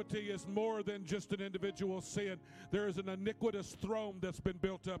iniquity is more than just an individual sin. There is an iniquitous throne that's been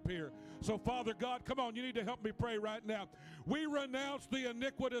built up here. So, Father God, come on, you need to help me pray right now. We renounce the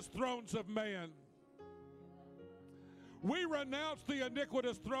iniquitous thrones of man. We renounce the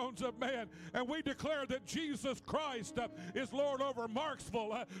iniquitous thrones of man, and we declare that Jesus Christ is Lord over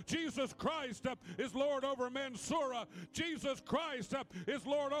Marksville. Jesus Christ is Lord over Mansoura. Jesus Christ is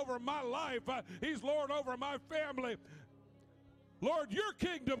Lord over my life. He's Lord over my family. Lord, your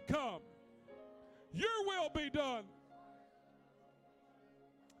kingdom come. Your will be done.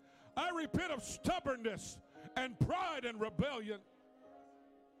 I repent of stubbornness and pride and rebellion.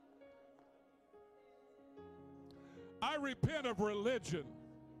 I repent of religion.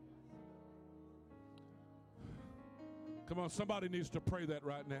 Come on, somebody needs to pray that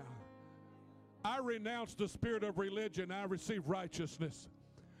right now. I renounce the spirit of religion. I receive righteousness.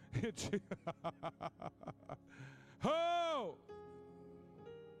 Oh!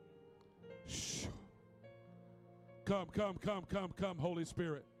 Shh. Come, Holy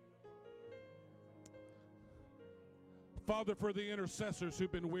Spirit. Father, for the intercessors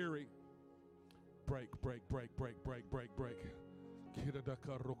who've been weary, break.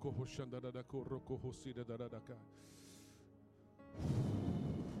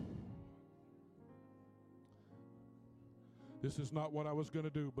 This is not what I was going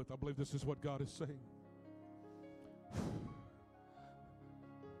to do, but I believe this is what God is saying.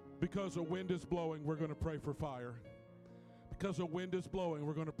 Because a wind is blowing, we're going to pray for fire. Because a wind is blowing,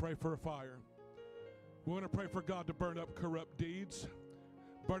 we're going to pray for a fire. We're going to pray for God to burn up corrupt deeds,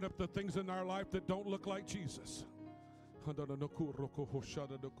 burn up the things in our life that don't look like Jesus.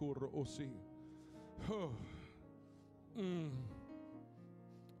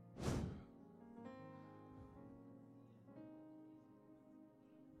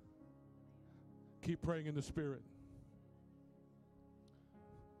 Keep praying in the Spirit.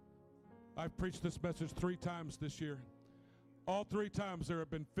 I've preached this message 3 times this year. All 3 times there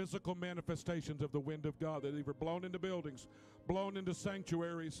have been physical manifestations of the wind of God that either blown into buildings, blown into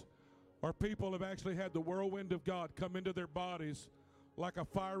sanctuaries, or people have actually had the whirlwind of God come into their bodies like a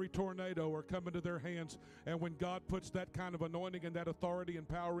fiery tornado or come into their hands. And when God puts that kind of anointing and that authority and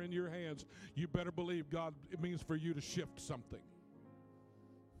power in your hands, you better believe God, it means for you to shift something.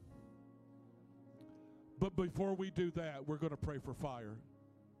 But before we do that, we're going to pray for fire.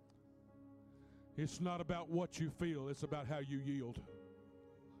 It's not about what you feel, it's about how you yield.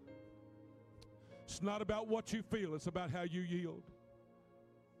 It's not about what you feel, it's about how you yield.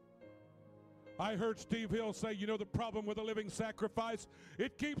 I heard Steve Hill say, you know the problem with a living sacrifice?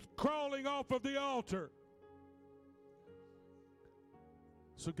 It keeps crawling off of the altar.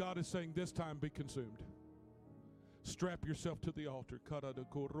 So God is saying this time, be consumed. Strap yourself to the altar.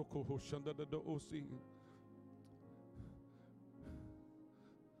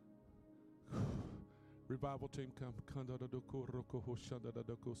 Revival team, come.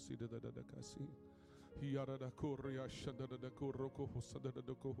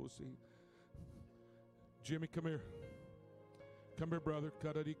 Jimmy, come here. Come here, brother.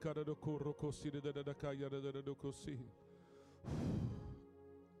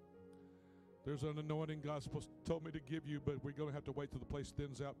 There's an anointing God's told me to give you, but we're going to have to wait till the place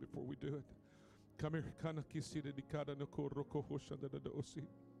thins out before we do it. Come here.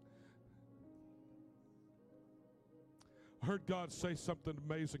 I heard God say something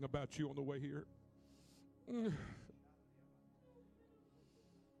amazing about you on the way here.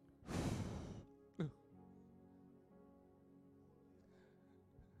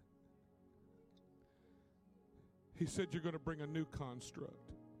 He said you're going to bring a new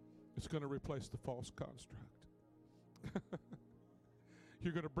construct. It's going to replace the false construct.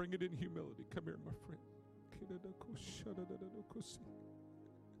 You're going to bring it in humility. Come here, my friend.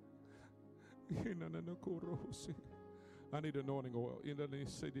 I need anointing oil.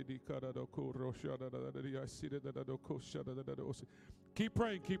 Keep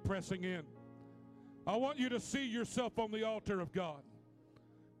praying, keep pressing in. I want you to see yourself on the altar of God.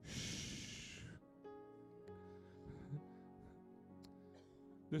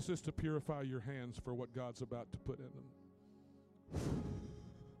 This is to purify your hands for what God's about to put in them.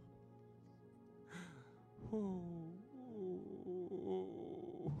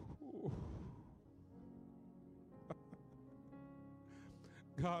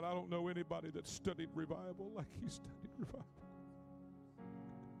 God, I don't know anybody that studied revival like He studied revival.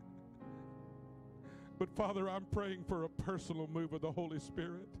 But Father, I'm praying for a personal move of the Holy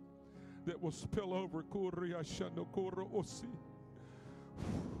Spirit that will spill over.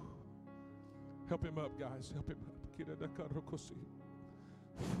 Help him up, guys. Help him up.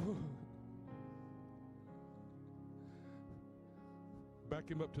 Back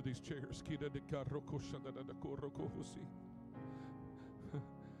him up to these chairs.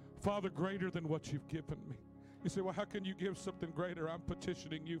 Father, greater than what you've given me. You say, well, how can you give something greater? I'm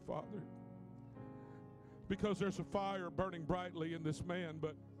petitioning you, Father. Because there's a fire burning brightly in this man,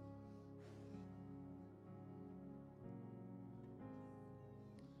 but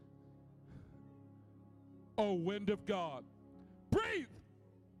oh, wind of God, breathe.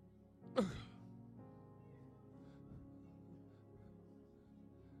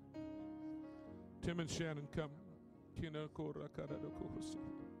 Tim and Shannon, come.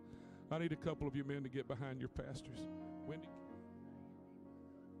 I need a couple of you men to get behind your pastors. Wendy.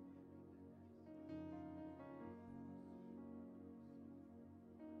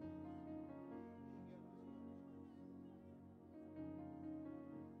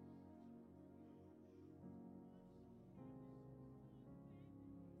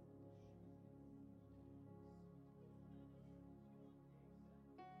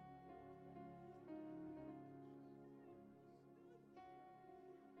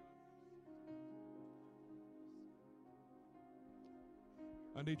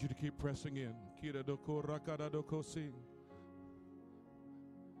 I need you to keep pressing in. If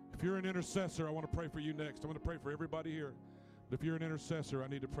you're an intercessor, I want to pray for you next. I want to pray for everybody here. But if you're an intercessor, I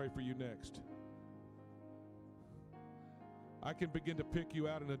need to pray for you next. I can begin to pick you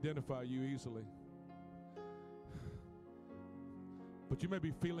out and identify you easily. But you may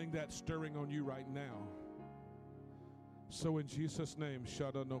be feeling that stirring on you right now. So in Jesus' name,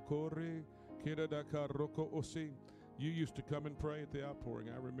 you used to come and pray at the outpouring.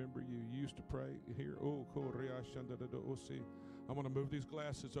 I remember you. You used to pray here. I'm going to move these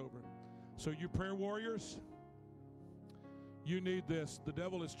glasses over. So you prayer warriors, you need this. The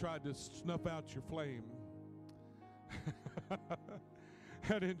devil has tried to snuff out your flame.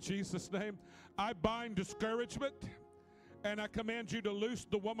 And in Jesus' name, I bind discouragement, and I command you to loose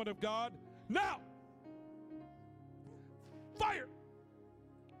the woman of God now. Fire!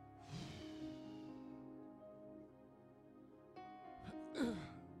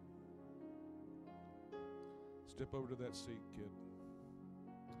 Step over to that seat, kid.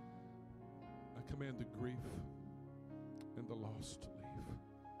 I command the grief and the loss to leave.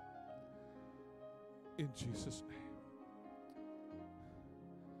 In Jesus' name.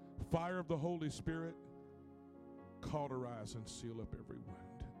 Fire of the Holy Spirit, cauterize and seal up every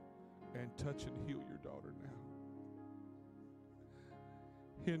wound and touch and heal your daughter now.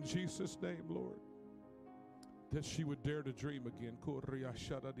 In Jesus' name, Lord, that she would dare to dream again.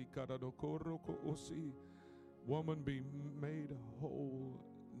 Woman, be made whole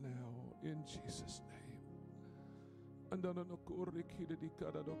now in Jesus' name. Come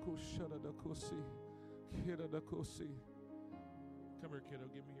here, kiddo.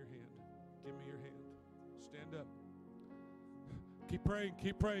 Give me your hand. Give me your hand. Stand up. Keep praying,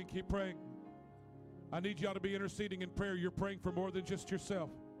 keep praying, keep praying. I need y'all to be interceding in prayer. You're praying for more than just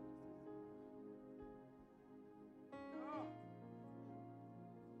yourself.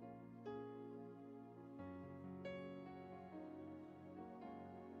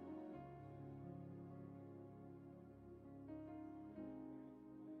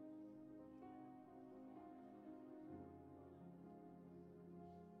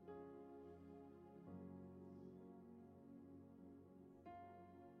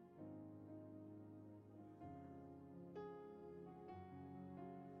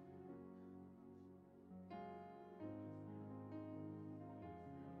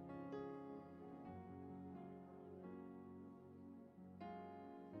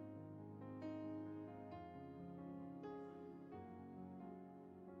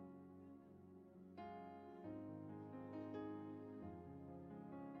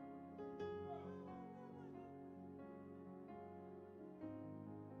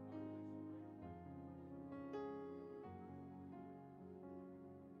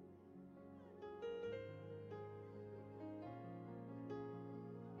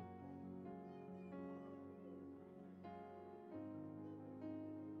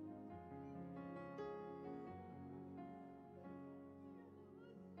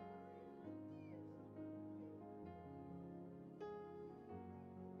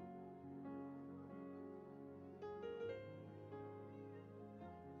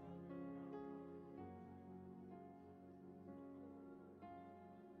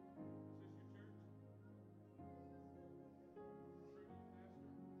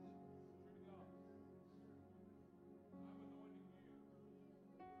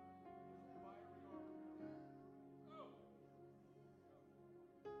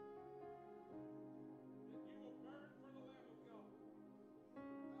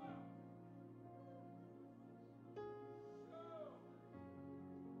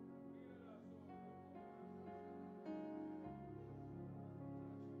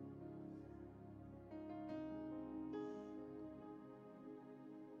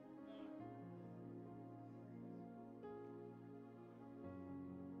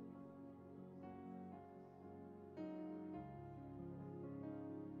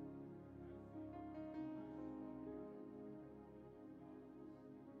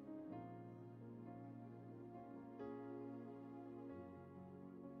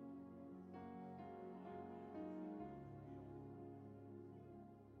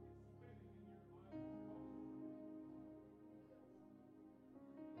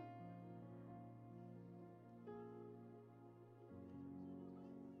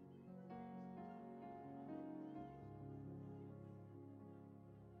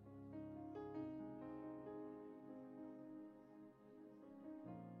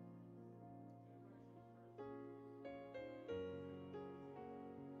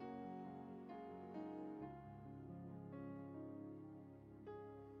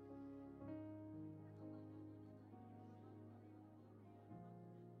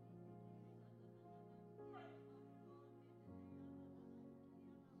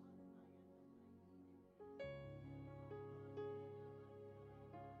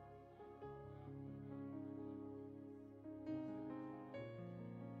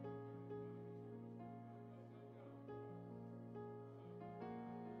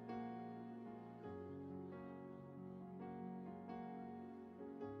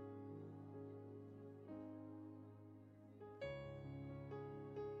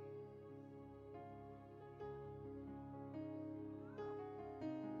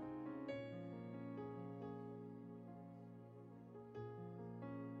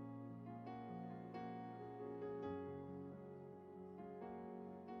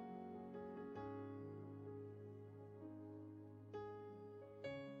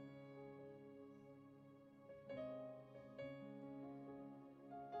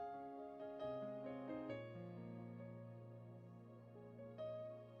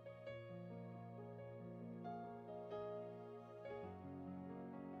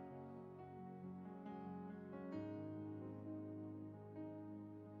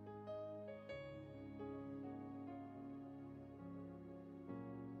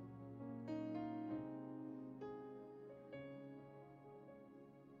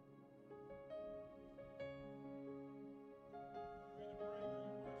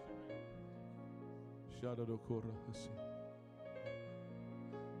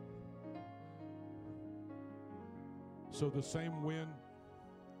 So the same wind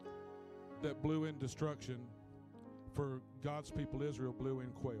that blew in destruction for God's people Israel blew in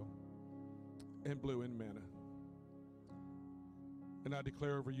quail and blew in manna. And I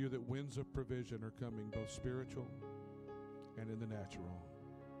declare over you that winds of provision are coming, both spiritual and in the natural,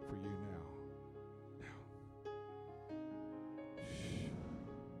 for you now.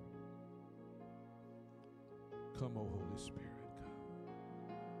 Come, O Holy Spirit,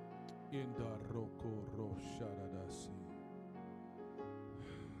 come. Indaroko roshadadasi.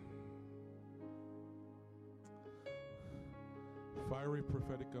 Fiery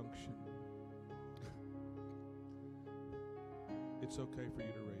prophetic unction. It's okay for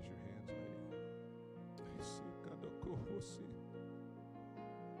you to raise your hands, lady.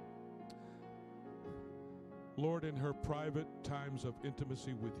 Lord, in her private times of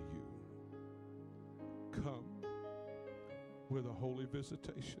intimacy with you, come with a holy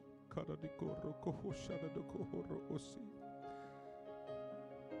visitation.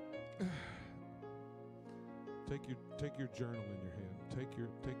 Take your journal in your hand. Take your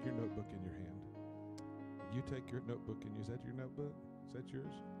notebook in your hand. You take your notebook and is that your notebook? Is that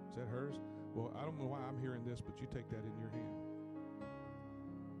yours? Is that hers? Well, I don't know why I'm hearing this, but you take that in your hand.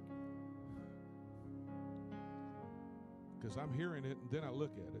 Because I'm hearing it, and then I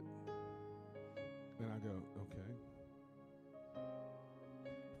look at it, and I go, okay.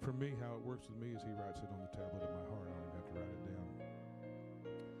 For me, how it works with me is he writes it on the tablet of my heart. I don't even have to write it down.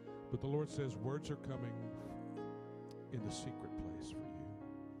 But the Lord says words are coming in the secret place for you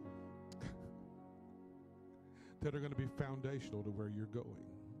that are going to be foundational to where you're going.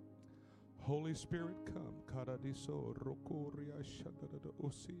 Holy Spirit, come.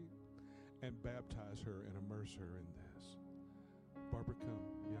 And baptize her and immerse her in this. Barbara, come.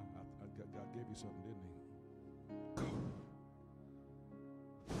 Yeah, God gave you something, didn't he?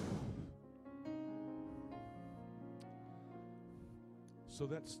 So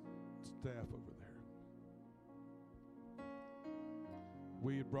that's staff over there.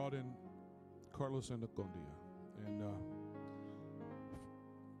 We had brought in Carlos Anacondia. And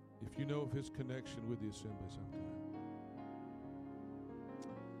if you know of his connection with the assembly sometime,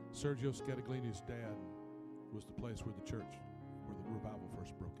 Sergio Scataglini's dad was the place where the church, where the revival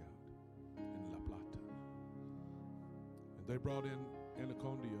first broke out in La Plata. And they brought in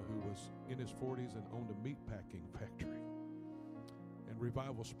Anacondia, who was in his 40s and owned a meat packing factory. And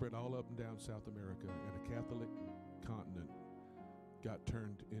revival spread all up and down South America, and a Catholic continent got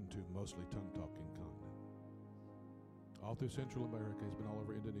turned into mostly tongue-talking continent. All through Central America, he's been all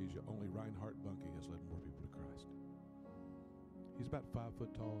over Indonesia. Only Reinhard Bunke has led more people to Christ. He's about 5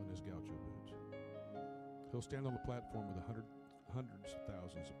 foot tall in his gaucho boots. He'll stand on the platform with hundreds of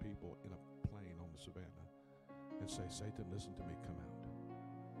thousands of people in a plane on the savannah and say, Satan, listen to me, come out.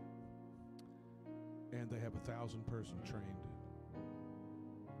 And they have 1,000-person trained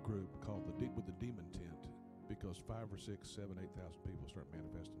group called with the demon tent, because 5 or 6, 7, 8,000 people start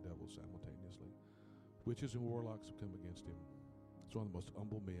manifesting devils simultaneously. Witches and warlocks have come against him. He's one of the most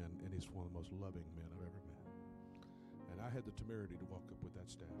humble men, and he's one of the most loving men I've ever met. And I had the temerity to walk up with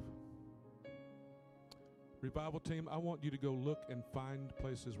that staff. Revival team, I want you to go look and find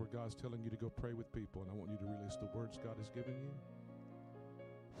places where God's telling you to go pray with people, and I want you to release the words God has given you.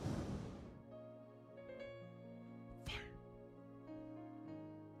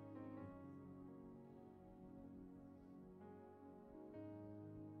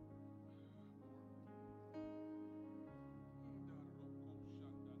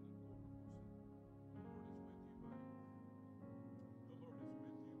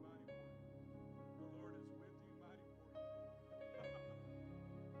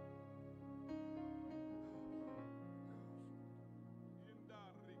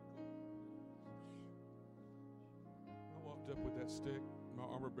 Up with that stick. My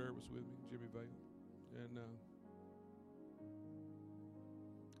armor bearer was with me, Jimmy Vale, and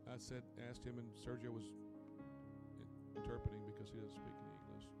I asked him, and Sergio was interpreting because he doesn't speak any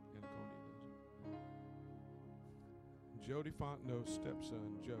English. Anacondia doesn't. Jody Fontenot's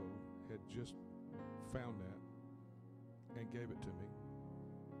stepson, Joe, had just found that and gave it to me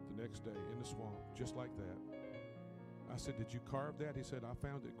the next day in the swamp, just like that. I said, did you carve that? He said, I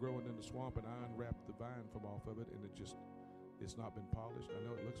found it growing in the swamp, and I unwrapped the vine from off of it, and it's not been polished. I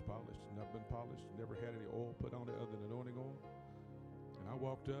know it looks polished. It's not been polished. Never had any oil put on it other than anointing oil. And I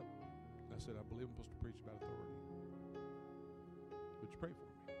walked up, and I said, I believe I'm supposed to preach about authority. Would you pray for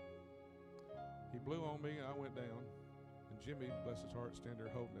me? He blew on me, and I went down. And Jimmy, bless his heart, standing there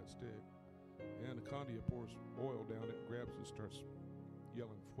holding that stick. And Anacondia pours oil down it, grabs it, and starts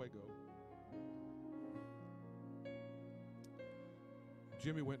yelling, fuego.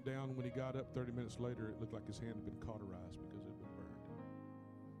 Jimmy went down. When he got up 30 minutes later, it looked like his hand had been cauterized because it had been burned.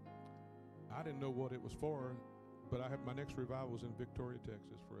 I didn't know what it was for, but my next revival was in Victoria,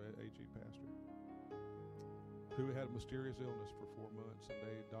 Texas for an AG pastor who had a mysterious illness for 4 months,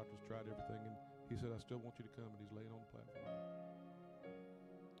 and doctors tried everything, and he said, I still want you to come, and he's laying on the platform.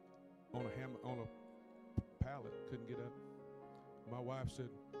 On a pallet, couldn't get up. My wife said,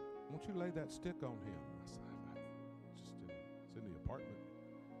 won't you lay that stick on him? I said, it's in the apartment.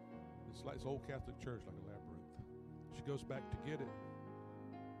 It's like this old Catholic church, like a labyrinth. She goes back to get it,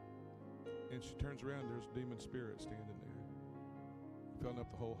 and she turns around, there's a demon spirit standing there, filling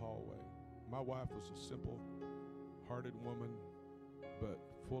up the whole hallway. My wife was a simple-hearted woman, but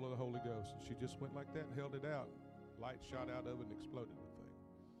full of the Holy Ghost. And she just went like that and held it out. Light shot out of it and exploded the thing.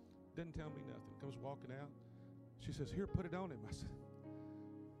 Didn't tell me nothing. Comes walking out. She says, here, put it on him. I said,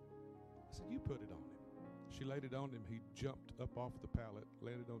 you put it on him. She laid it on him. He jumped up off the pallet,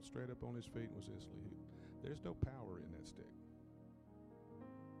 landed straight up on his feet, and was instantly healed. There's no power in that stick.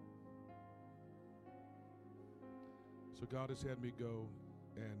 So God has had me go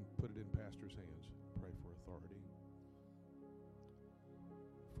and put it in pastors' hands. Pray for authority.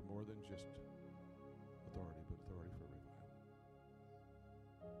 For more than just authority, but authority for revival.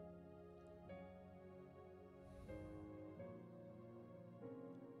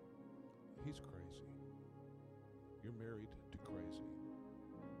 He's crazy. You're married to crazy.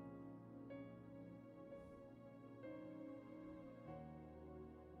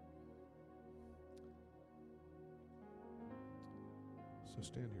 So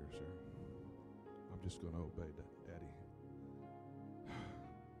stand here, sir. I'm just going to obey Daddy.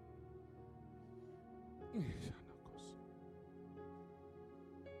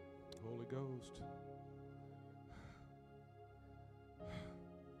 Holy Ghost.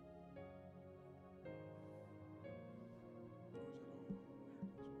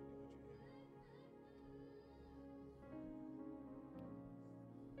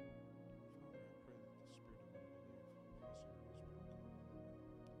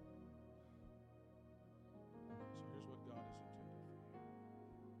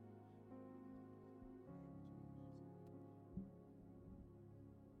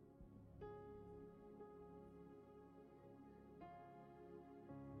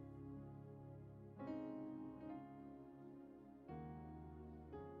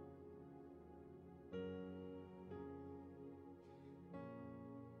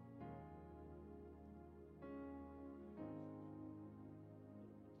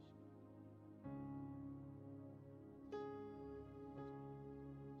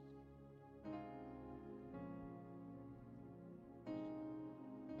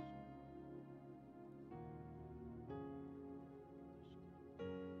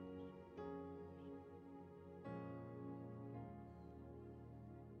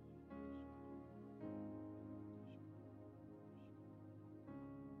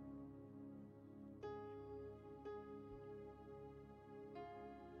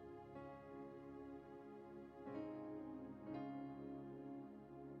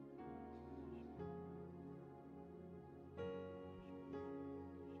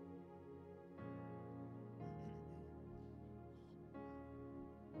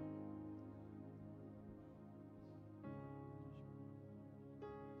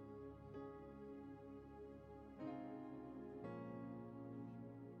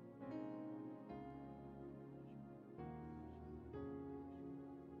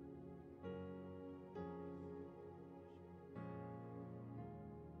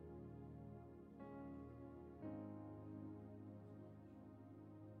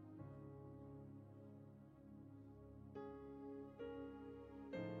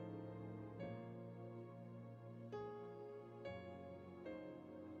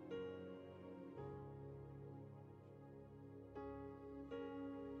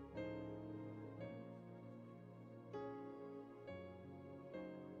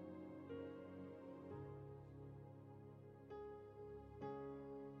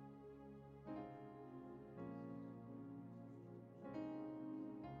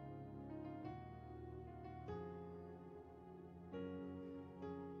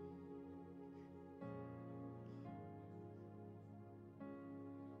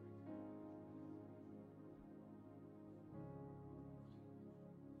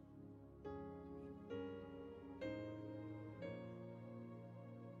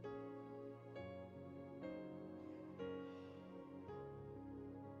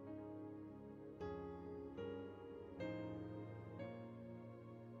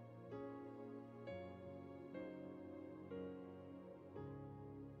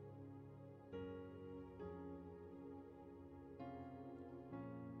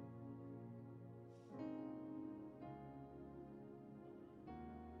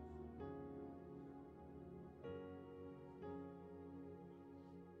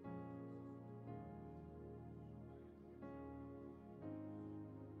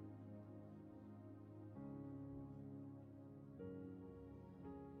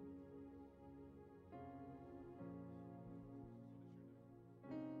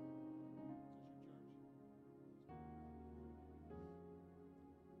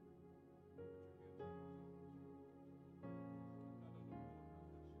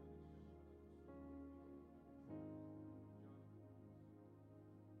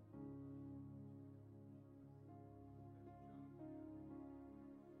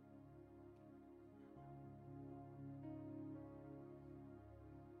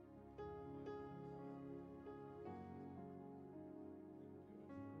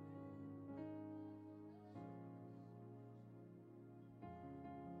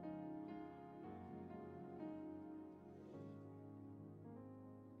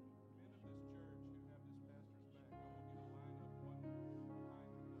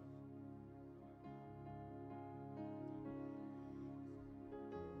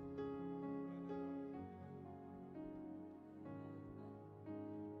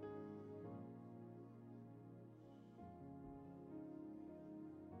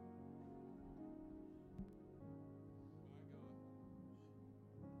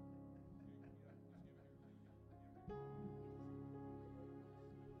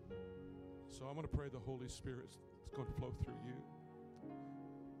 So I'm going to pray the Holy Spirit is going to flow through you.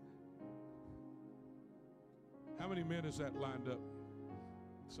 How many men is that lined up?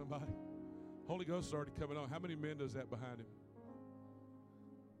 Somebody? Holy Ghost is already coming on. How many men is that behind him?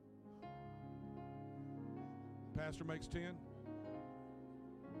 Pastor makes 10. Is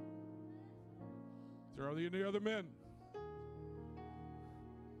there any other men?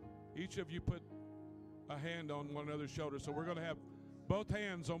 Each of you put a hand on one another's shoulder. So we're going to have both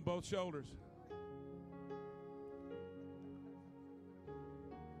hands on both shoulders.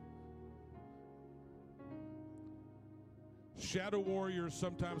 Shadow warriors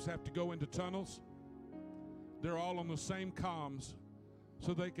sometimes have to go into tunnels. They're all on the same comms,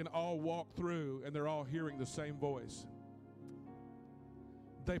 so they can all walk through and they're all hearing the same voice.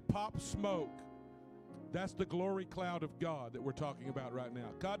 They pop smoke. That's the glory cloud of God that we're talking about right now.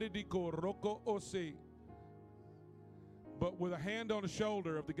 But with a hand on the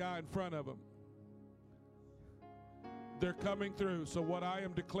shoulder of the guy in front of them, they're coming through. So what I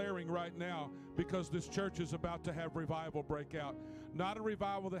am declaring right now, because this church is about to have revival break out, not a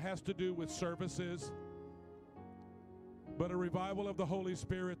revival that has to do with services, but a revival of the Holy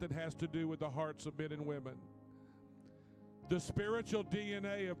Spirit that has to do with the hearts of men and women. The spiritual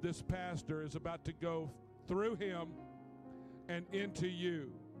DNA of this pastor is about to go through him and into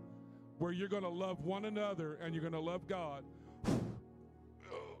you, where you're going to love one another and you're going to love God.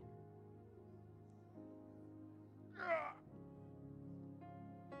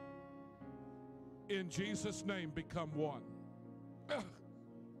 In Jesus' name, become one.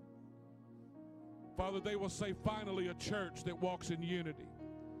 Father, they will say, finally, a church that walks in unity.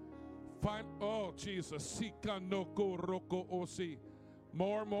 Oh, Jesus.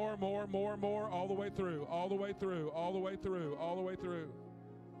 More, all the way through, all the way through, all the way through, all the way through.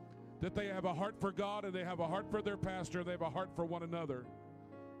 That they have a heart for God and they have a heart for their pastor, they have a heart for one another.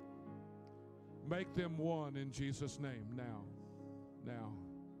 Make them one in Jesus' name now. Now.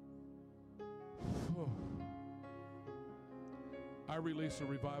 I release a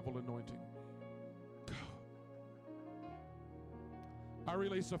revival anointing. I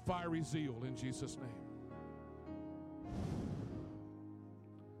release a fiery zeal in Jesus' name.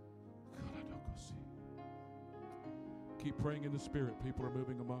 Keep praying in the Spirit. People are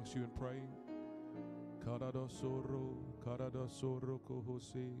moving amongst you and praying.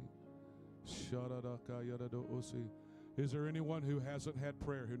 Is there anyone who hasn't had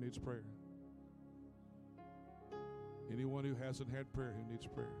prayer who needs prayer? Anyone who hasn't had prayer who needs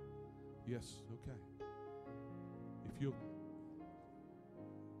prayer? Yes, okay. If you'll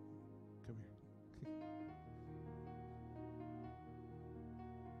come here.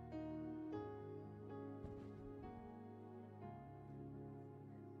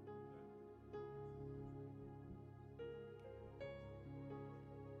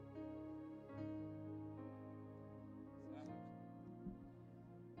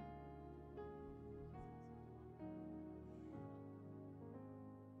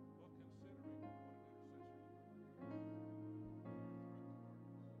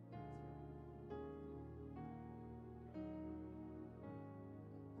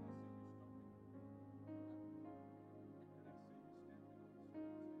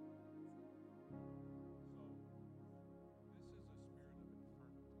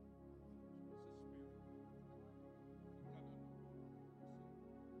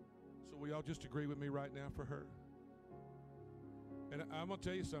 So will y'all just agree with me right now for her? And I'm going to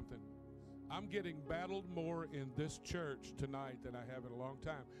tell you something. I'm getting battled more in this church tonight than I have in a long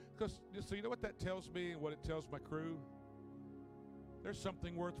time. Because, so you know what that tells me and what it tells my crew? There's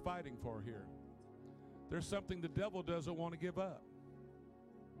something worth fighting for here. There's something the devil doesn't want to give up.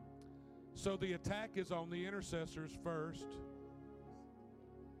 So the attack is on the intercessors first,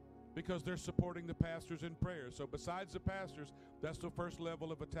 because they're supporting the pastors in prayer. So besides the pastors, that's the first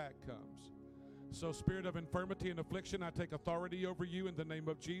level of attack comes. So spirit of infirmity and affliction, I take authority over you in the name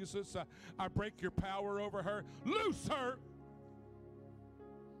of Jesus. I break your power over her. Loose her.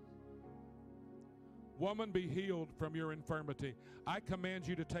 Woman, be healed from your infirmity. I command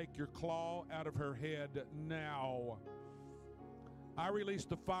you to take your claw out of her head now. I release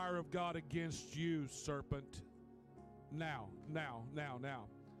the fire of God against you, serpent. Now.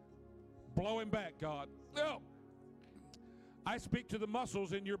 Blow him back, God. No. I speak to the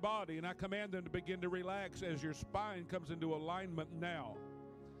muscles in your body, and I command them to begin to relax as your spine comes into alignment now.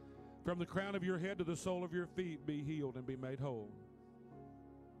 From the crown of your head to the sole of your feet, be healed and be made whole.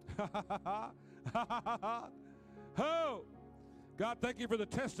 Oh, God, thank you for the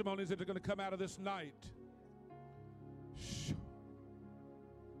testimonies that are going to come out of this night.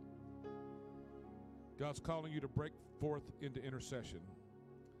 God's calling you to break forth into intercession.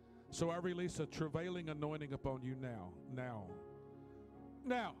 So I release a travailing anointing upon you now. Now.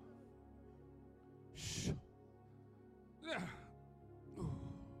 Now. Shh.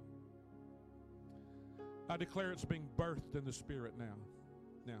 I declare it's being birthed in the Spirit now.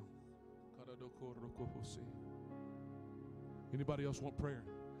 Now. Anybody else want prayer?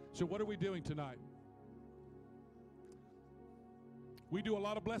 So what are we doing tonight? We do a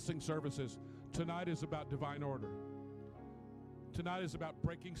lot of blessing services. Tonight is about divine order. Tonight is about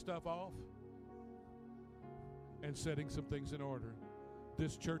breaking stuff off and setting some things in order.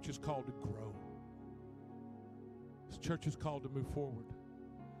 This church is called to grow. This church is called to move forward.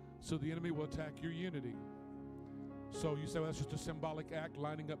 So the enemy will attack your unity. So you say, well, that's just a symbolic act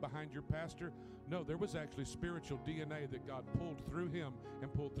lining up behind your pastor. No, there was actually spiritual DNA that God pulled through him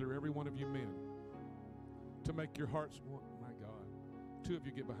and pulled through every one of you men to make your hearts, oh my God. 2 of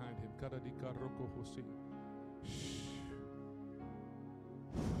you get behind him. Shh.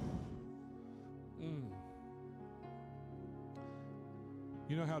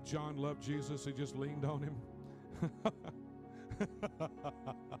 You know how John loved Jesus? He just leaned on him.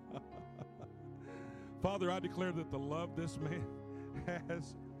 Father, I declare that the love this man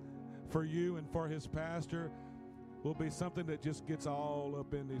has for you and for his pastor will be something that just gets all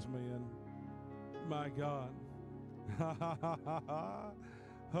up in these men. My God.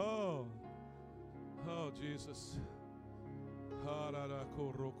 Oh, Jesus.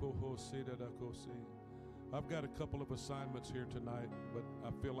 I've got a couple of assignments here tonight, but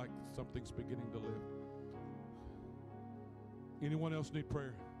I feel like something's beginning to lift. Anyone else need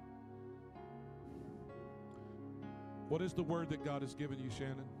prayer? What is the word that God has given you,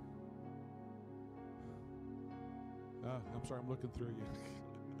 Shannon? I'm sorry, I'm looking through you.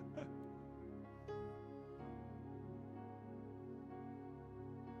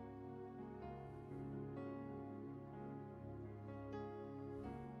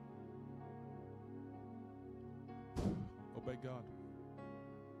 Obey God.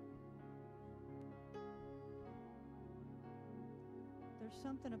 There's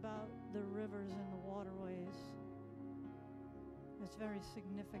something about the rivers and the waterways that's very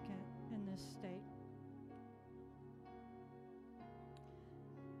significant in this state.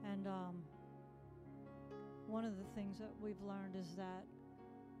 And one of the things that we've learned is that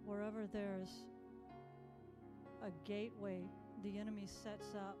wherever there's a gateway, the enemy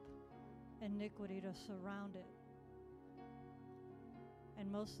sets up iniquity to surround it.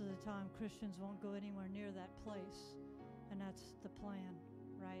 And most of the time, Christians won't go anywhere near that place. And that's the plan,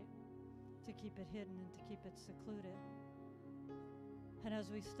 right? To keep it hidden and to keep it secluded. And as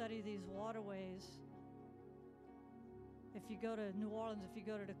we study these waterways, if you go to New Orleans, if you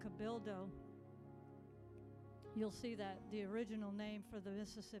go to the Cabildo, you'll see that the original name for the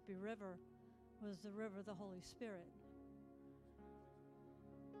Mississippi River was the River of the Holy Spirit.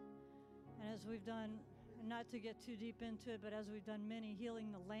 And as we've done, and not to get too deep into it, but as we've done many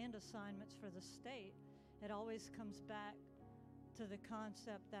healing the land assignments for the state, it always comes back to the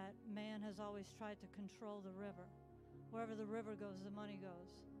concept that man has always tried to control the river. Wherever the river goes, the money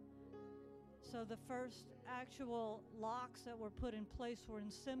goes. So the first actual locks that were put in place were in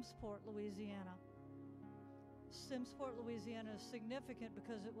Simmsport, Louisiana. Simmsport, Louisiana is significant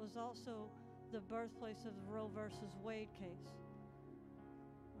because it was also the birthplace of the Roe versus Wade case.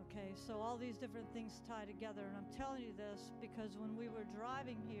 Okay, so all these different things tie together, and I'm telling you this because when we were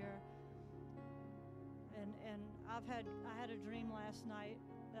driving here, and I had a dream last night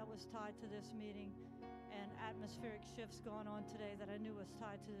that was tied to this meeting, and atmospheric shifts going on today that I knew was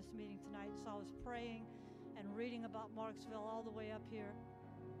tied to this meeting tonight. So I was praying and reading about Marksville all the way up here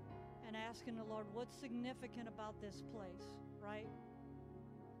and asking the Lord, what's significant about this place, right?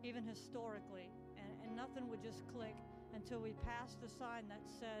 Even historically, and nothing would just click until we passed the sign that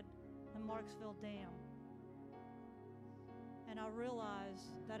said the Marksville Dam. And I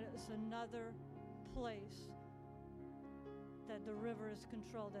realized that it's another place that the river is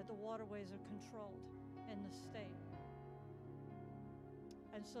controlled, that the waterways are controlled in the state.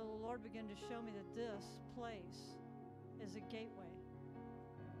 And so the Lord began to show me that this place is a gateway.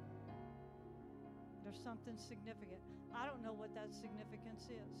 There's something significant. I don't know what that significance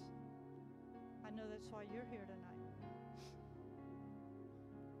is. I know that's why you're here tonight.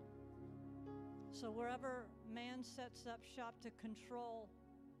 So wherever man sets up shop to control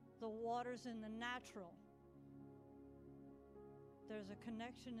the waters in the natural, there's a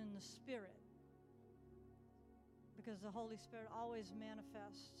connection in the spirit. Because the Holy Spirit always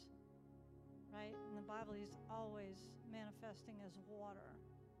manifests, right? In the Bible, he's always manifesting as water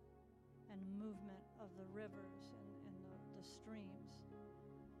and movement of the rivers and the streams.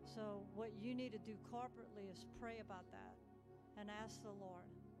 So what you need to do corporately is pray about that and ask the Lord,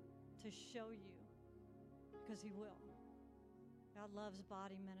 to show you, because he will. God loves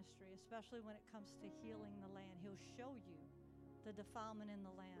body ministry, especially when it comes to healing the land. He'll show you the defilement in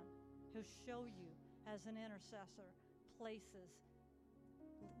the land. He'll show you, as an intercessor, places.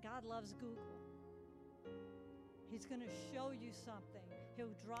 God loves Google. He's going to show you something.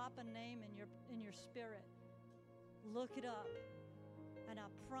 He'll drop a name in your spirit. Look it up. And I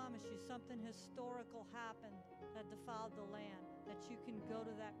promise you, something historical happened that defiled the land, that you can go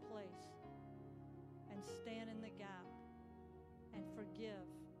to that place and stand in the gap and forgive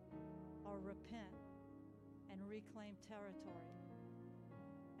or repent and reclaim territory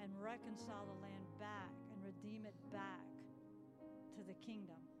and reconcile the land back and redeem it back to the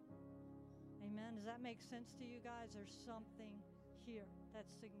kingdom. Amen. Does that make sense to you guys? There's something here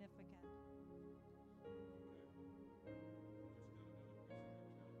that's significant.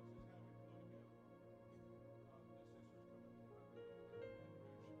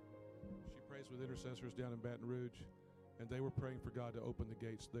 She prays with intercessors down in Baton Rouge, and they were praying for God to open the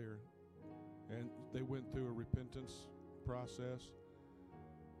gates there. And they went through a repentance process.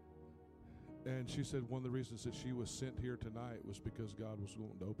 And she said one of the reasons that she was sent here tonight was because God was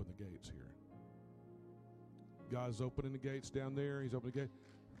wanting to open the gates here. God's opening the gates down there. He's opening the gate.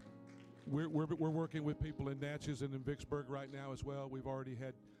 We're working with people in Natchez and in Vicksburg right now as well. We've already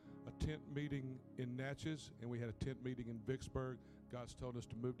had a tent meeting in Natchez, and we had a tent meeting in Vicksburg. God's told us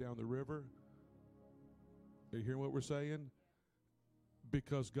to move down the river. Are you hearing what we're saying?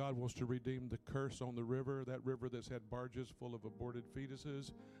 Because God wants to redeem the curse on the river, that river that's had barges full of aborted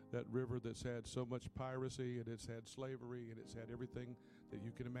fetuses, that river that's had so much piracy, and it's had slavery, and it's had everything that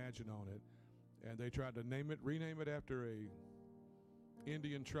you can imagine on it. And they tried to rename it after a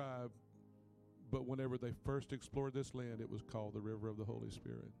Indian tribe, but whenever they first explored this land, it was called the River of the Holy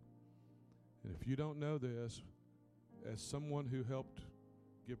Spirit. And if you don't know this, as someone who helped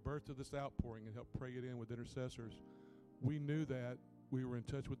give birth to this outpouring and helped pray it in with intercessors, we knew that. We were in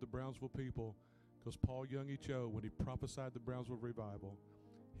touch with the Brownsville people because Paul Youngie Cho, when he prophesied the Brownsville revival,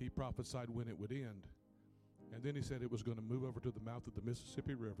 he prophesied when it would end. And then he said it was going to move over to the mouth of the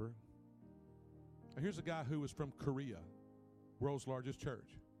Mississippi River. Now here's a guy who was from Korea, world's largest church.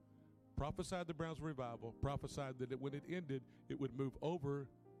 Prophesied the Brownsville revival, prophesied that when it ended, it would move over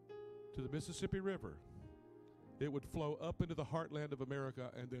to the Mississippi River. It would flow up into the heartland of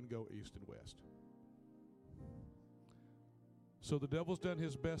America and then go east and west. So the devil's done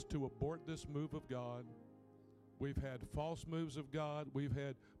his best to abort this move of God. We've had false moves of God. We've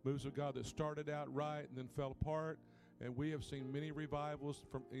had moves of God that started out right and then fell apart. And we have seen many revivals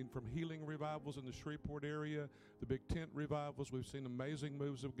from healing revivals in the Shreveport area, the big tent revivals. We've seen amazing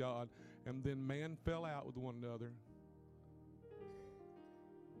moves of God. And then man fell out with one another.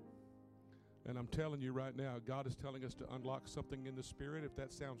 And I'm telling you right now, God is telling us to unlock something in the spirit. If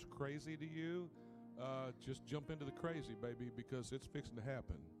that sounds crazy to you, just jump into the crazy, baby, because it's fixing to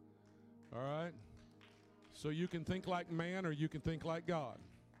happen. All right? So you can think like man or you can think like God.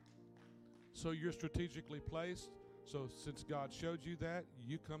 So you're strategically placed. So since God showed you that,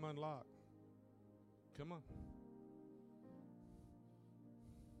 you come unlock. Come on.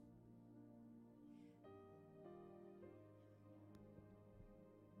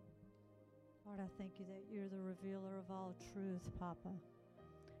 Lord, I thank you that you're the revealer of all truth, Papa.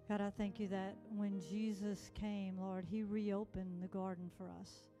 God, I thank you that when Jesus came, Lord, he reopened the garden for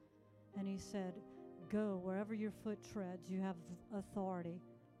us. And he said, go, wherever your foot treads, you have authority.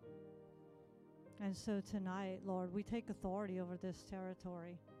 And so tonight, Lord, we take authority over this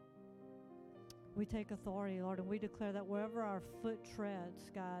territory. We take authority, Lord, and we declare that wherever our foot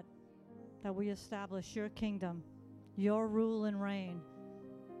treads, God, that we establish your kingdom, your rule and reign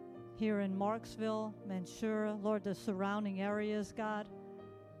here in Marksville, Manchura, Lord, the surrounding areas, God.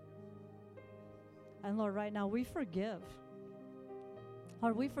 And Lord, right now we forgive.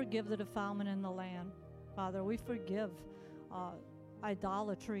 Lord, we forgive the defilement in the land. Father, we forgive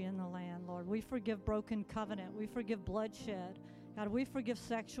idolatry in the land, Lord. We forgive broken covenant. We forgive bloodshed. God, we forgive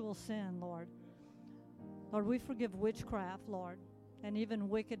sexual sin, Lord. Lord, we forgive witchcraft, Lord, and even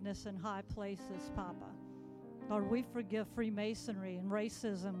wickedness in high places, Papa. Lord, we forgive Freemasonry and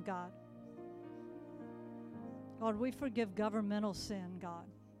racism, God. Lord, we forgive governmental sin, God.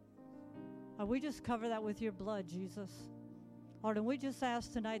 Lord, we just cover that with your blood, Jesus. Lord, and we just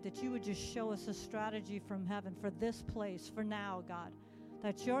ask tonight that you would just show us a strategy from heaven for this place, for now, God,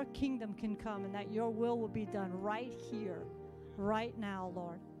 that your kingdom can come and that your will be done right here, right now,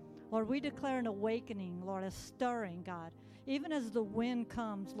 Lord. Lord, we declare an awakening, Lord, a stirring, God. Even as the wind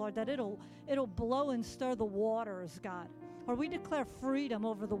comes, Lord, that it'll blow and stir the waters, God. Lord, we declare freedom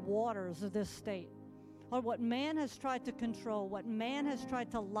over the waters of this state. Lord, what man has tried to control, what man has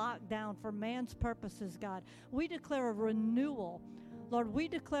tried to lock down for man's purposes, God, we declare a renewal. Lord, we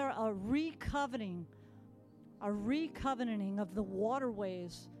declare a recovenanting of the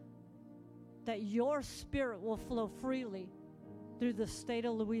waterways, that your Spirit will flow freely through the state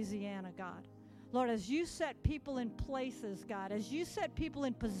of Louisiana, God. Lord, as you set people in places, God, as you set people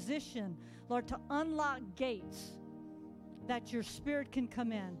in position, Lord, to unlock gates that your Spirit can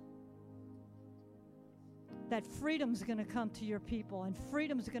come in, that freedom's going to come to your people, and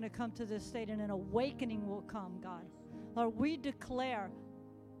freedom's going to come to this state, and an awakening will come, God. Lord, we declare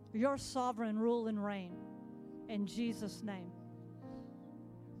your sovereign rule and reign in Jesus' name.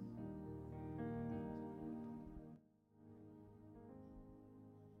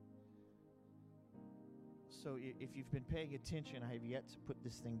 So if you've been paying attention, I have yet to put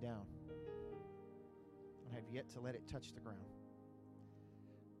this thing down. I have yet to let it touch the ground.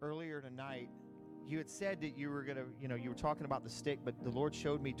 Earlier tonight, you had said that you were going to, you were talking about the stick, but the Lord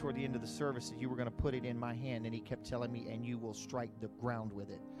showed me toward the end of the service that you were going to put it in my hand, and he kept telling me, and you will strike the ground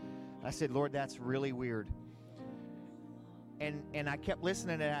with it. I said, Lord, that's really weird. And I kept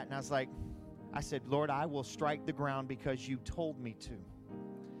listening to that, and I said, Lord, I will strike the ground because you told me to.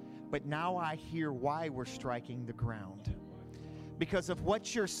 But now I hear why we're striking the ground. Because of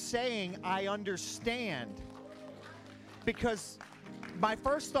what you're saying, I understand. Because my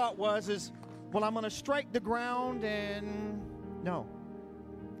first thought was, well, I'm going to strike the ground, and no.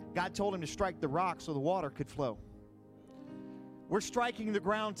 God told him to strike the rock so the water could flow. We're striking the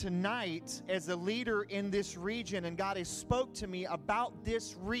ground tonight as a leader in this region, and God has spoke to me about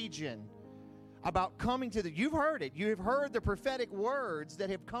this region, about coming to you've heard it. You have heard the prophetic words that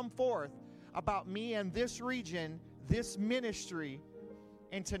have come forth about me and this region, this ministry.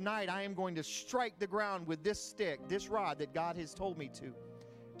 And tonight I am going to strike the ground with this stick, this rod that God has told me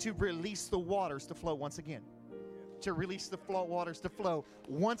to release the waters to flow once again. To release the waters to flow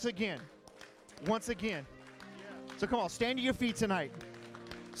once again. Once again. So come on, stand to your feet tonight.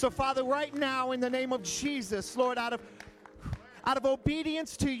 So Father, right now in the name of Jesus, Lord, out of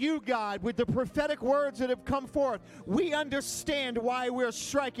obedience to you, God, with the prophetic words that have come forth, we understand why we're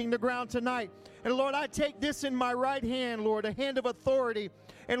striking the ground tonight. And Lord, I take this in my right hand, Lord, a hand of authority.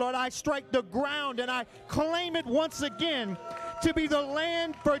 And Lord, I strike the ground and I claim it once again to be the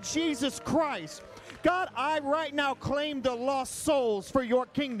land for Jesus Christ. God, I right now claim the lost souls for your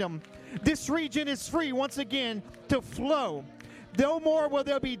kingdom. This region is free once again to flow. No more will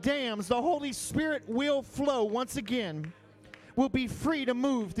there be dams. The Holy Spirit will flow once again. Will be free to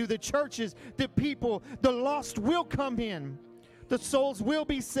move through the churches, the people. The lost will come in. The souls will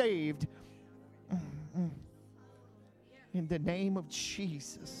be saved. In the name of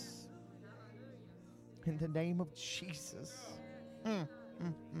Jesus. In the name of Jesus.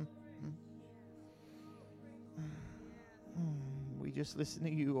 We just listen to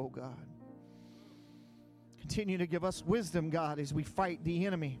you, oh God. Continue to give us wisdom, God, as we fight the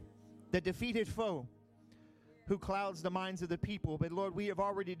enemy, the defeated foe who clouds the minds of the people. But Lord, we have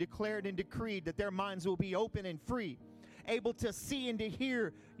already declared and decreed that their minds will be open and free, able to see and to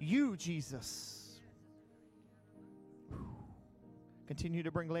hear you, Jesus. Continue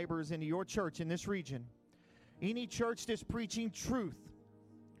to bring laborers into your church in this region. Any church that's preaching truth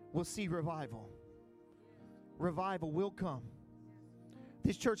will see revival. Revival will come.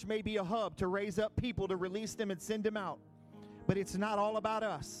 This church may be a hub to raise up people, to release them and send them out. But it's not all about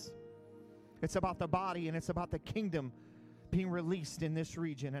us. It's about the body, and it's about the kingdom being released in this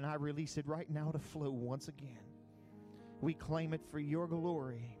region. And I release it right now to flow once again. We claim it for your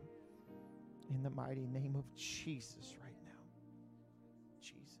glory in the mighty name of Jesus right now.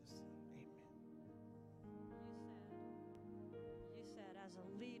 Jesus, amen. You said as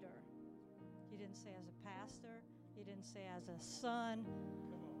a leader. You didn't say as a pastor. You didn't say as a son.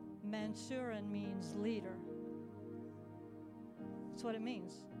 Mansurin means leader. That's what it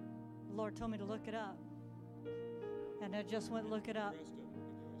means. The Lord told me to look it up. And I just went look it up.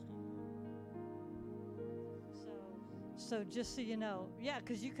 So just so you know, yeah,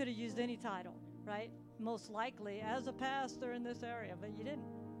 because you could have used any title, right? Most likely as a pastor in this area, but you didn't.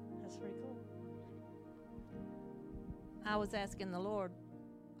 That's pretty cool. I was asking the Lord,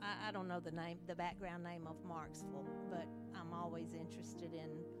 I don't know the background name of Marksville, but I'm always interested in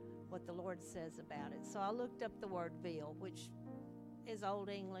what the Lord says about it. So I looked up the word ville, which is Old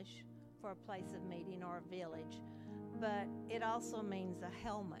English for a place of meeting or a village, but it also means a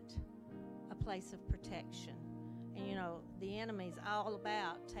helmet, a place of protection. And you know, the enemy's all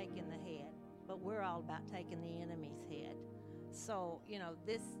about taking the head, but we're all about taking the enemy's head. So, you know,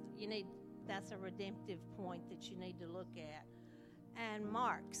 that's a redemptive point that you need to look at. and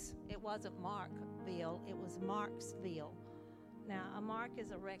Marks. It wasn't Markville, it was Marksville. Now, a mark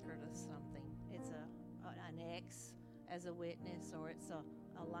is a record of something. It's an X as a witness, or it's a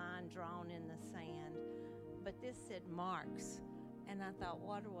line drawn in the sand. But this said Marks. And I thought,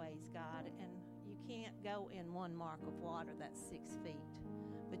 waterways, God, and you can't go in one mark of water that's 6 feet,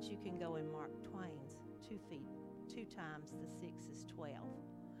 but you can go in Mark Twain's 2 feet. 2 times the 6 is 12.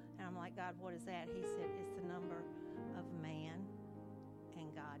 And I'm like, God, what is that? He said, it's the number of man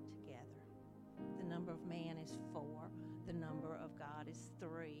and God together. The number of man is 4. The number of God is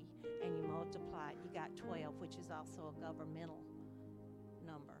 3. And you multiply it, you got 12, which is also a governmental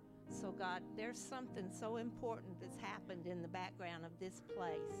number. So God, there's something so important that's happened in the background of this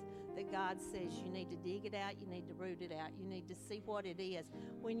place that God says you need to dig it out, you need to root it out, you need to see what it is.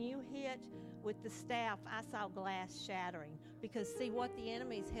 When you hit with the staff, I saw glass shattering, because see, what the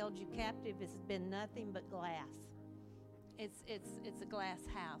enemy's held you captive has been nothing but glass. It's a glass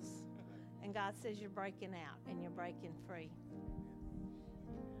house. And God says you're breaking out and you're breaking free.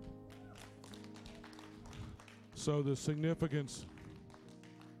 So the significance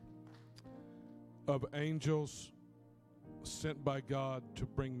of angels sent by God to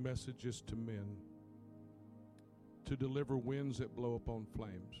bring messages to men, to deliver winds that blow upon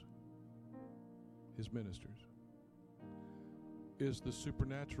flames, his ministers, is the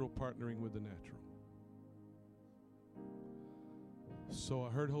supernatural partnering with the natural. So I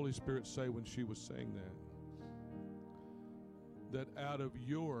heard Holy Spirit say when she was saying that out of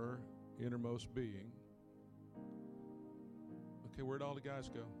your innermost being, okay, where'd all the guys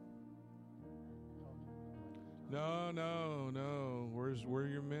go? No. Where are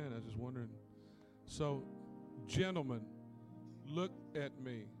your men? I was just wondering. So, gentlemen, look at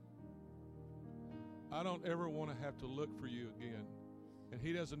me. I don't ever want to have to look for you again. And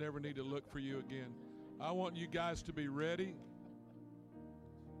he doesn't ever need to look for you again. I want you guys to be ready.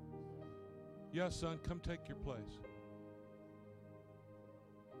 Yes, son, come take your place.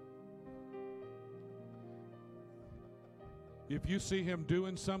 If you see him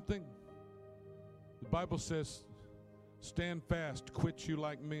doing something, the Bible says, stand fast, quit you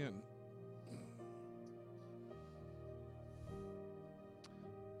like men.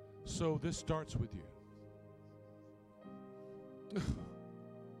 So this starts with you.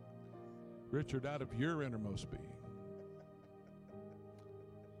 Richard, out of your innermost being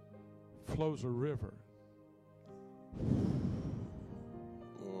flows a river.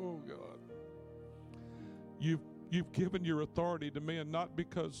 Oh, God. You've given your authority to men, not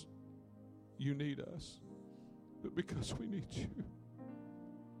because you need us, but because we need you.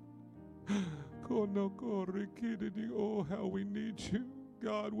 Oh, how we need you.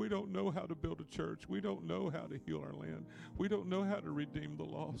 God, we don't know how to build a church. We don't know how to heal our land. We don't know how to redeem the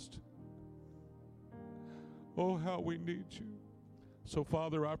lost. Oh, how we need you. So,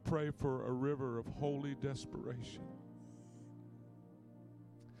 Father, I pray for a river of holy desperation.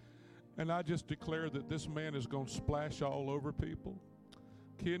 And I just declare that this man is going to splash all over people.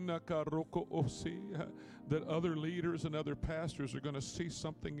 That other leaders and other pastors are going to see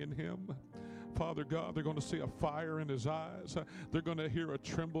something in him. Father God, they're going to see a fire in his eyes. They're going to hear a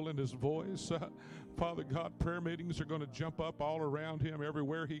tremble in his voice. Father God, prayer meetings are going to jump up all around him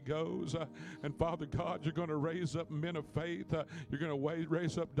everywhere he goes. And Father God, you're going to raise up men of faith. You're going to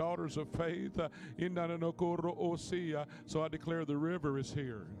raise up daughters of faith. So I declare the river is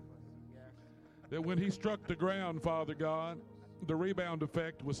here. That when he struck the ground, Father God, the rebound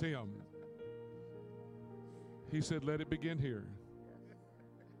effect was him. He said, let it begin here.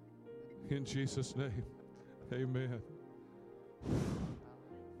 In Jesus' name, amen.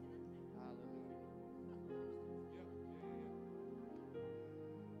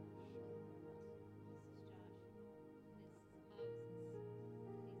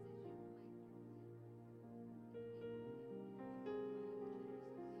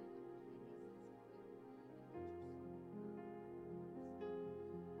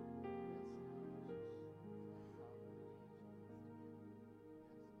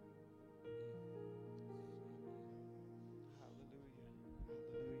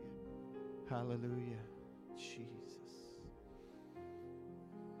 Hallelujah. Jesus.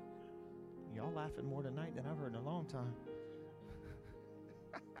 Y'all laughing more tonight than I've heard in a long time.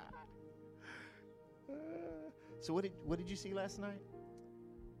 So what did you see last night?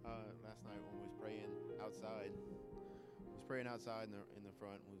 Last night when we was praying outside, in the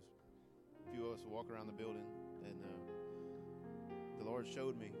front. Was a few of us walking around the building, and the Lord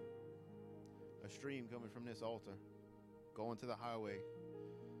showed me a stream coming from this altar, going to the highway,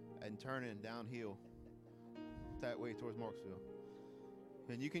 and turning downhill that way towards Marksville.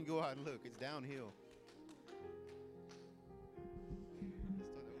 And you can go out and look, it's downhill.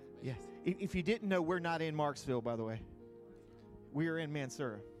 Yeah. If you didn't know, we're not in Marksville, by the way. We are in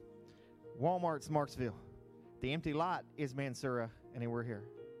Mansura. Walmart's Marksville. The empty lot is Mansura, and then we're here.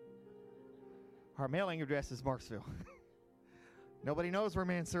 Our mailing address is Marksville. Nobody knows where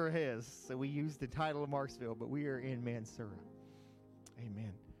Mansura is, so we use the title of Marksville, but we are in Mansura.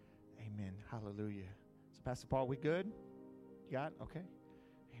 Amen. Amen. Hallelujah. So, Pastor Paul, we good? You got it? Okay.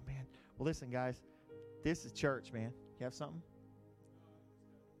 Amen. Well, listen, guys. This is church, man. You have something?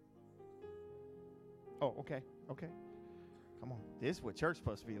 Oh, okay. Okay. Come on. This is what church is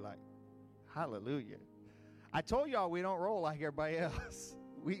supposed to be like. Hallelujah. I told y'all we don't roll like everybody else.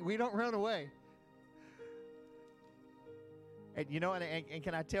 We don't run away. And you know, and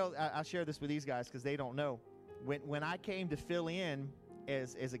can I tell, I'll share this with these guys because they don't know. When I came to fill in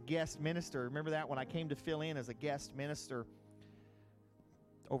as a guest minister, remember that? When I came to fill in as a guest minister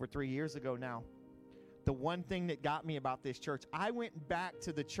over 3 years ago now, the one thing that got me about this church, I went back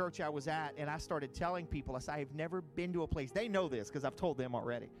to the church I was at and I started telling people, I said, I've never been to a place. They know this because I've told them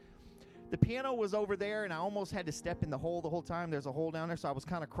already. The piano was over there and I almost had to step in the hole the whole time. There's a hole down there, so I was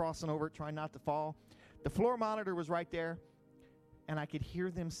kind of crossing over it, trying not to fall. The floor monitor was right there, and I could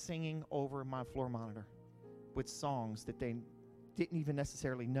hear them singing over my floor monitor with songs that they didn't even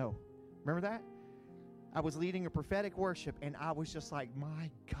necessarily know. Remember that? I was leading a prophetic worship, and I was just like, my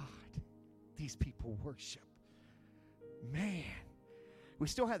God, these people worship. Man. We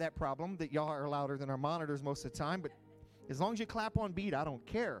still have that problem that y'all are louder than our monitors most of the time, but as long as you clap on beat, I don't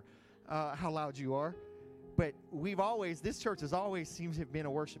care how loud you are. But this church has always seems to have been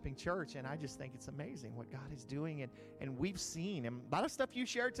a worshiping church, and I just think it's amazing what God is doing. And we've seen, and a lot of stuff you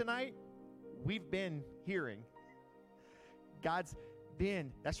shared tonight, we've been hearing. God's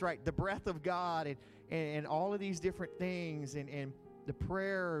been, that's right, the breath of God and all of these different things and the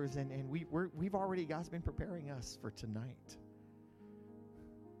prayers, and we've already, God's been preparing us for tonight.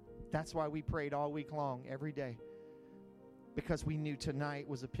 That's why we prayed all week long, every day, because we knew tonight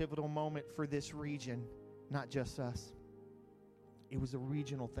was a pivotal moment for this region. Not just us. It was a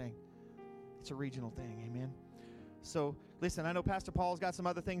regional thing. It's a regional thing. Amen. So, listen, I know Pastor Paul's got some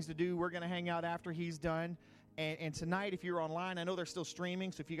other things to do. We're going to hang out after he's done. And tonight, if you're online, I know they're still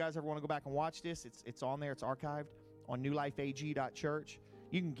streaming. So if you guys ever want to go back and watch this, it's on there. It's archived on newlifeag.church.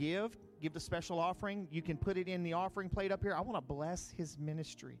 You can give the special offering. You can put it in the offering plate up here. I want to bless his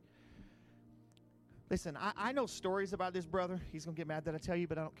ministry. Listen, I know stories about this brother. He's going to get mad that I tell you,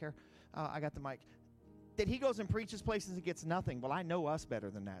 but I don't care. I got the mic. That he goes and preaches places and gets nothing. Well, I know us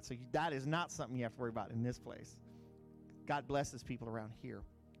better than that. So that is not something you have to worry about in this place. God blesses people around here.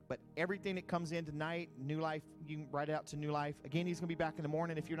 But everything that comes in tonight, New Life, you can write it out to New Life. Again, he's going to be back in the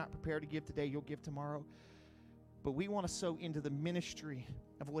morning. If you're not prepared to give today, you'll give tomorrow. But we want to sow into the ministry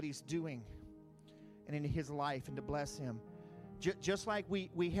of what he's doing and into his life and to bless him. Just like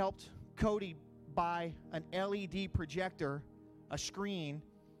we helped Cody buy an LED projector, a screen.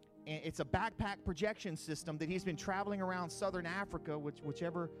 And it's a backpack projection system that he's been traveling around southern Africa,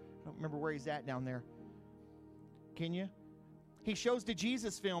 whichever, I don't remember where he's at down there. Kenya? He shows the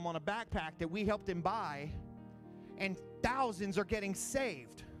Jesus film on a backpack that we helped him buy, and thousands are getting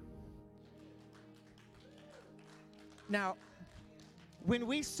saved. Now, when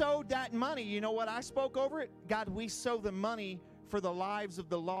we sowed that money, you know what I spoke over it? God, we sow the money for the lives of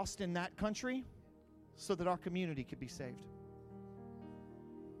the lost in that country so that our community could be saved.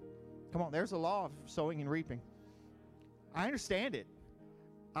 Come on, there's a law of sowing and reaping. I understand it.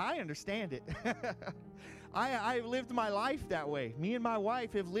 I've lived my life that way. Me and my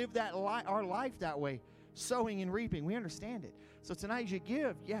wife have lived our life that way, sowing and reaping. We understand it. So tonight as you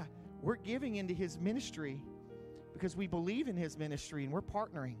give, we're giving into his ministry because we believe in his ministry and we're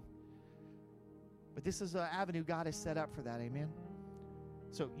partnering. But this is an avenue God has set up for that, amen?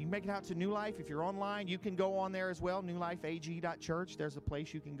 So you can make it out to New Life. If you're online, you can go on there as well, newlifeag.church. There's a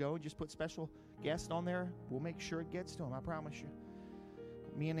place you can go and just put special guest on there. We'll make sure it gets to them, I promise you.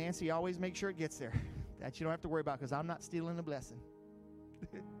 Me and Nancy always make sure it gets there. That you don't have to worry about because I'm not stealing the blessing.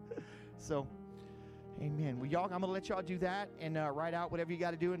 So, amen. Well, y'all, I'm going to let y'all do that and write out whatever you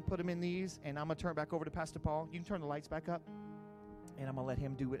got to do and put them in these. And I'm going to turn it back over to Pastor Paul. You can turn the lights back up. And I'm going to let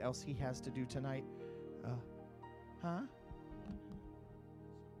him do what else he has to do tonight.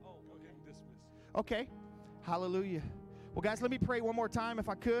 Okay. Hallelujah. Well, guys, let me pray one more time if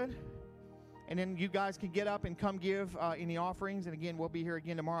I could. And then you guys can get up and come give in the offerings. And again, we'll be here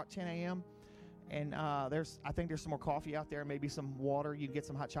again tomorrow at 10 a.m. And I think there's some more coffee out there, maybe some water. You can get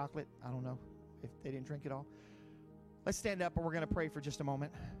some hot chocolate. I don't know if they didn't drink it all. Let's stand up and we're going to pray for just a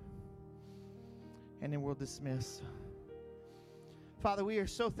moment. And then we'll dismiss. Father, we are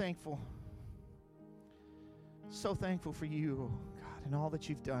so thankful. So thankful for you, God. and all that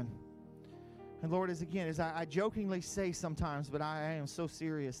you've done. And Lord, as I jokingly say sometimes, but I am so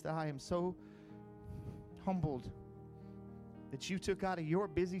serious, that I am so humbled that you took out of your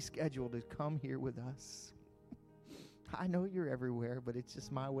busy schedule to come here with us. I know you're everywhere, but it's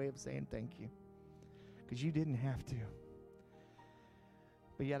just my way of saying thank you, because you didn't have to.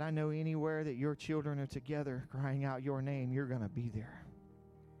 But yet I know anywhere that your children are together crying out your name, you're going to be there.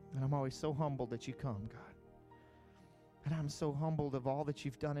 And I'm always so humbled that you come, God. And I'm so humbled of all that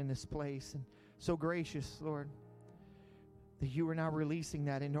you've done in this place, and so gracious, Lord, that you are now releasing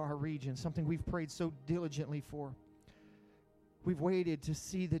that into our region, something we've prayed so diligently for. We've waited to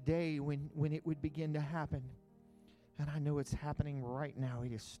see the day when it would begin to happen. And I know it's happening right now.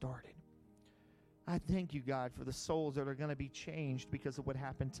 It has started. I thank you, God, for the souls that are going to be changed because of what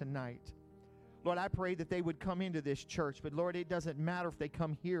happened tonight. Lord, I pray that they would come into this church, but Lord, it doesn't matter if they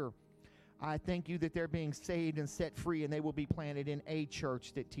come here. I thank you that they're being saved and set free, and they will be planted in a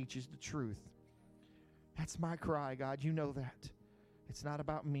church that teaches the truth. That's my cry, God. You know that. It's not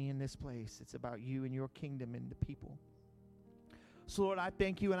about me in this place. It's about you and your kingdom and the people. So, Lord, I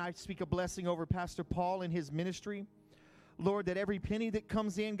thank you, and I speak a blessing over Pastor Paul and his ministry. Lord, that every penny that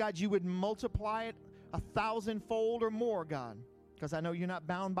comes in, God, you would multiply it 1,000-fold or more, God, because I know you're not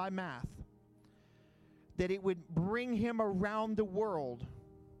bound by math. That it would bring him around the world.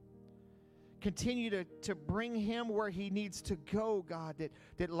 Continue to bring him where he needs to go, God,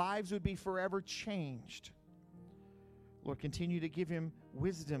 that lives would be forever changed. Lord, continue to give him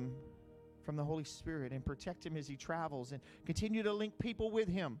wisdom from the Holy Spirit and protect him as he travels, and continue to link people with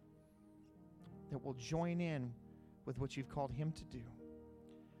him that will join in with what you've called him to do.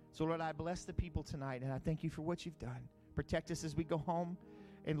 So, Lord, I bless the people tonight, and I thank you for what you've done. Protect us as we go home.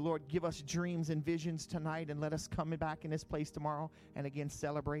 And, Lord, give us dreams and visions tonight, and let us come back in this place tomorrow and again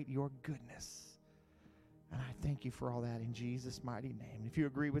celebrate your goodness. And I thank you for all that in Jesus' mighty name. If you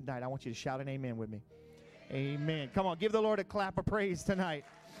agree with that, I want you to shout an amen with me. Amen. Come on, give the Lord a clap of praise tonight.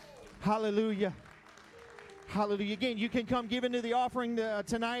 Hallelujah. Hallelujah. Again, you can come give into the offering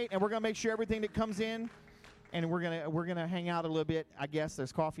tonight, and we're going to make sure everything that comes in, and we're gonna hang out a little bit. I guess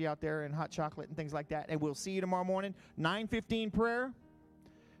there's coffee out there and hot chocolate and things like that. And we'll see you tomorrow morning, 9:15 prayer.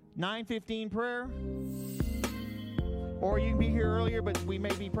 9:15 prayer. Or you can be here earlier, but we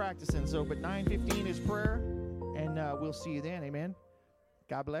may be practicing. But 9:15 is prayer, and we'll see you then. Amen.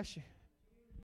 God bless you.